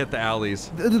 We gotta hit the alleys.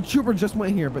 The trooper just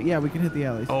went here, but yeah, we can hit the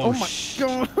alleys. Oh, my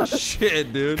god.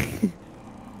 Shit, dude.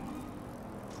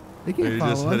 They can't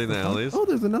follow just us. hitting the alleys? Oh,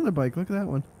 there's another bike. Look at that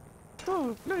one.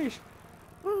 Oh, nice.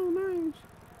 Oh, nice.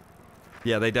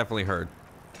 Yeah, they definitely heard.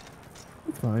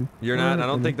 It's fine. You're not. I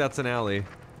don't think that's an alley.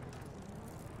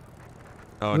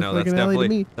 Oh no, Looks like that's an alley to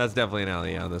definitely me. that's definitely an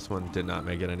alley. Yeah, this one did not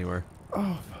make it anywhere.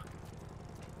 Oh, fuck.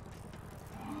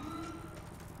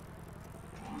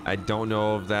 I don't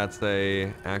know if that's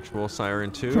a actual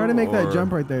siren too. Try to make that or-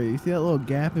 jump right there. You see that little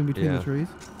gap in between Yeah. the trees?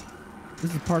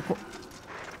 This is parkour.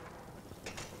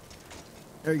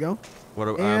 There you go. What?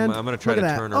 And I'm gonna try look to at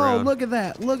that. turn around. Oh, look at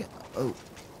that. Look. Oh.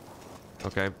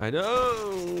 Okay. I know.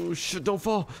 Oh, shit! Don't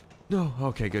fall. No.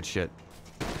 Okay. Good shit.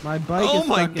 My bike Oh is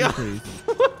my stuck God. in trees.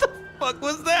 What the fuck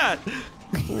was that?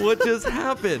 What just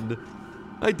happened?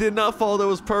 I did not fall. That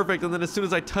was perfect. And then as soon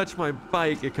as I touch my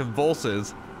bike, it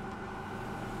convulses.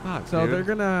 Fuck, So dude. they're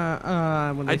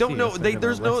gonna. When they I don't see know. us, they're gonna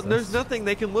arrest There's us. nothing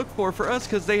they can look for us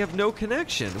because they have no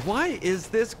connection. Why is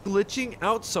this glitching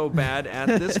out so bad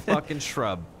at this fucking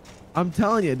shrub? I'm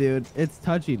telling you, dude, it's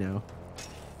touchy now.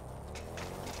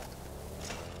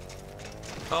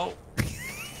 Oh.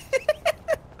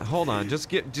 Hold on.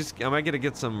 I might get to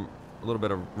get a little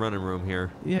bit of running room here.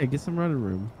 Yeah, get some running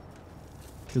room.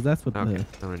 Because that's what Okay. the I'm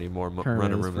gonna need more term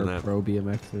running is room for than that. pro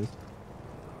BMXers.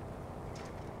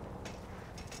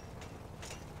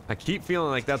 I keep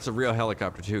feeling like that's a real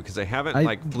helicopter too, because they haven't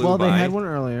like flew well, by. they had one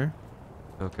earlier.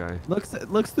 Okay.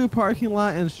 Looks through parking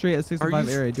lot and straight at 65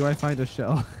 you area. Do I find a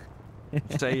shell?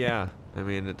 Say yeah. I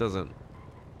mean, it doesn't.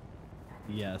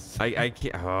 Yes. I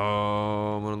can't.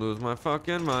 Oh, I'm gonna lose my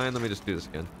fucking mind. Let me just do this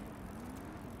again.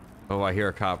 Oh, I hear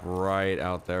a cop right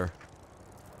out there.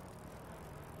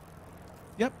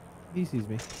 Yep, he sees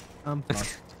me. I'm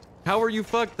fucked. How are you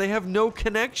fucked? They have no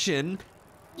connection.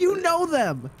 You know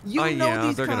them. You know yeah,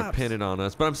 these they're gonna cops. pin it on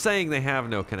us. But I'm saying they have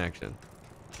no connection.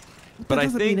 That But I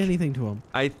doesn't think mean anything to them.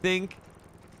 I think.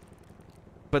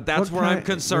 But that's What where I'm kind-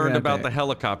 concerned okay, about okay. the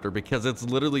helicopter because it's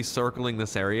literally circling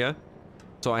this area.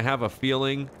 So I have a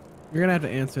feeling. You're gonna have to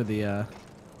answer the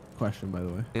question, by the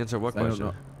way. Answer what 'Cause I don't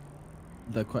question?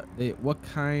 know. What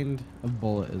kind of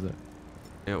bullet is it?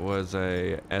 It was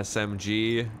a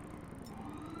SMG.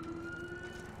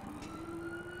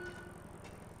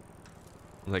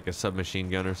 Like a submachine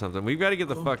gun or something. We've got to get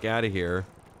the fuck out of here.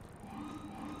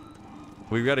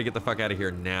 We've got to get the fuck out of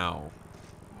here now.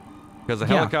 Because the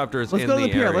helicopter is Let's in go to the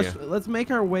the pier. area. Let's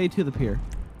make our way to the pier.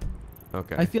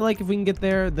 Okay. I feel like if we can get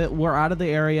there, that we're out of the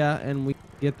area and we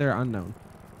get there unknown.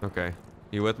 Okay.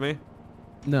 You with me?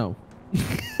 No.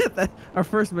 Our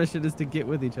first mission is to get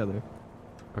with each other.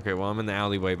 Okay, well, I'm in the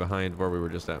alleyway behind where we were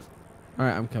just at. All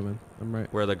right, I'm coming. I'm right.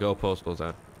 Where the Go Postal's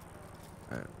at.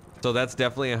 Alright. So that's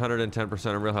definitely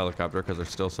 110% a real helicopter because they're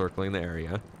still circling the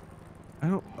area. I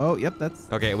don't. Oh, yep, that's.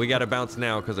 Okay, we got to bounce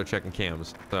now because they're checking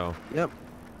cams. So. Yep.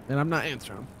 And I'm not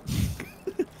answering.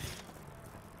 Because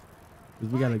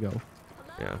we gotta go.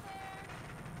 Yeah.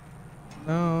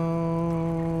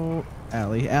 Oh.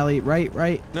 Alley,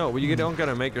 right. No, well, you don't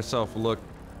gotta make yourself look.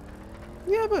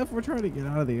 Yeah, but if we're trying to get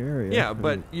out of the area. Yeah, I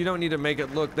but mean, you don't need to make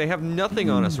it look. They have nothing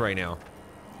on us right now.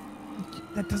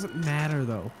 that doesn't matter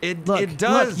though. It Look,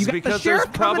 does you got because the sheriff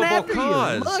there's coming probable after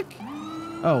cause. You. Look.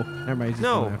 Oh, never mind. he's just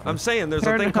coming No, after I'm us. saying there's a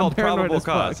Paranoid- thing called I'm paranoid probable as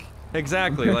cause. fuck.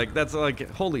 Exactly. Like that's like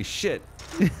holy shit.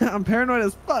 I'm paranoid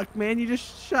as fuck, man. You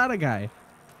just shot a guy.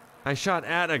 I shot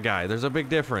at a guy. There's a big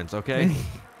difference, okay?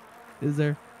 Is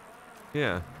there?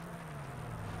 Yeah.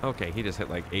 Okay, he just hit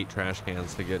like 8 trash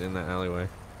cans to get in that alleyway.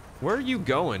 Where are you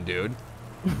going, dude?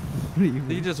 What do you mean?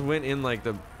 You just went in like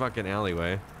the fucking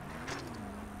alleyway.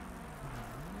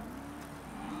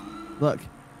 Look,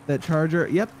 that charger.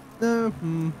 Yep.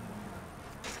 I'm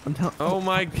telling. Oh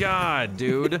my god,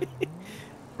 dude.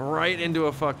 Right into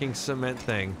a fucking cement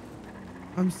thing.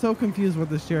 I'm so confused what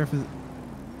the sheriff is.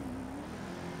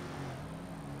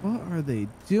 What are they I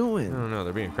doing? don't know,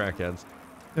 they're being crackheads.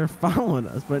 They're following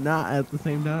us, but not at the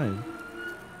same time.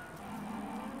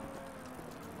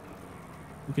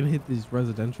 We can hit these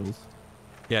residentials.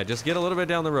 Yeah, just get a little bit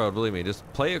down the road, believe me. Just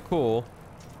play it cool,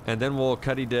 and then we'll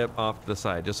cutty dip off to the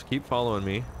side. Just keep following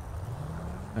me.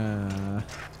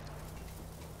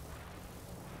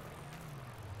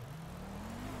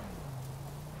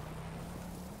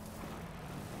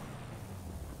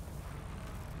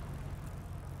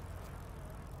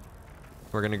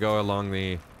 We're gonna go along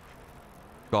the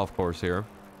golf course here.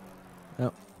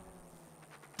 Yep.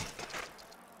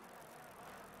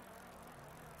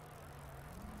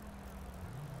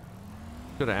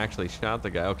 Should have actually shot the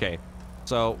guy. Okay.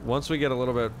 So once we get a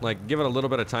little bit, like, give it a little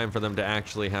bit of time for them to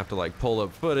actually have to, like, pull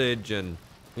up footage and,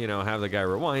 you know, have the guy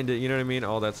rewind it, you know what I mean?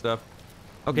 All that stuff.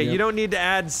 Okay, you don't need to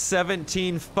add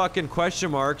 17 fucking question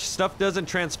marks. Stuff doesn't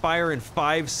transpire in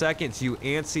 5 seconds, you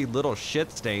antsy little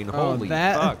shit stain. Holy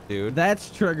fuck, dude. That's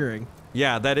triggering.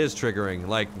 Yeah, that is triggering.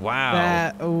 Like, wow.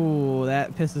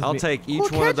 That pisses me. I'll take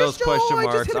each one of those question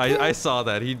marks. I saw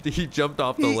that. He jumped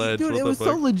off the ledge. Dude, it was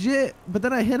so legit, but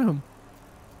then I hit him.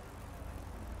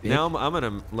 Now I'm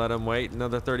gonna let him wait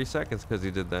another 30 seconds because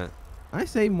he did that. I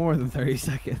say more than 30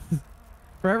 seconds.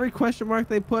 For every question mark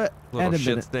they put, Little add a shit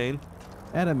minute. stain.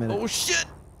 Add a minute. Oh shit!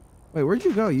 Wait, where'd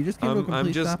you go? You just came to a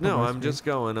complete stop. I'm just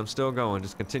going. I'm still going.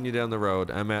 Just continue down the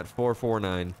road. I'm at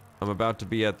 449. I'm about to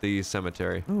be at the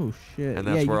cemetery. Oh shit! And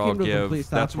that's where I'll give.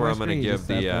 That's where I'm gonna screen, give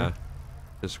the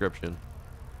description.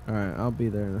 All right, I'll be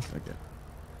there in a second.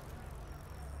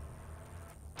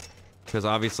 Because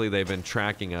obviously they've been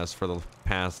tracking us for the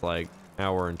past like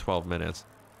hour and 12 minutes.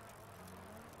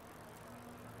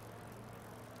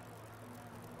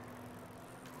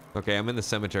 Okay, I'm in the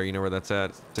cemetery. You know where that's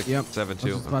at? 672.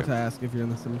 I was just about to ask if you're in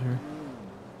the cemetery.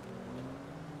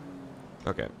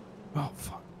 Okay. Oh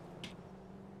fuck.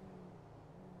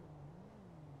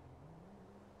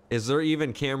 Is there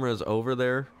even cameras over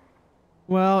there?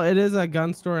 Well, it is a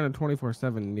gun store and a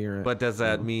 24/7 near it. But does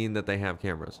that mean that they have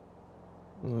cameras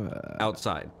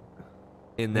outside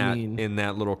in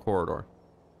that little corridor?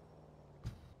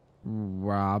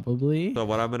 Probably. So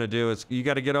what I'm gonna do is you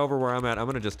got to get over where I'm at. I'm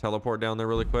gonna just teleport down there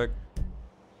really quick,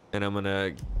 and I'm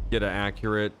gonna get an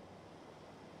accurate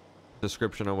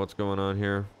description on what's going on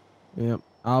here. Yep,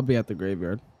 I'll be at the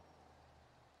graveyard.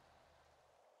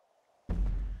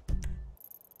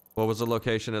 What was the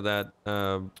location of that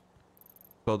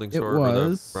clothing store or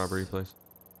the robbery place?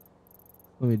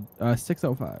 Let me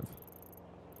 605.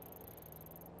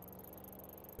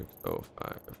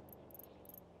 605.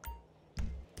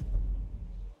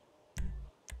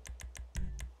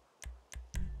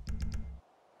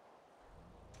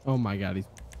 Oh my god, he's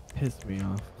pissed me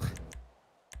off.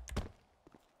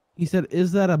 He said,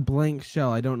 "Is that a blank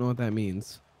shell? I don't know what that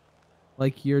means."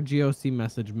 Like your GOC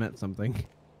message meant something.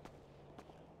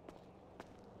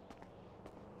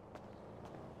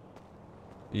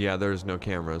 Yeah, there's no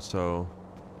cameras, so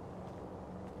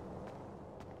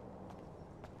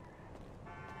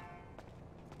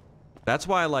that's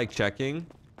why I like checking,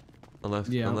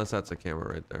 unless that's a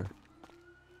camera right there.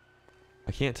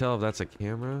 I can't tell if that's a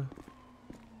camera.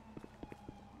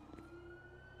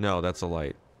 No, that's a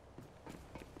light.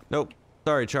 Nope.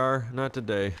 Sorry, Char. Not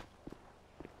today.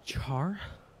 Char?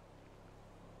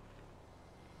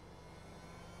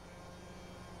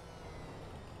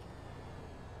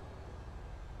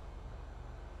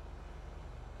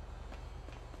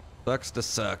 Sucks to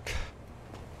suck.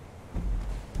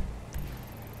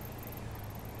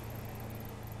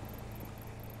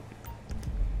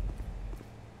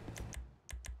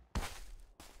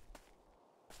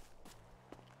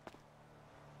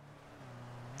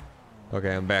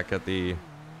 Okay, I'm back at the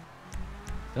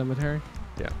cemetery.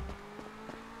 Yeah.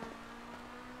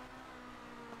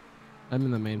 I'm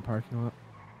in the main parking lot.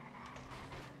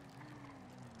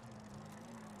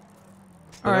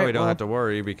 All right, we don't have to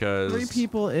worry because 3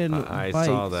 people in I bikes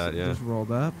saw that. Yeah. just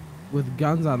rolled up with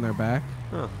guns on their back.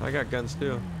 Oh, I got guns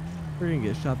too. We're gonna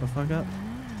get shot the fuck up.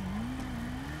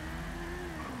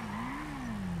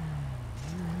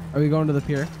 Are we going to the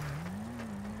pier?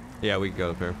 Yeah, we can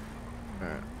go to the pier. All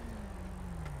right.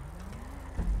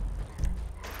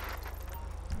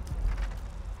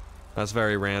 That's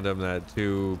very random that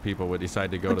 2 people would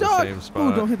decide to go to dog! the same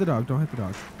spot. Oh, don't hit the dog. Don't hit the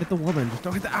dog. Hit the woman. Just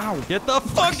don't hit the ow. Get the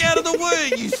fuck out of the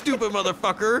way, you stupid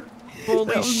motherfucker!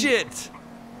 Holy shit!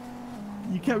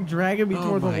 You kept dragging me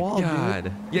toward the wall, Oh my god.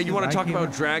 dude. Yeah, you want to talk about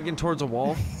out. dragging towards a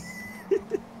wall?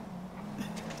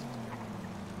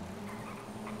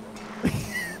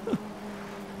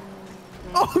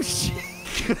 Oh shit!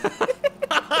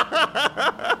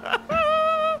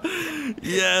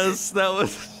 Yes, that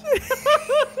was.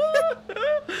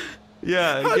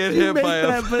 Yeah, How'd get you hit make by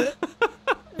that, a. but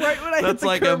right when I hit That's the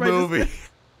like curb, a I just-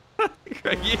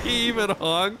 movie. He even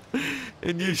honked,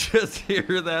 and you just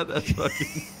hear that. That's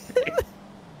fucking.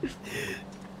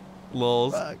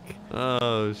 Lols. Fuck.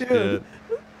 Oh shit. Dude.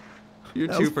 You're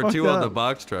That 2 was for fucked 2 on the up.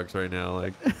 box trucks right now,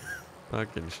 like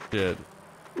fucking shit.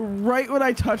 Right when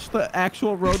I touched the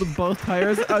actual road with both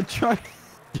tires, a truck.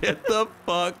 Get the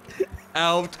fuck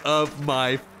out of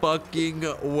my fucking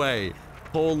way.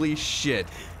 Holy shit.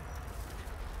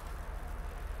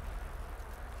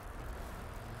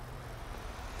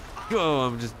 Oh,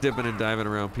 I'm just dipping and diving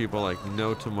around people like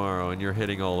no tomorrow, and you're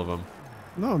hitting all of them.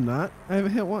 No, I'm not. I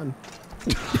haven't hit one.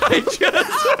 I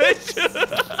just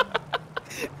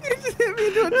You just hit me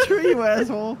into a tree, you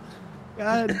asshole.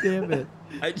 God damn it.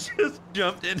 I just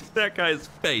jumped into that guy's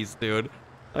face, dude.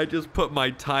 I just put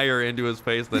my tire into his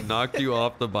face, then knocked you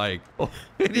off the bike. And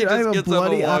he Dude, I have just a gets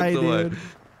up and bloody walks eye, away. dude.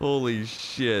 Holy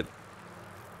shit.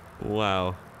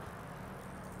 Wow.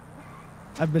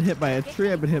 I've been hit by a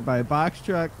tree. I've been hit by a box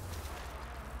truck.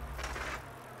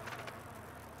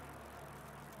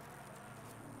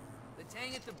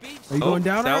 Are you going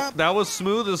down or up? That was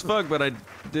smooth as fuck, but I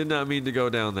did not mean to go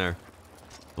down there.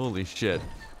 Holy shit.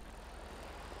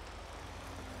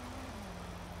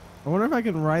 I wonder if I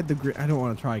can ride the grid. I don't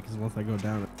want to try because once I go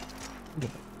down it.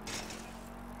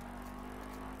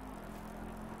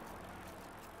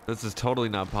 This is totally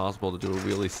not possible to do a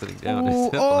wheelie sitting down. Oh,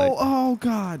 Is it? oh, Like, oh,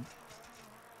 God.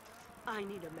 I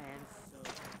need a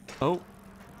man. oh,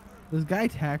 This guy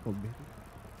tackled me.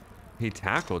 he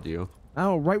tackled you.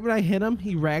 Oh, right when I hit him,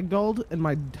 he ragdolled and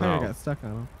my tire Oh. got stuck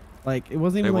on him. Like, it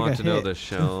wasn't They even like want a to hit. know the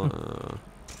shell.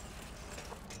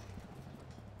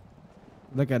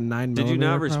 Like a 9mm. Did you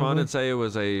not respond probably. and say it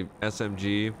was a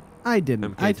SMG? I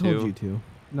didn't. I told MK2? you to.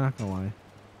 Not gonna lie.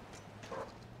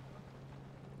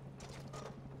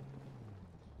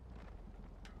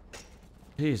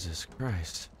 Jesus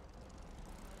Christ.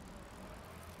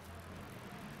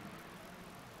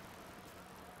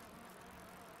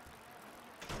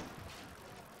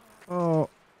 Oh.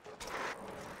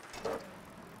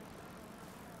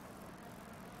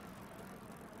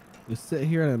 Just sit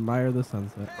here and admire the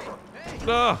sunset.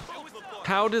 Ugh.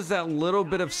 How does that little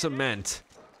bit of cement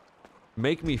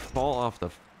make me fall off the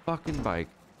fucking bike?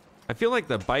 I feel like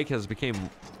the bike has become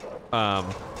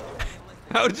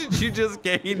how did you just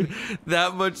gain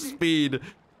that much speed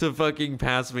to fucking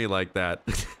pass me like that?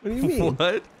 What do you mean?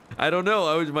 What? I don't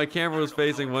know. My camera was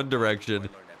facing one direction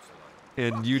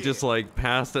and you just like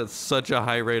passed at such a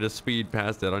high rate of speed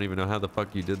past it. I don't even know how the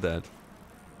fuck you did that.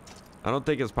 I don't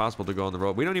think it's possible to go on the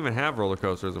road. We don't even have roller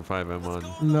coasters in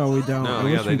 5M1. No, we don't. No, I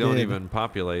yeah, wish they we don't did. even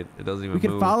populate. It doesn't even We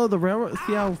can move. follow the railroad.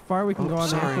 See how far we can go on the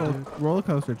sorry, actual roller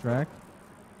coaster track.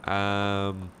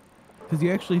 Um, Because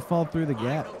you actually fall through the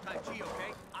gap.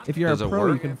 If you're Does a it pro,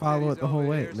 work? you can follow it the whole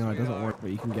way. No, it doesn't work, but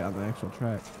you can get on the actual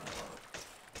track.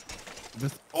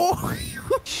 Just oh,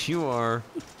 you are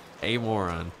a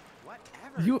moron.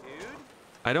 you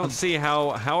I don't see how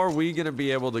are we gonna be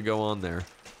able to go on there?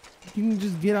 you can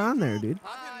just get on there, dude.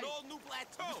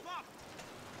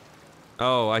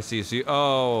 Oh, I see.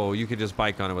 So you could just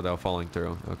bike on it without falling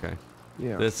through. Okay.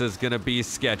 Yeah. This is gonna be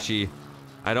sketchy.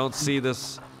 I don't see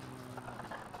this.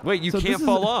 Wait, you So can't this is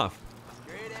fall off.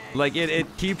 Like it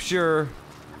keeps your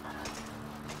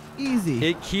Easy.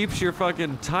 it keeps your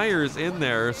fucking tires in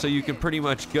there, so you can pretty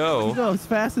much You go. go as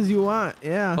fast as you want.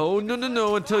 Yeah. Oh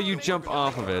no until you jump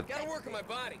off of it.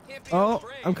 Oh,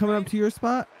 I'm coming up to your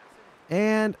spot,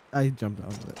 and I jumped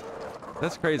off of it.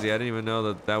 That's crazy. I didn't even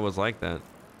know that was like that.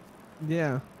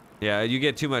 Yeah. Yeah, you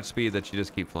get too much speed that you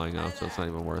just keep flying off, so it's not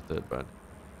even worth it. But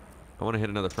I want to hit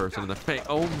another person in the face.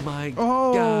 Oh my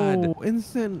Oh, god!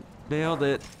 instant. Nailed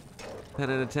it. 10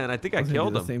 out of 10. I think I was gonna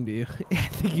killed do him. the same to you. I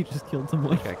think you just killed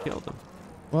someone. I think I killed him.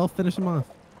 Well, finish him off.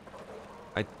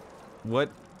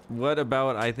 What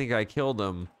about I think I killed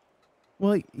him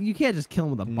Well, you can't just kill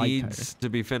him with a bike needs to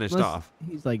be finished Unless off?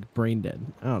 He's like brain dead.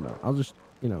 I don't know. I'll just,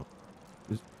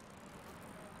 just.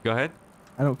 Go ahead.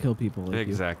 I don't kill people like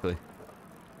Exactly. you.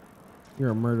 You're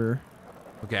a murderer.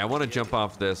 Okay, I want to jump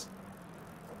off this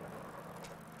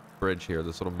bridge here,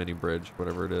 this little mini bridge,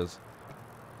 whatever it is.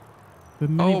 The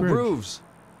mini Oh, bridge. roofs.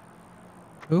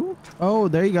 Ooh. Oh,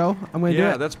 there you go. I'm gonna do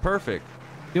Yeah, it. that's perfect.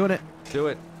 Doing it. Do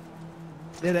it.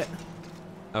 Did it.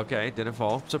 Okay, didn't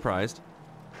fall. Surprised.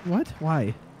 What?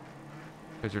 Why?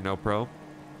 Because you're no pro.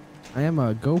 I am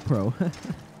a GoPro.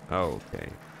 Oh, okay.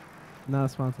 Not a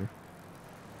sponsor.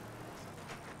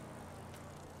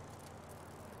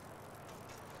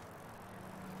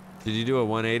 Did you do a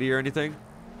 180 or anything?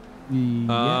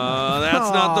 Yeah.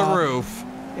 That's not Aw. the roof.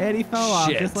 And he fell off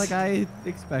Shit. just like I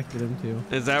expected him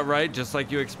to. Is that right? Just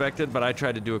like you expected? But I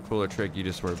tried to do a cooler trick. You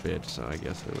just were a bitch, so I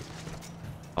guess it was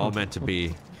all meant to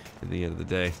be in the end of the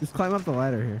day. Just climb up the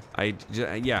ladder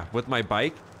here. Yeah, with my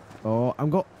bike. Oh, I'm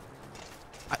go.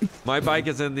 My bike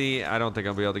is in the... I don't think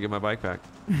I'll be able to get my bike back.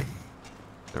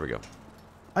 There we go.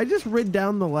 I just rid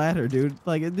down the ladder, dude.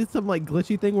 Like, it did some, like,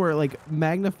 glitchy thing where it, like,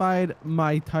 magnified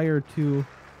my tire to...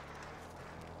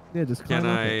 Yeah, just climb Can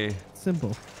up I... it.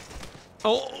 Simple.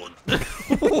 Oh!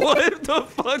 What the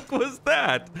fuck was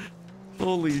that?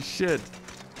 Holy shit.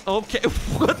 Okay,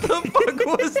 what the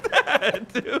fuck was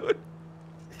that, dude?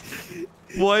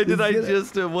 Why did I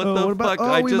just... what the what about, fuck?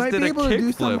 I we just might did be a able to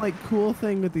do some, kickflip. like, cool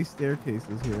thing with these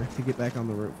staircases here to get back on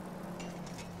the roof.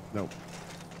 Nope.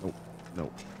 Nope.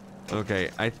 Nope. Okay,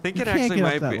 I think You it can't actually get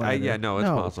up might that be. ladder. Yeah, no, it's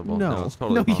No, possible. no, it's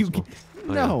totally no, you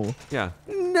possible. No. Yeah.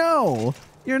 No.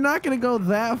 You're not gonna go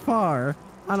that far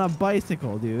on a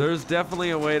bicycle, dude. There's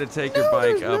definitely a way to take your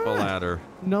bike up a not. ladder.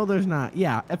 No, there's not.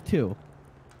 Yeah, F2.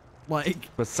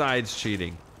 Like. Besides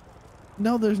cheating.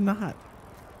 No, there's not.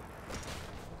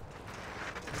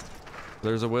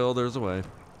 There's a will, there's a way.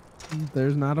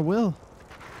 There's not a will.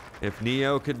 If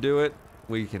Neo could do it,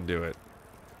 we can do it.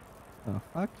 Oh,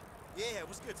 fuck. Yeah,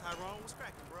 what's good, Tyrone? What's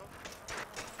cracking, bro?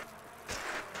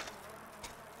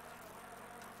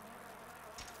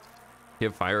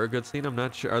 Give fire a good scene? I'm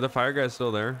not sure. Are the fire guys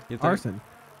still there? You think? Arson.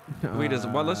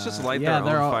 Well, let's just light yeah, their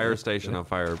they're own all- fire station on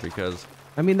fire because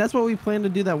I mean, that's what we planned to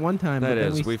do that one time. that but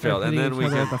then is we started failed, and hitting then each we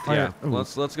other can at the fire. yeah.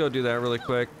 Let's go do that really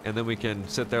quick, and then we can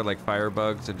sit there like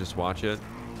firebugs and just watch it.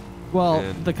 Well,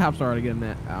 and- the cops are already getting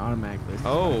that automatically.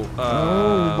 Oh,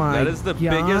 my that is the God.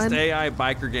 biggest AI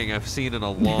biker gang I've seen in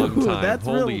a long Dude, time. that's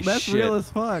Holy real. That's shit! real as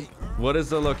fuck. What is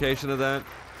the location of that?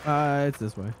 It's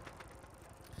this way.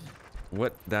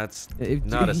 What? That's If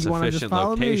not a you want to just sufficient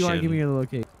follow me, or you want to location. give me the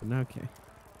location? Okay.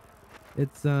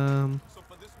 It's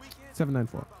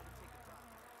 794.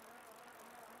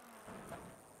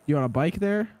 You want a bike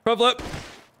there? Front flip.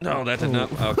 No, that did not.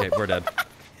 Okay, we're dead.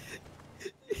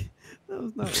 That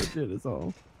was not legit at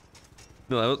all.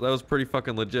 No, that was pretty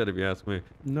fucking legit if you ask me.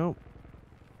 Nope.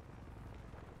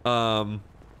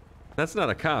 That's not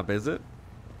a cop, is it?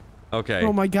 Okay.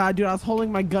 Oh my god, dude! I was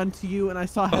holding my gun to you, and I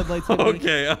saw headlights. Hit me.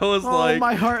 Okay, I was Oh, like,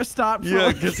 my heart stopped. for yeah,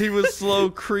 like- because he was slow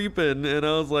creeping, and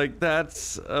I was like,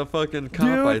 that's a fucking cop,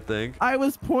 Dude, I think. I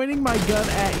was pointing my gun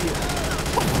at you.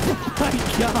 Oh my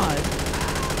god.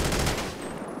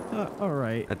 All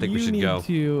right. I think we you should need go.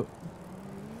 To...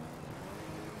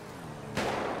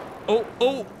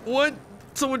 Oh, what?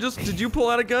 Someone just, did you pull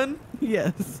out a gun?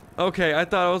 Yes. Okay, I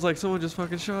thought I was like, someone just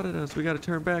fucking shot at us. We gotta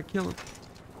turn back, kill him.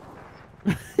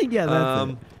 Yeah,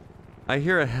 that's it. I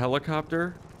hear a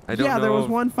helicopter. I don't know. Yeah, there was if-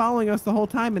 one following us the whole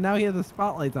time, and now he has the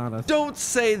spotlights on us. Don't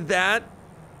say that.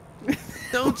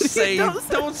 Don't say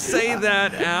don't say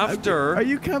that after. Are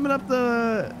you coming up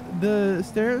the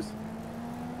stairs?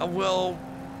 Well.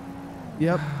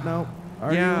 Yep. No.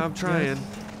 Are Yeah, you? I'm trying. Yes.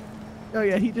 Oh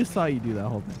yeah, he just saw you do that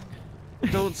whole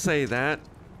thing. Don't say that.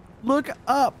 Look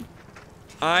up.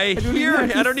 I don't hear even have him.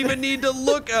 to I don't say- even need to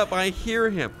look up. I hear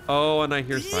him. Oh, and I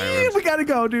hear sirens. We gotta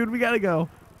go, dude. We gotta go.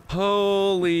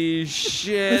 Holy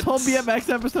shit. This whole BMX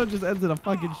episode just ends in a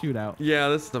fucking shootout. Yeah,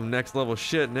 this is some next level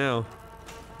shit now.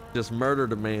 Just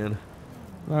murdered a man.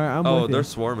 All right, I'm Oh, with they're you.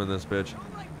 swarming this bitch.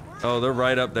 Oh, they're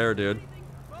right up there, dude.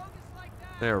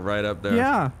 They're right up there.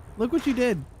 Yeah. Look what you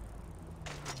did.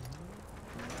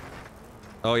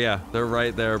 Oh yeah, they're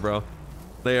right there, bro.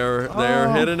 They're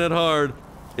hitting it hard.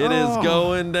 It is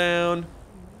going down.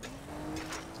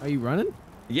 Are you running?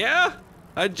 Yeah,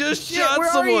 I just Shit, shot where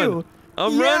are someone. you?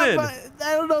 I'm Yeah, running. but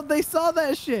I don't know if they saw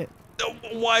that shit.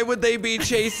 Why would they be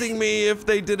chasing me if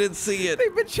they didn't see it?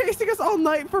 They've been chasing us all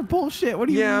night for bullshit. What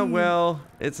do you Yeah, mean? well,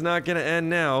 it's not gonna end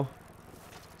now.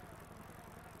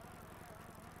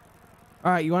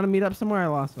 All right, you want to meet up somewhere? I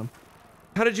lost them.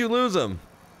 How did you lose them?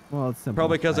 Well, it's simple.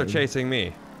 Probably because they're I- chasing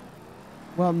me.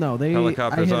 Well, no, they.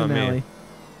 Helicopter's I hit on an me. alley.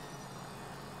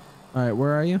 All right,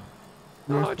 where are you?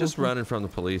 Oh, Nearest just postal? running from the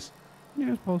police.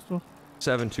 Nearest postal.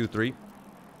 723.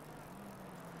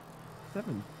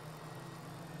 7.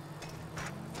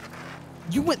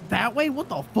 You went that way? What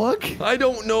the fuck? I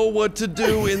don't know what to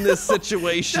do in this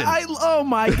situation. Oh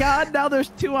my god, now there's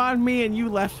 2 on me and you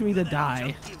left me to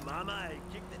die.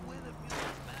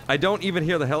 I don't even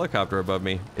hear the helicopter above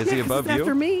me. Is Yeah, he 'cause above it's you?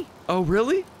 after me. Oh,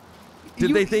 really? Did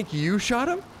You- they think you shot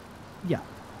him? Yeah.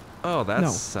 Oh, that No.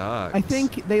 sucks. I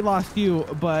think they lost you,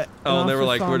 but Oh, they were also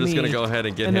like, saw we're just me, gonna go ahead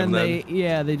and get and him then.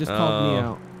 They just called me Oh.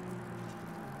 out.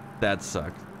 That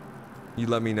sucked. You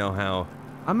let me know how.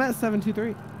 I'm at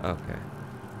 723. Okay.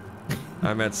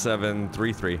 I'm at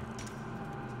 733.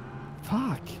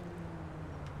 Fuck.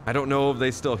 I don't know if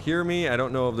they still hear me. I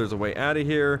don't know if there's a way out of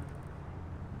here.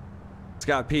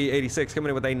 Scott P86 coming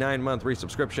in with a 9-month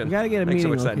resubscription. You gotta get a Thanks so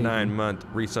meeting much for that location. 9-month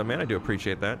resub, man. I do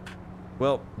appreciate that.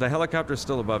 Well, the helicopter's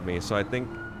still above me, so I think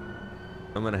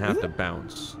I'm gonna have to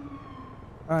bounce.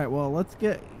 All right, well, let's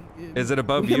get. Is it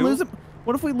above we can you? lose him.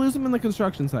 What if we lose him in the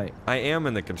construction site? I am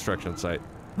in the construction site,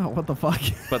 Oh, what the fuck?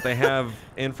 but they have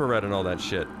infrared and all that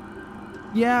shit.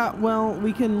 Yeah, well,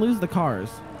 we can lose the cars.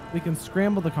 We can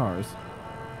scramble the cars.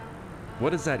 What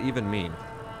does that even mean?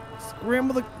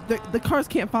 Scramble the cars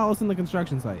can't follow us in the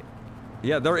construction site.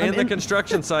 Yeah, they're in the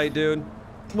construction site, dude.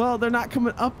 Well, they're not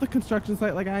coming up the construction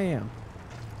site like I am.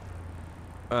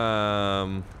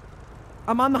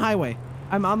 I'm on the highway.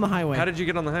 I'm on the highway. How did you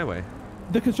get on the highway?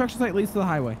 The construction site leads to the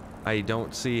highway. I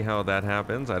don't see how that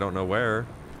happens. I don't know where.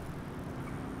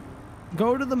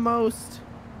 Go to the most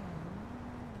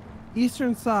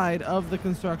eastern side of the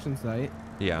construction site.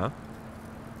 Yeah.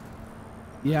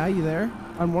 Yeah, you there?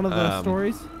 On one of the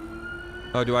stories?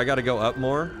 Oh, do I got to go up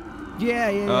more? Yeah.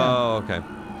 Oh, okay.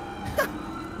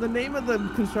 The name of the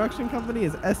construction company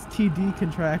is STD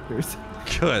Contractors.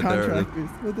 Good. Contractors.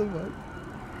 What the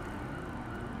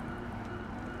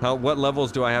fuck? What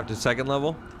levels do I have to? Second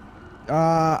level?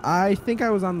 I think I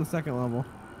was on the second level.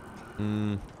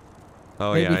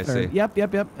 Oh, Maybe yeah, I third. see.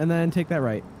 Yep. And then take that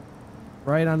right.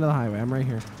 Right onto the highway. I'm right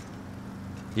here.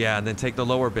 Yeah, and then take the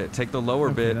lower bit. Take the lower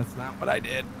bit. That's not what I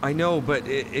did. I know, but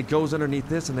it goes underneath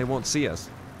this and they won't see us.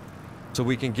 So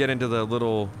we can get into the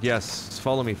little... Yes,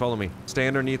 follow me. Stay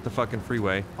underneath the fucking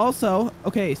freeway. Also,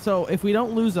 okay, so if we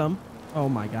don't lose them... Oh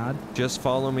my god. Just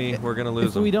follow me. We're going to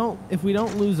lose them. If we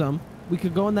don't lose them, we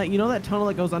could go in that... You know that tunnel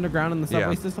that goes underground in the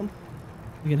subway system?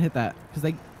 We can hit that.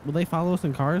 Because will they follow us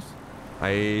in cars?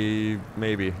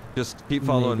 Maybe. Just keep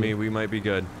following me. We might be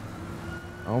good.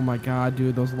 Oh my god,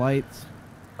 dude. Those lights.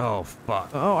 Oh,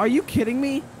 fuck. Oh, are you kidding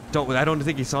me? I don't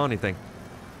think he saw anything.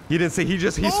 He didn't see. He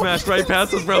smashed right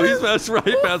past us, bro. He smashed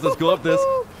right past us. Go up this.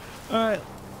 All right.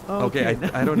 Okay,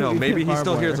 I don't know. Maybe he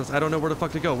still hears us. I don't know where the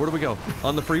fuck to go. Where do we go?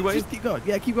 On the freeway? Just keep going.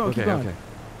 Yeah, keep going. Okay.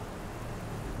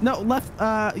 No, left,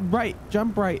 right.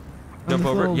 Jump right. Jump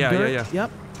over? Yeah.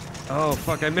 Yep. Oh,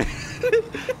 fuck. I made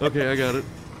Okay, I got it.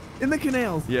 In the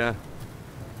canals. Yeah.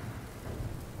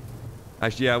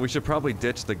 Yeah, we should probably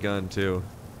ditch the gun, too.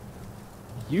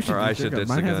 You should. Or I should ditch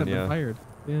the gun, yeah. Fired.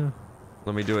 Yeah.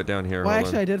 Let me do it down here. Well,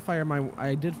 actually, I did fire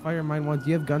mine once.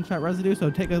 You have gunshot residue, so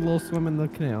take a little swim in the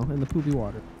canal, in the poopy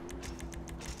water.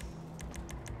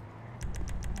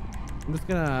 I'm just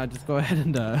gonna go ahead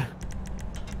and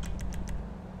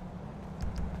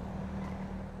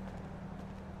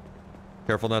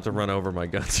Careful not to run over my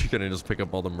guns. You're gonna just pick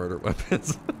up all the murder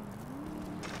weapons.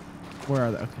 Where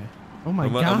are they? Okay. Oh my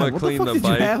god! I'm gonna what clean the fuck did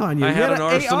bike. you have on you? I You had had an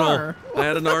arsenal. AR. I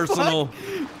had an arsenal.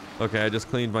 Okay, I just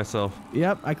cleaned myself.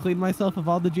 Yep, I cleaned myself of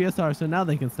all the GSR, so now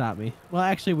they can stop me. Well,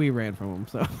 actually, we ran from them,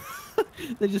 so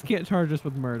they just can't charge us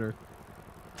with murder.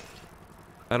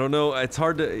 I don't know. It's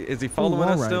hard to... Is he following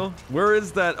us still? Where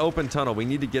is that open tunnel? We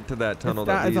need to get to that tunnel.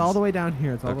 It's all the way down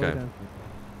here. It's all the way down here.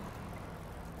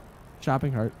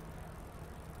 Shopping cart.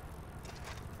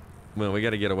 Well, we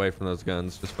got to get away from those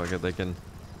guns. Just fuck it. They can...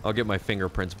 I'll get my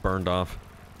fingerprints burned off.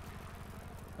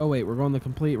 Oh, wait. We're going the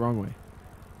complete wrong way.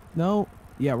 No.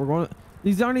 Yeah, we're going...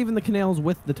 These aren't even the canals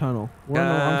with the tunnel. We're on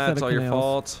the wrong set of it's all canals. your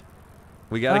fault.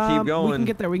 We got to keep going. We can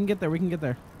get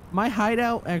there. My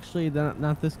hideout, actually,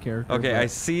 not this character. Okay, I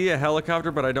see a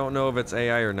helicopter, but I don't know if it's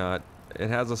AI or not. It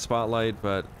has a spotlight,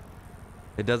 but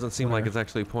it doesn't seem like it's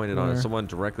actually pointed on it. Someone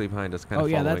directly behind us kind of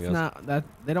following us. Oh, yeah, that's not...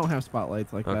 They don't have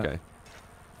spotlights like that. Okay.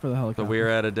 For the helicopter. So we're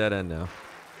at a dead end now.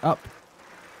 Up.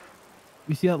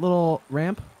 You see that little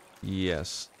ramp?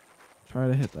 Yes. Try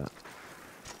to hit that.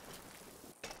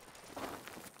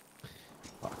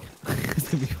 Fuck. It's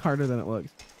gonna be harder than it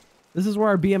looks. This is where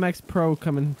our BMX Pro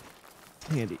come in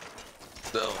handy.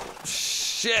 Oh,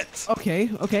 shit. Okay.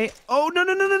 Oh, no. I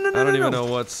don't even know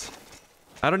what's...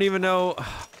 I don't even know...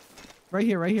 Right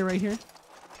here.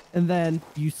 And then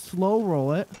you slow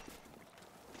roll it.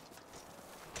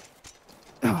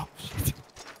 Oh, shit.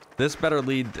 This better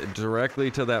lead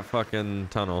directly to that fucking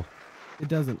tunnel. It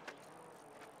doesn't.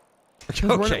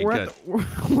 Okay, good.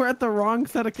 We're at the wrong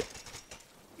set of...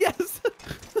 Yes!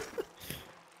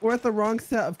 We're at the wrong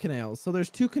set of canals. So there's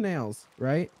 2 canals,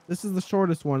 right? This is the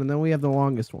shortest one, and then we have the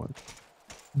longest one.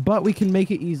 But we can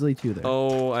make it easily to there.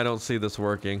 Oh, I don't see this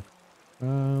working.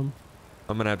 I'm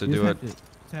gonna have to do it.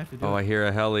 Oh, I hear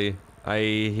a heli. I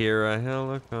hear a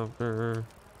helicopter.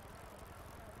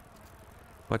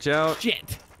 Watch out.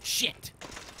 Shit.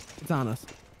 It's on us.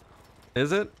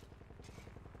 Is it?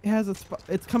 It has a spot.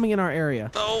 It's coming in our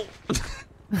area. Oh.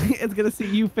 It's gonna see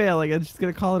you failing. It's just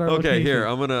gonna call it our Okay, location. here.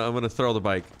 I'm gonna throw the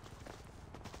bike.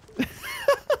 Okay.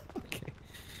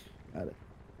 Got it.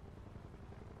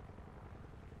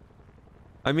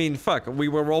 I mean, fuck. We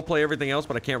will roleplay everything else,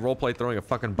 but I can't roleplay throwing a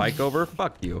fucking bike over.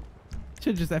 Fuck you.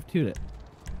 Should just F2'd it.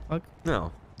 Fuck.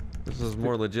 No. This is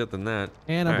more legit than that.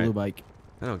 And a blue bike.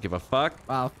 I don't give a fuck.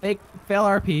 Wow. Fail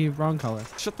RP. Wrong color.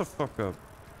 Shut the fuck up.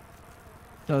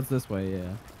 So it's this way,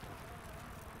 yeah.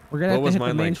 We're gonna What have was to hit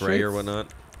mine, the main like gray or streets. whatnot?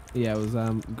 Yeah, it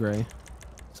was gray,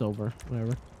 silver,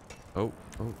 whatever. Oh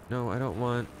no, I don't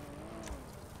want.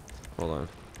 Hold on.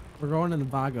 We're going in the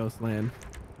Vagos land.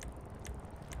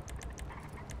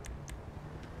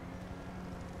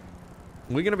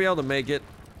 We gonna be able to make it?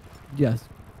 Yes.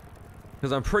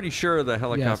 Because I'm pretty sure the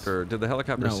helicopter. Did the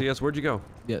helicopter see us? Where'd you go?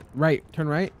 Yeah, right. Turn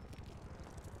right.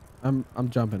 I'm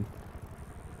jumping.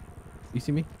 You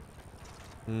see me?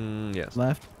 Yes.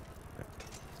 Left.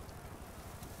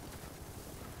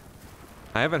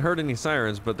 I haven't heard any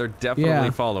sirens, but they're definitely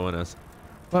following us.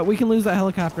 But we can lose that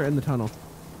helicopter in the tunnel.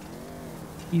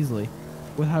 Easily.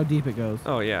 With how deep it goes.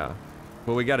 Oh, yeah.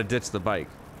 Well, we got to ditch the bike.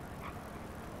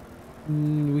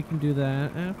 We can do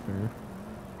that after.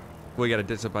 We got to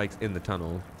ditch the bikes in the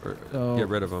tunnel. Or So get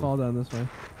rid of them. Fall down this way.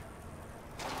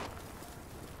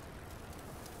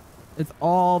 It's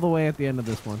all the way at the end of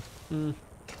this one.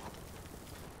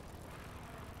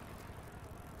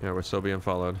 Yeah, we're still being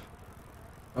followed.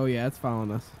 Oh yeah, it's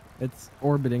following us. It's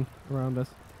orbiting around us.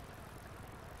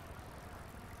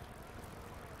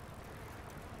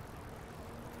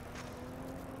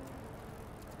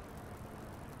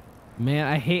 Man,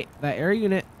 I hate that air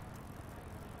unit.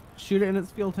 Shoot it in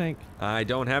its fuel tank. I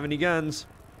don't have any guns.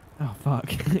 Oh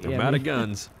fuck. I'm out of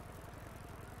guns.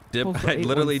 I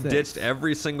literally ditched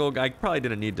every single guy. I probably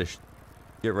didn't need to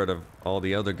get rid of all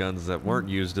the other guns that weren't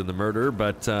used in the murder,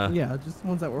 but yeah, just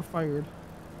ones that were fired.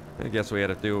 I guess we had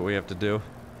to do what we have to do.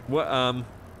 What?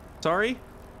 Sorry?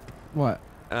 What?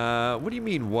 What do you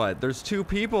mean what? There's two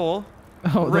people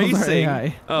racing. Those are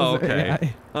AI. Oh, Those are okay.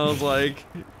 AI. I was like,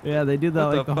 yeah, they do that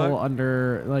what like the fuck? whole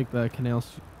under like the canal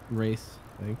race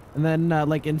thing. And then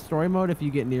like in story mode, if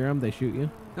you get near them, they shoot you.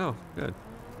 Oh, good.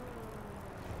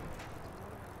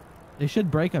 They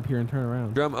should break up here and turn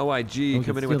around. Drum OIG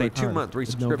coming in with a 2-month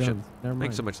resubscription. No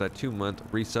Thanks so much for that 2-month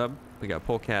resub. We got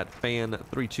Polecat Fan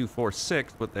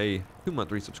 3246 with a 2-month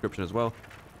resubscription as well.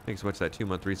 Thanks so much for that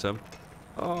 2-month resub.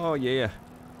 Oh yeah.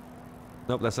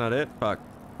 Nope, that's not it. Fuck.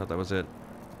 Thought that was it.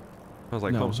 I was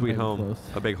like, home sweet home. Close.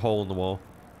 A big hole in the wall.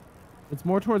 It's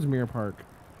more towards Mirror Park.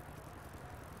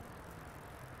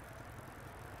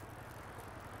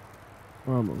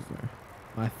 We're almost there.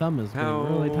 My thumb is getting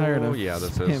really tired of yeah,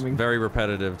 this spamming. is very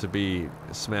repetitive to be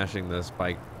smashing this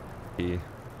bike key.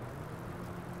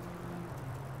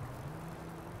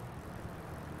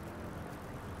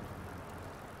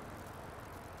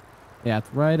 Yeah,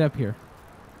 it's right up here.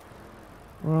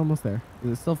 We're almost there.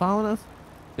 Is it still following us?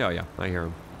 Oh yeah, I hear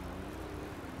him.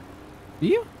 Do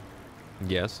you?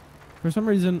 Yes. For some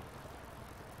reason.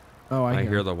 Oh, I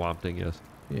hear him. the wafting, yes.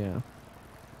 Yeah.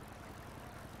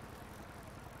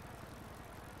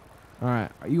 All right.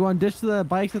 You want to ditch the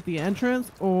bikes at the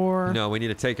entrance, or? No, we need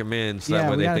to take them in so Yeah, that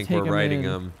way we they gotta think take we're 'em riding in.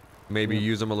 them. Maybe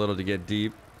use them a little to get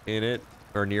deep in it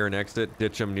or near an exit.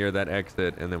 Ditch them near that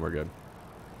exit, and then we're good.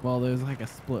 Well, there's like a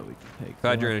split we can take.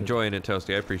 Glad so you're we'll have to- enjoying it,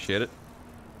 Toasty. I appreciate it.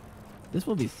 This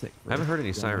will be sick. I haven't heard any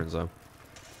Yeah. sirens though.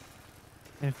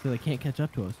 I feel they can't catch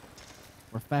up to us.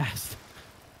 We're fast.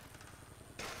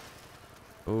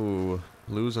 Ooh,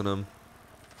 losing them.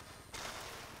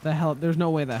 There's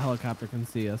no way that helicopter can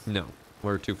see us. No,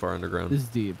 we're too far underground. This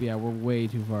deep. Yeah, we're way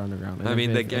too far underground. And I mean,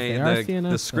 if the they game, are seeing us, the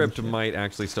then script shit. might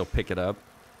actually still pick it up,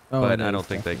 Oh, but it I is, don't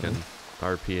think they can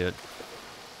RP it.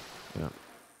 Yeah.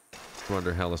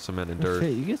 Wonder how the cement and Oh, dirt.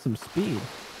 shit, you get some speed.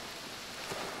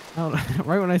 I don't,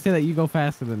 right when I say that, you go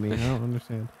faster than me. I don't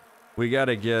understand. We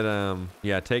gotta get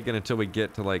yeah, take it until we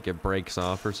get to like it breaks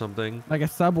off or something. Like a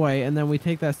subway, and then we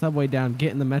take that subway down,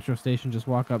 get in the metro station, just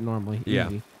walk up normally. Yeah.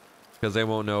 Easy. Because they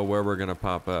won't know where we're gonna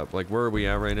pop up. Like, where are we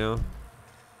at right now?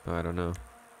 Oh, I don't know.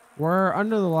 We're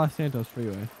under the Los Santos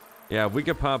freeway. Yeah, if we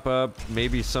could pop up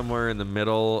maybe somewhere in the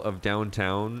middle of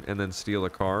downtown and then steal a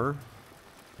car.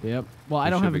 Yep. Well, I We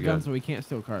don't should have a be gun, good. so we can't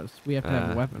steal cars. We have to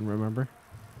have a weapon, remember?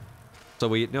 So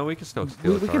we can still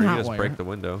steal a we car. can You just hotwire. break the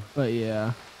window. But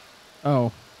yeah.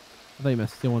 Oh. I thought you meant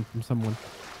steal one from someone.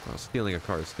 Well, stealing a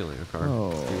car is stealing a car.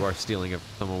 Oh. You are stealing it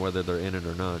from someone whether they're in it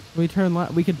or not. We turn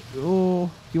left. We could. Oh.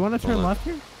 Do you want to turn Hold on. left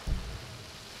here?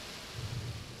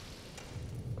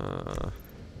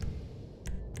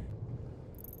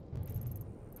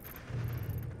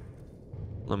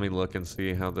 Let me look and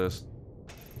see how this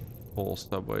whole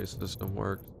subway system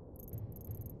works.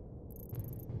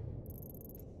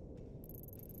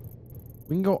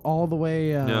 We can go all the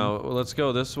way. No, well, let's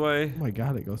go this way. Oh my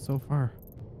god, it goes so far.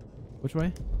 Which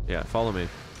way? Yeah, follow me.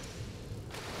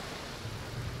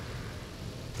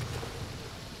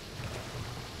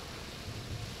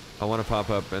 I want to pop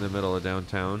up in the middle of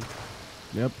downtown.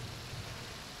 Yep.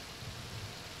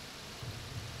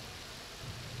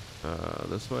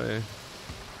 This way.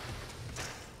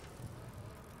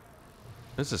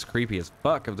 This is creepy as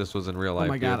fuck if this was in real life. Oh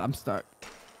my god, dude. I'm stuck.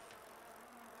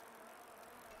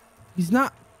 He's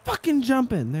not fucking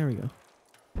jumping. There we go.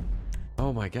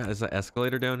 Oh my god, is that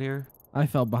escalator down here? I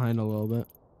fell behind a little bit.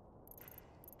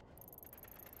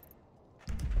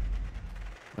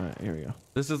 All right, here we go.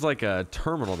 This is like a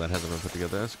terminal that hasn't been put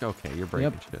together. That's, okay, you're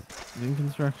breaking shit. In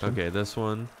construction. Okay, this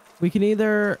one. We can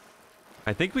either...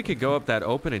 I think we could go up that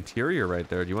open interior right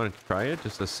there. Do you want to try it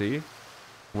just to see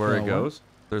where it goes?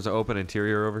 What? There's an open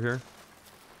interior over here.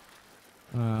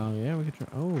 Yeah, we could try.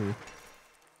 Oh.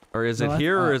 Or is it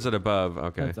here or is it above?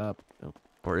 Okay. That's up. No.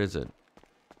 Or is it?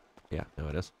 Yeah, no,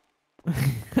 it is.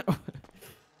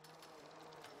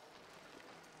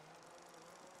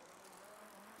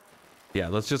 Yeah,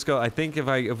 let's just go. I think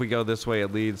if we go this way,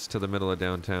 it leads to the middle of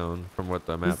downtown from what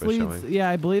the map is showing. Yeah,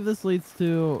 I believe this leads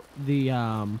to the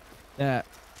that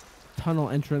tunnel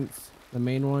entrance, the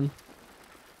main one.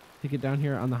 To get down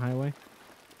here on the highway.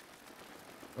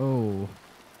 Oh.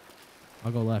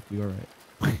 I'll go left, you go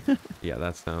right. Yeah,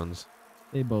 that sounds...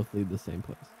 They both lead the same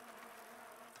place.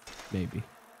 Maybe.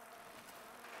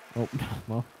 Oh,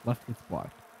 well, left gets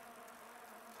blocked.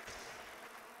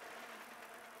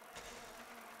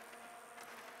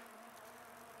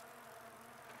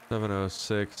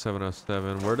 .706,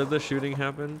 707. Where did the shooting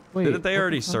happen? Wait, Didn't they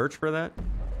already the fuck? search for that?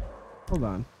 Hold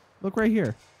on. Look right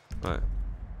here. What?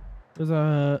 There's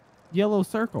a yellow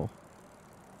circle.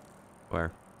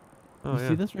 Where? Oh, You yeah.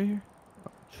 see this right here?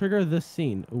 Trigger this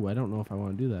scene. Ooh, I don't know if I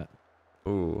want to do that.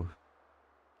 Ooh.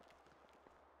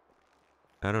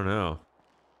 I don't know.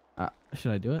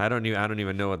 Should I do it? I don't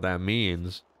even know what that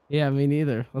means. Yeah, me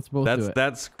neither. Let's both do it.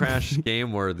 That's crash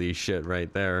game worthy shit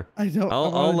right there.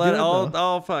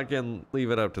 I'll fucking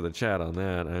leave it up to the chat on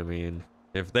that. I mean,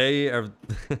 if they are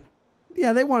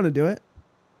Yeah, they want to do it.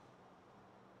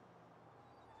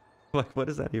 Like, what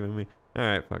does that even mean? All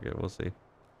right, fuck it. We'll see.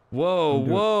 Whoa,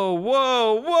 whoa,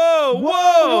 whoa, whoa,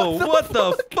 whoa! What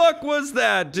the fuck was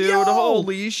that, dude? Yo!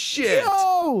 Holy shit!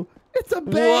 Yo! It's a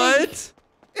bank! What?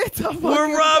 It's a fucking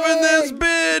We're robbing this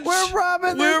bank! bitch! We're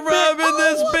robbing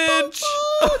this bitch!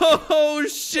 Oh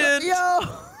shit! Yo!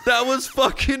 That was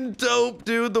fucking dope,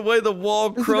 dude. The way the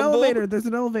wall There's crumbled. an elevator. There's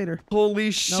an elevator.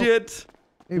 Holy shit!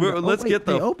 Let's get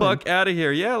the fuck out of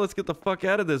here. Yeah, let's get the fuck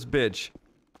out of this bitch.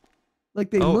 Like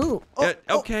they move.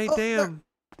 Okay, damn.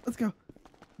 Let's go.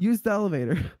 Use the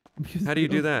elevator. How do you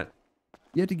do that?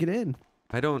 You have to get in.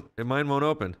 I don't. Mine won't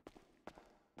open.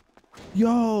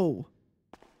 Yo.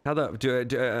 How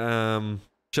the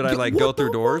should I like go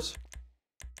through doors?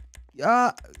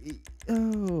 Oh,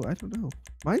 I don't know.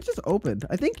 Mine just opened.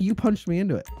 I think you punched me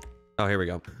into it. Oh, here we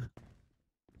go.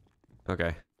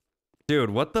 Okay.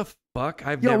 Dude, what the fuck?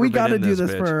 I've Yo, never we been gotta in do this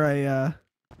this bitch. for a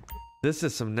This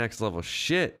is some next level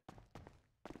shit.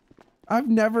 I've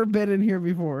never been in here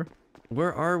before.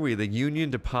 Where are we? The Union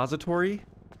Depository?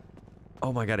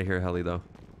 Oh my god, I hear a heli though.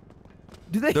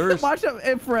 Do they watch up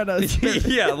in front of us?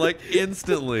 Yeah, like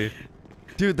instantly.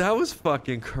 Dude, that was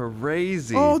fucking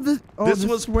crazy. This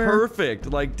was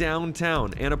perfect. Like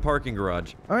downtown and a parking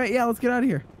garage. All right, yeah, let's get out of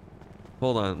here.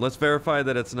 Hold on. Let's verify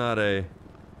that it's not a...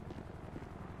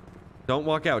 Don't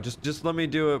walk out. Just let me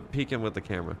do a peeking with the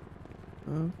camera.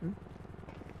 Okay.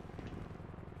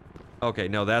 Okay,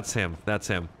 no, that's him. That's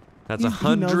him. That's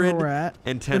He knows where we're at.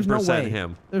 110%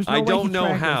 him. There's no I way don't he know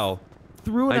tracked us how.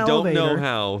 through an I don't know elevator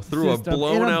how. Through a system in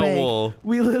blown out bank. wall.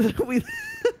 We literally...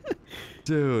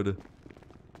 Dude.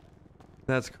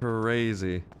 That's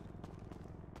crazy.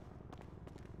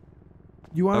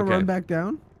 You want to run back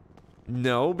down?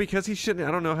 No, because he shouldn't.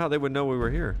 I don't know how they would know we were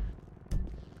here.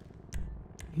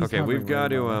 He's Okay, we've hovering got right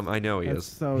to. above us. I know he That's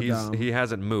is. so dumb. He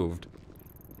hasn't moved.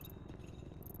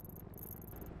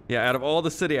 Yeah, out of all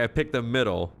the city, I picked the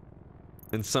middle,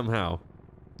 and somehow,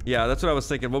 yeah, that's what I was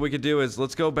thinking. What we could do is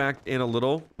let's go back in a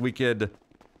little. We could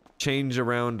change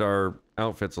around our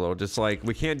outfits a little. Just like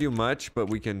we can't do much, but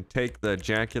we can take the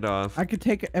jacket off. I could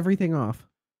take everything off.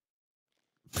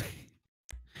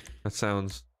 That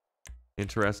sounds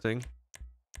interesting.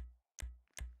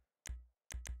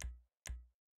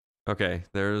 Okay,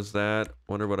 there's that.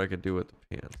 Wonder what I could do with the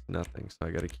pants. Nothing, so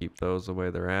I gotta keep those the way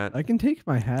they're at. I can take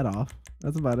my hat off.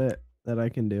 That's about it that I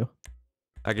can do.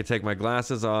 I could take my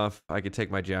glasses off. I could take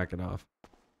my jacket off.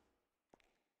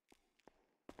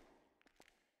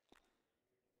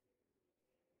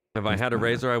 If I had a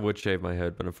razor, I would shave my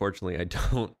head, but unfortunately, I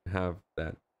don't have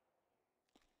that.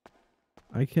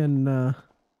 I can, I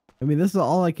mean, this is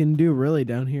all I can do really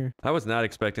down here. I was not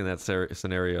expecting that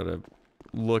scenario to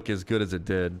look as good as it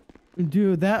did.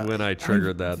 Dude, that... When I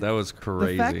triggered that was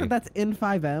crazy. The fact that that's in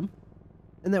 5M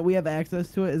and that we have access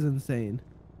to it is insane.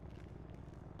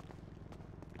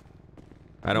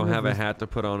 I don't have a hat to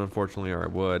put on, unfortunately, or I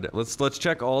would. Let's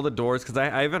check all the doors, because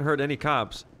I haven't heard any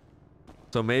cops.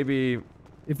 So maybe...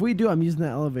 If we do, I'm using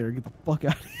that elevator. Get the fuck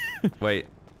out of here. Wait.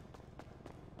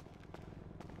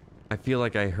 I feel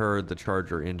like I heard the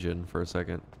Charger engine for a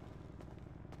second.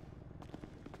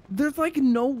 There's like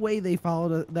no way they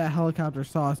followed that helicopter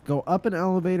saw us go up an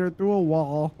elevator, through a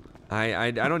wall.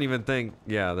 I don't even think.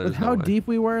 Yeah, there's With how no way. deep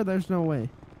we were, there's no way.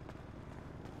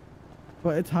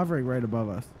 But it's hovering right above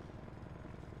us.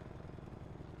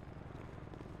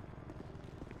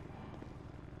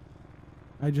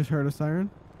 I just heard a siren.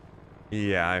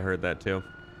 Yeah, I heard that too.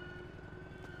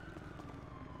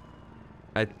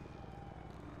 I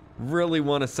really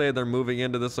want to say they're moving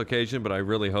into this location, but I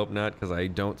really hope not, because I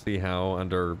don't see how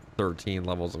under 13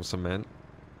 levels of cement.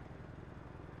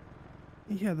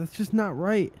 Yeah, that's just not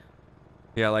right.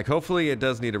 Yeah, like hopefully it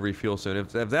does need a refuel soon.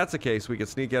 If that's the case, we can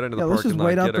sneak out into the let's just parking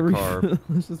wait lot, out get the a car.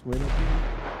 Let's just wait out.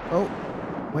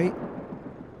 Oh, wait.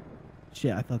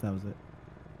 Shit, I thought that was it.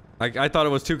 I thought it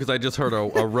was too, because I just heard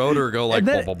a rotor go like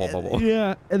then, blah, blah, blah, blah.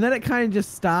 Yeah, and then it kind of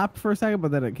just stopped for a second,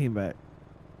 but then it came back.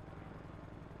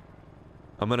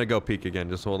 I'm gonna go peek again.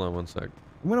 Just hold on one sec.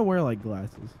 I'm gonna wear like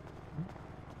glasses.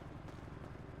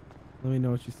 Let me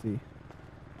know what you see.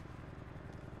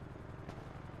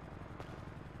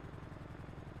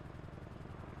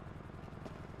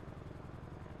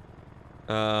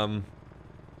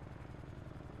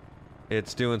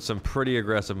 It's doing some pretty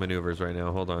aggressive maneuvers right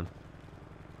now. Hold on.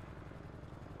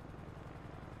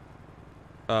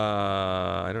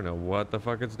 I don't know what the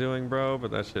fuck it's doing, bro,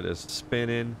 but that shit is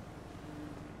spinning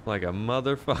like a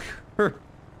motherfucker.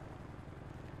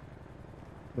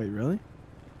 Wait, really?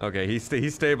 Okay, he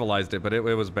stabilized it, but it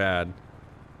was bad.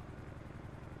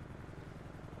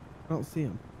 I don't see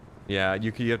him. Yeah,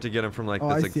 you have to get him from like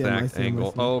Oh, this I see him, I exact see him, I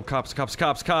angle. see him. Oh, cops, cops,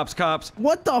 cops, cops, cops.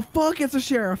 What the fuck? It's a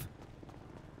sheriff.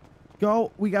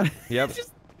 Go. We got. Yep.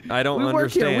 I don't we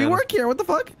understand. work here. We work here. What the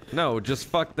fuck? No, just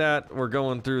fuck that. We're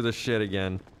going through this shit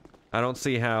again. I don't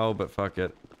see how, but fuck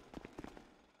it.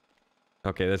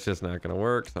 Okay, that's just not gonna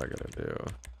work. So I gotta do.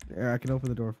 Yeah, I can open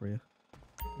the door for you.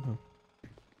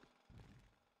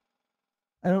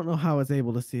 I don't know how it's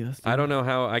able to see us. I don't know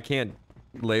how. I can't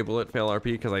label it fail RP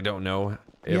because I don't know.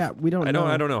 If, Yeah, we don't know.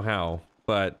 I don't know how,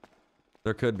 but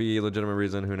there could be a legitimate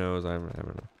reason. Who knows? I don't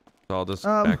know. So I'll just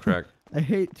backtrack. I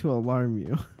hate to alarm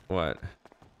you. What?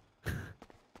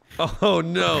 Oh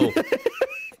no!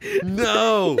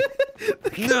 No!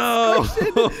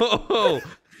 No!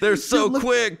 They're so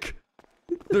quick.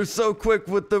 They're so quick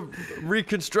with the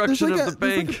reconstruction of the bank.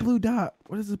 There's like a blue dot.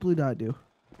 What does this blue dot do?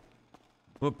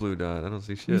 What blue dot? I don't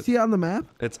see shit. You see it on the map?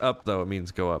 It's up though. It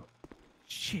means go up.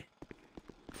 Shit.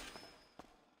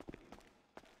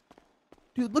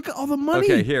 Dude, look at all the money.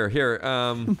 Okay, here.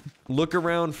 Look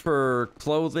around for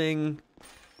clothing,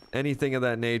 anything of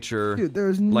that nature. Dude,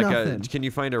 there's like nothing. Can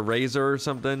you find a razor or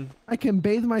something? I can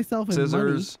bathe myself in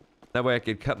Scissors. That way I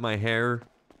could cut my hair.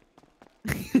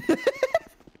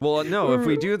 Well, no, if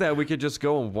we do that, we could just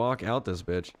go and walk out this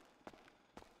bitch.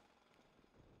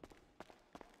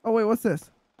 Oh, wait, what's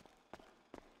this?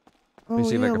 Let me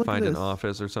see if I can look at find an this.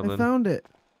 office or something. I found it.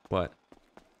 What?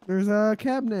 There's a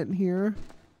cabinet in here.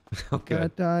 Okay.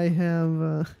 That I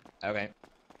have. Okay.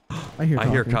 I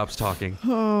hear cops talking.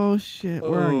 Oh shit!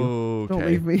 Where are you? Don't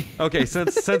leave me. Okay,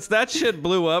 since that shit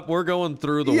blew up, we're going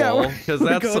through the Yeah, wall we're because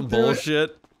gonna that's go some through it.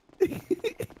 bullshit.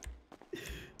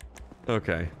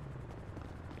 Okay.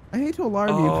 I hate to alarm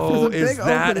you. Oh, There's a is big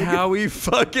that opening. how he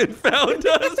fucking found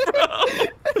us,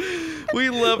 bro? We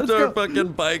left Let's our go.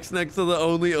 fucking bikes next to the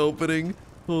only opening.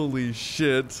 Holy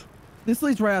shit. This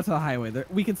leads right out to the highway.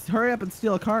 We can hurry up and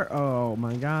steal a car. Oh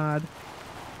my god.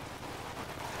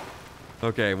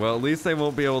 Okay, well, at least they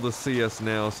won't be able to see us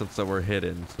now since we're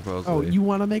hidden, supposedly. Oh, you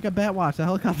want to make a bet? Watch, the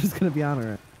helicopter's gonna be on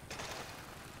her.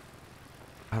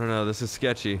 I don't know. This is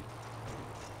sketchy.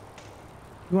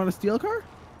 You want to steal a car?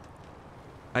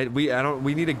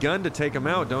 We need a gun to take them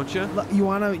out, don't you? You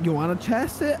wanna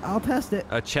test it? I'll test it.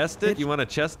 A chest it? You want to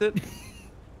chest it?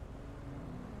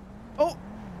 Oh.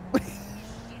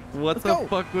 What the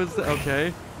fuck was that?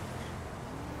 Okay.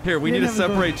 Here, we need to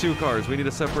separate two cars. We need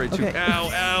to separate two. Okay. Ow,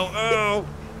 ow, ow. Oh, Alright,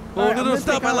 no, I'm no, gonna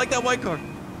stop. take I off- like that white car.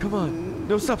 Come on.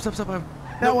 No, stop. That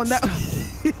No, one. That.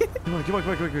 Come on. Give me.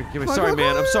 Come on, Sorry, come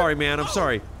man. on. I'm sorry.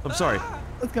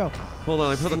 Let's go. Hold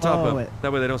on. I put the top Follow up. it.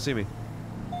 That way they don't see me.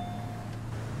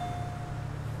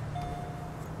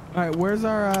 All right, where's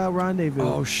our rendezvous?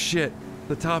 Oh, shit.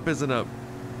 The top isn't up.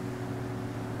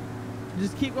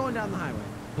 Just keep going down the highway.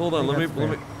 Hold on. I Let think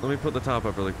me that's put the top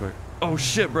up really quick. Oh,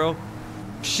 shit, bro.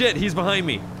 Shit, he's behind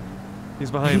me.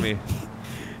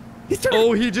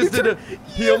 Oh, he just did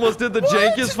he almost did the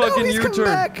jankest fucking he's coming U-turn.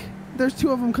 back. There's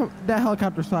two of them. That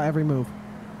helicopter saw every move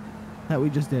that we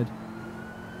just did.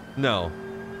 No.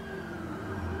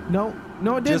 No,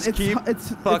 it didn't. Just keep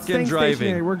it's fucking staying driving.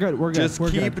 stationary. We're good. We're good. Just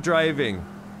we're keep good. driving.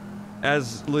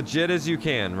 As legit as you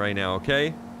can right now,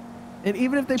 okay? And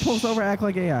even if they pull us over, act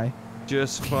like AI.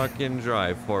 Just fucking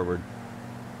drive forward.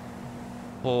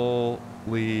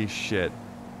 Holy shit.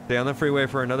 Stay on the freeway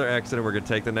for another exit and we're gonna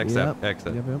take the next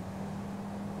exit. Yep.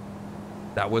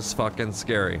 That was fucking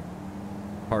scary.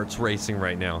 Heart's racing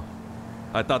right now.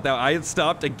 I thought that I had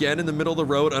stopped again in the middle of the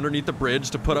road underneath the bridge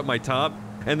to put up my top,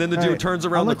 and then the dude turns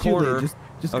around the corner.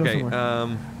 Just okay,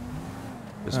 go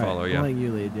just follow, yeah. I'll let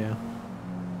you lead, yeah.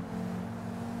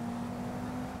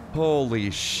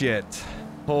 Holy shit.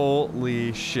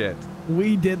 Holy shit.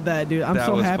 We did that, dude. I'm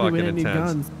so happy we didn't need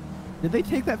intense. guns. Did they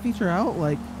take that feature out?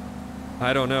 Like,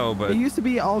 I don't know, but it used to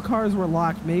be all cars were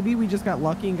locked. Maybe we just got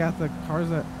lucky and got the cars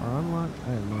that are unlocked.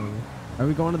 I don't know. Are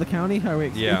we going to the county? Are we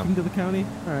escaping to the county?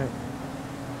 All right.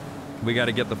 We got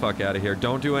to get the fuck out of here.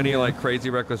 Don't do any like crazy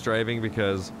reckless driving,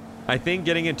 because I think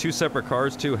getting in 2 separate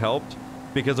cars too helped,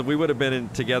 because if we would have been in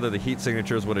together, the heat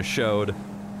signatures would have showed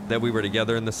that we were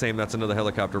together in the same. That's another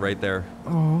helicopter right there.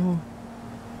 Oh.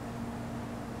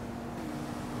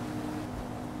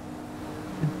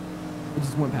 It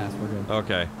just went past. We're good.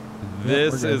 Okay.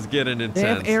 This is getting intense. They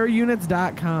have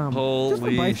airunits.com.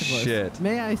 Holy shit.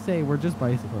 May I say, we're just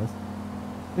bicyclists.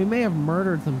 We may have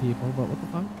murdered some people, but what the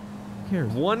fuck? Who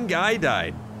cares? One guy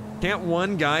died. Can't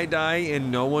one guy die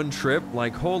and no one trip?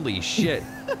 Like, holy shit.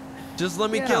 Just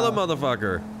let me kill a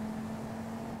motherfucker.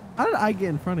 How did I get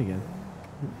in front again?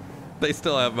 They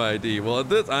still have my ID. Well, at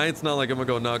this, it's not like I'm gonna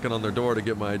go knocking on their door to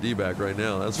get my ID back right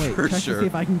now. That's for check sure. to see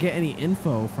if I can get any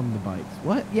info from the bikes.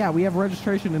 What? Yeah, we have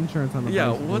registration insurance on the yeah,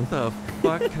 bicycles. what the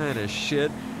fuck kind of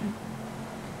shit?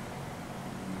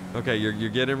 Okay, you're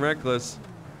getting reckless.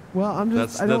 Well, I'm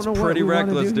just. I don't know that's pretty what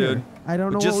we reckless, do dude. Here. I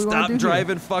don't know Just what we stop do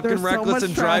driving here. fucking There's reckless so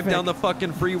and drive traffic. down the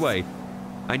fucking freeway.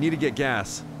 I need to get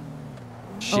gas.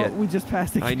 Shit. Oh, we just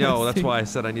passed the I know. gas That's station. why I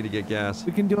said I need to get gas.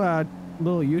 We can do a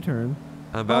little U-turn.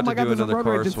 I'm about my to God, do there's another a road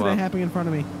car rage incident swap. happening in front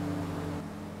of me.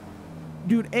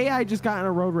 Dude, AI just got in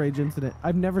a road rage incident.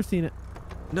 I've never seen it.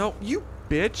 No, you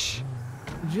bitch.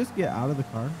 Did you just get out of the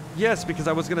car? Yes, because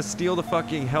I was gonna steal the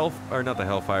fucking or not the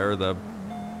Hellfire, the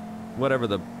whatever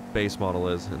the base model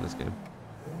is in this game.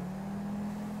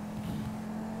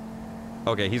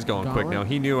 Okay, he's going quick now.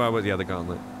 He knew I was, the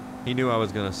Gauntlet. He knew I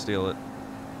was gonna steal it.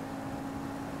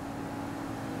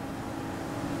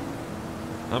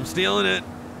 I'm stealing it.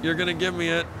 You're gonna give me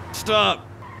it. Stop.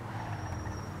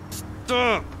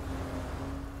 Stop.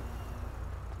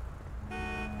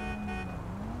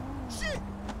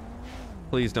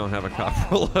 Please don't have a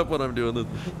cop roll up when I'm doing this.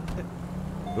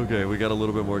 Okay, we got a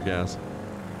little bit more gas.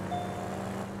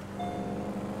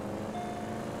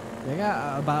 They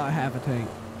got about half a tank.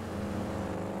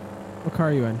 What car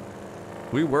are you in?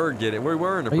 We were in a Are you in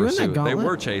that pursuit. They Gauntlet?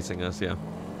 were chasing us, yeah.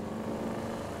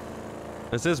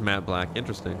 This is matte black.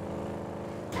 Interesting.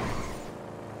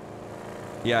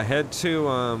 Yeah, head to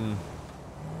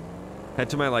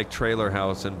my like trailer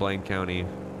house in Blaine County.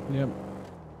 Yep.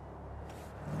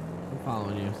 I'm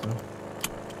following you, so.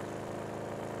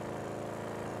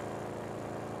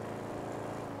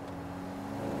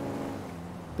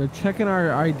 They're checking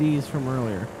our IDs from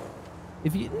earlier.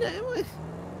 If you,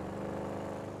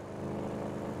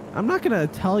 I'm not gonna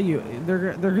tell you.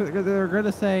 They're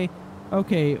gonna say,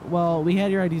 okay, well, we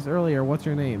had your IDs earlier. What's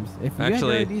your names? If you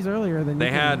Actually, had your IDs earlier, then they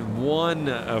you had can, one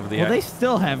of the. Well, they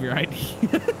still have your ID.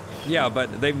 Yeah,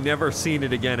 but they've never seen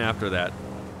it again after that.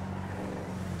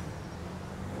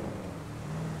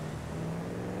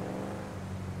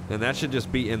 And that should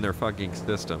just be in their fucking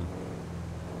system.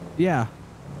 Yeah.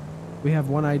 We have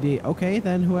one ID. Okay,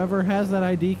 then whoever has that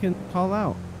ID can call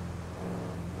out.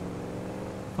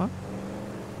 Huh?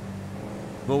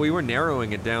 Well, we were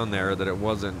narrowing it down there that it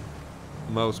wasn't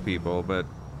most people, but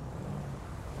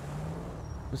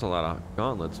there's a lot of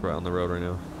gauntlets right on the road right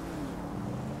now.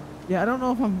 Yeah, I don't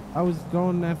know if I was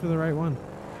going after the right one.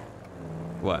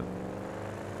 What?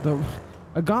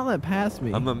 A gauntlet passed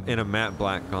me. I'm in a matte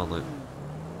black gauntlet.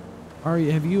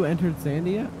 Have you entered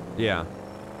Sandy yet? Yeah.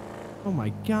 Oh my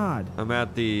god. I'm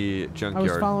at the junkyard.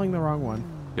 I was following the wrong one.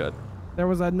 Good. There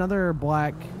was another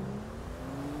black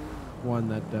one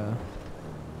that oh,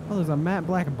 there's a matte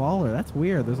black baller. That's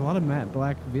weird. There's a lot of matte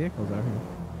black vehicles out here.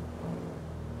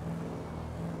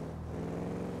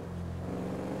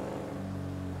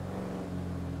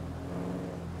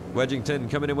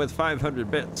 Wedgington coming in with 500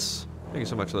 bits. Thank you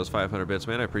so much for those 500 bits,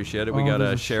 man. I appreciate it. We Oh, got a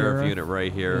there's a sheriff sheriff. unit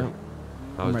right here. Yep.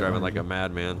 I was Right driving behind like you. a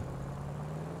madman.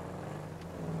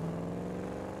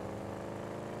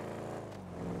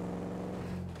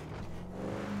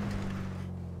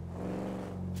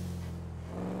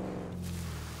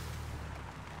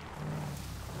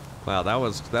 Wow, that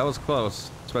was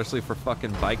close, especially for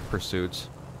fucking bike pursuits.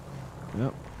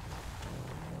 Yep.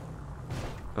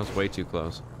 That was way too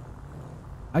close.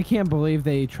 I can't believe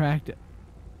they tracked it.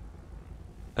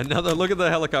 Another look at the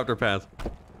helicopter path.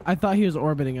 I thought he was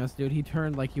orbiting us, dude. He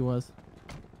turned like he was.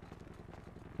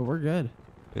 But we're good.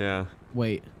 Yeah.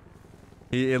 Wait.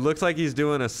 It looks like he's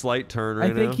doing a slight turn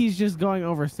right now. I think he's just going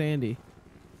over Sandy.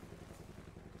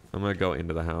 I'm gonna go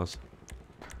into the house.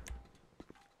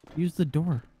 Use the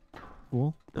door.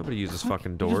 Cool. Nobody uses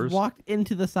fucking You doors. just walked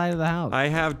into the side of the house. I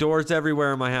have doors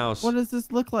everywhere in my house. What does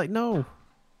this look like? No.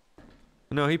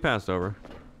 No, he passed over.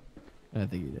 I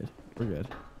think he did. We're good.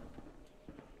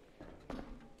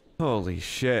 Holy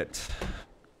shit.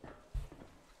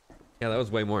 Yeah, that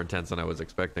was way more intense than I was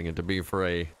expecting it to be for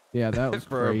a Yeah, that was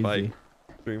for crazy. a bike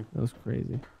stream. That was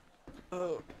crazy.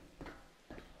 Oh.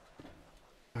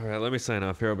 All right, let me sign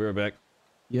off here. I'll be right back.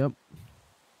 Yep.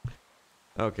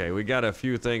 Okay, we got a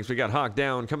few things. We got Hawk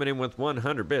Down coming in with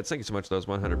 100 bits. Thank you so much for those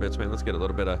 100 bits, man. Let's get a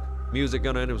little bit of music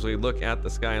going on as we look at the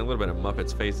sky. And a little bit of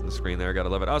Muppet's face in the screen there. Gotta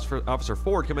love it. Officer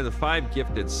Ford coming in with 5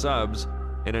 gifted subs.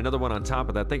 And another one on top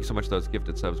of that. Thank you so much for those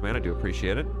gifted subs, man. I do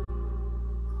appreciate it.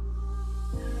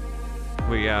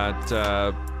 We got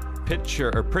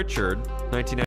Pritchard, 1990.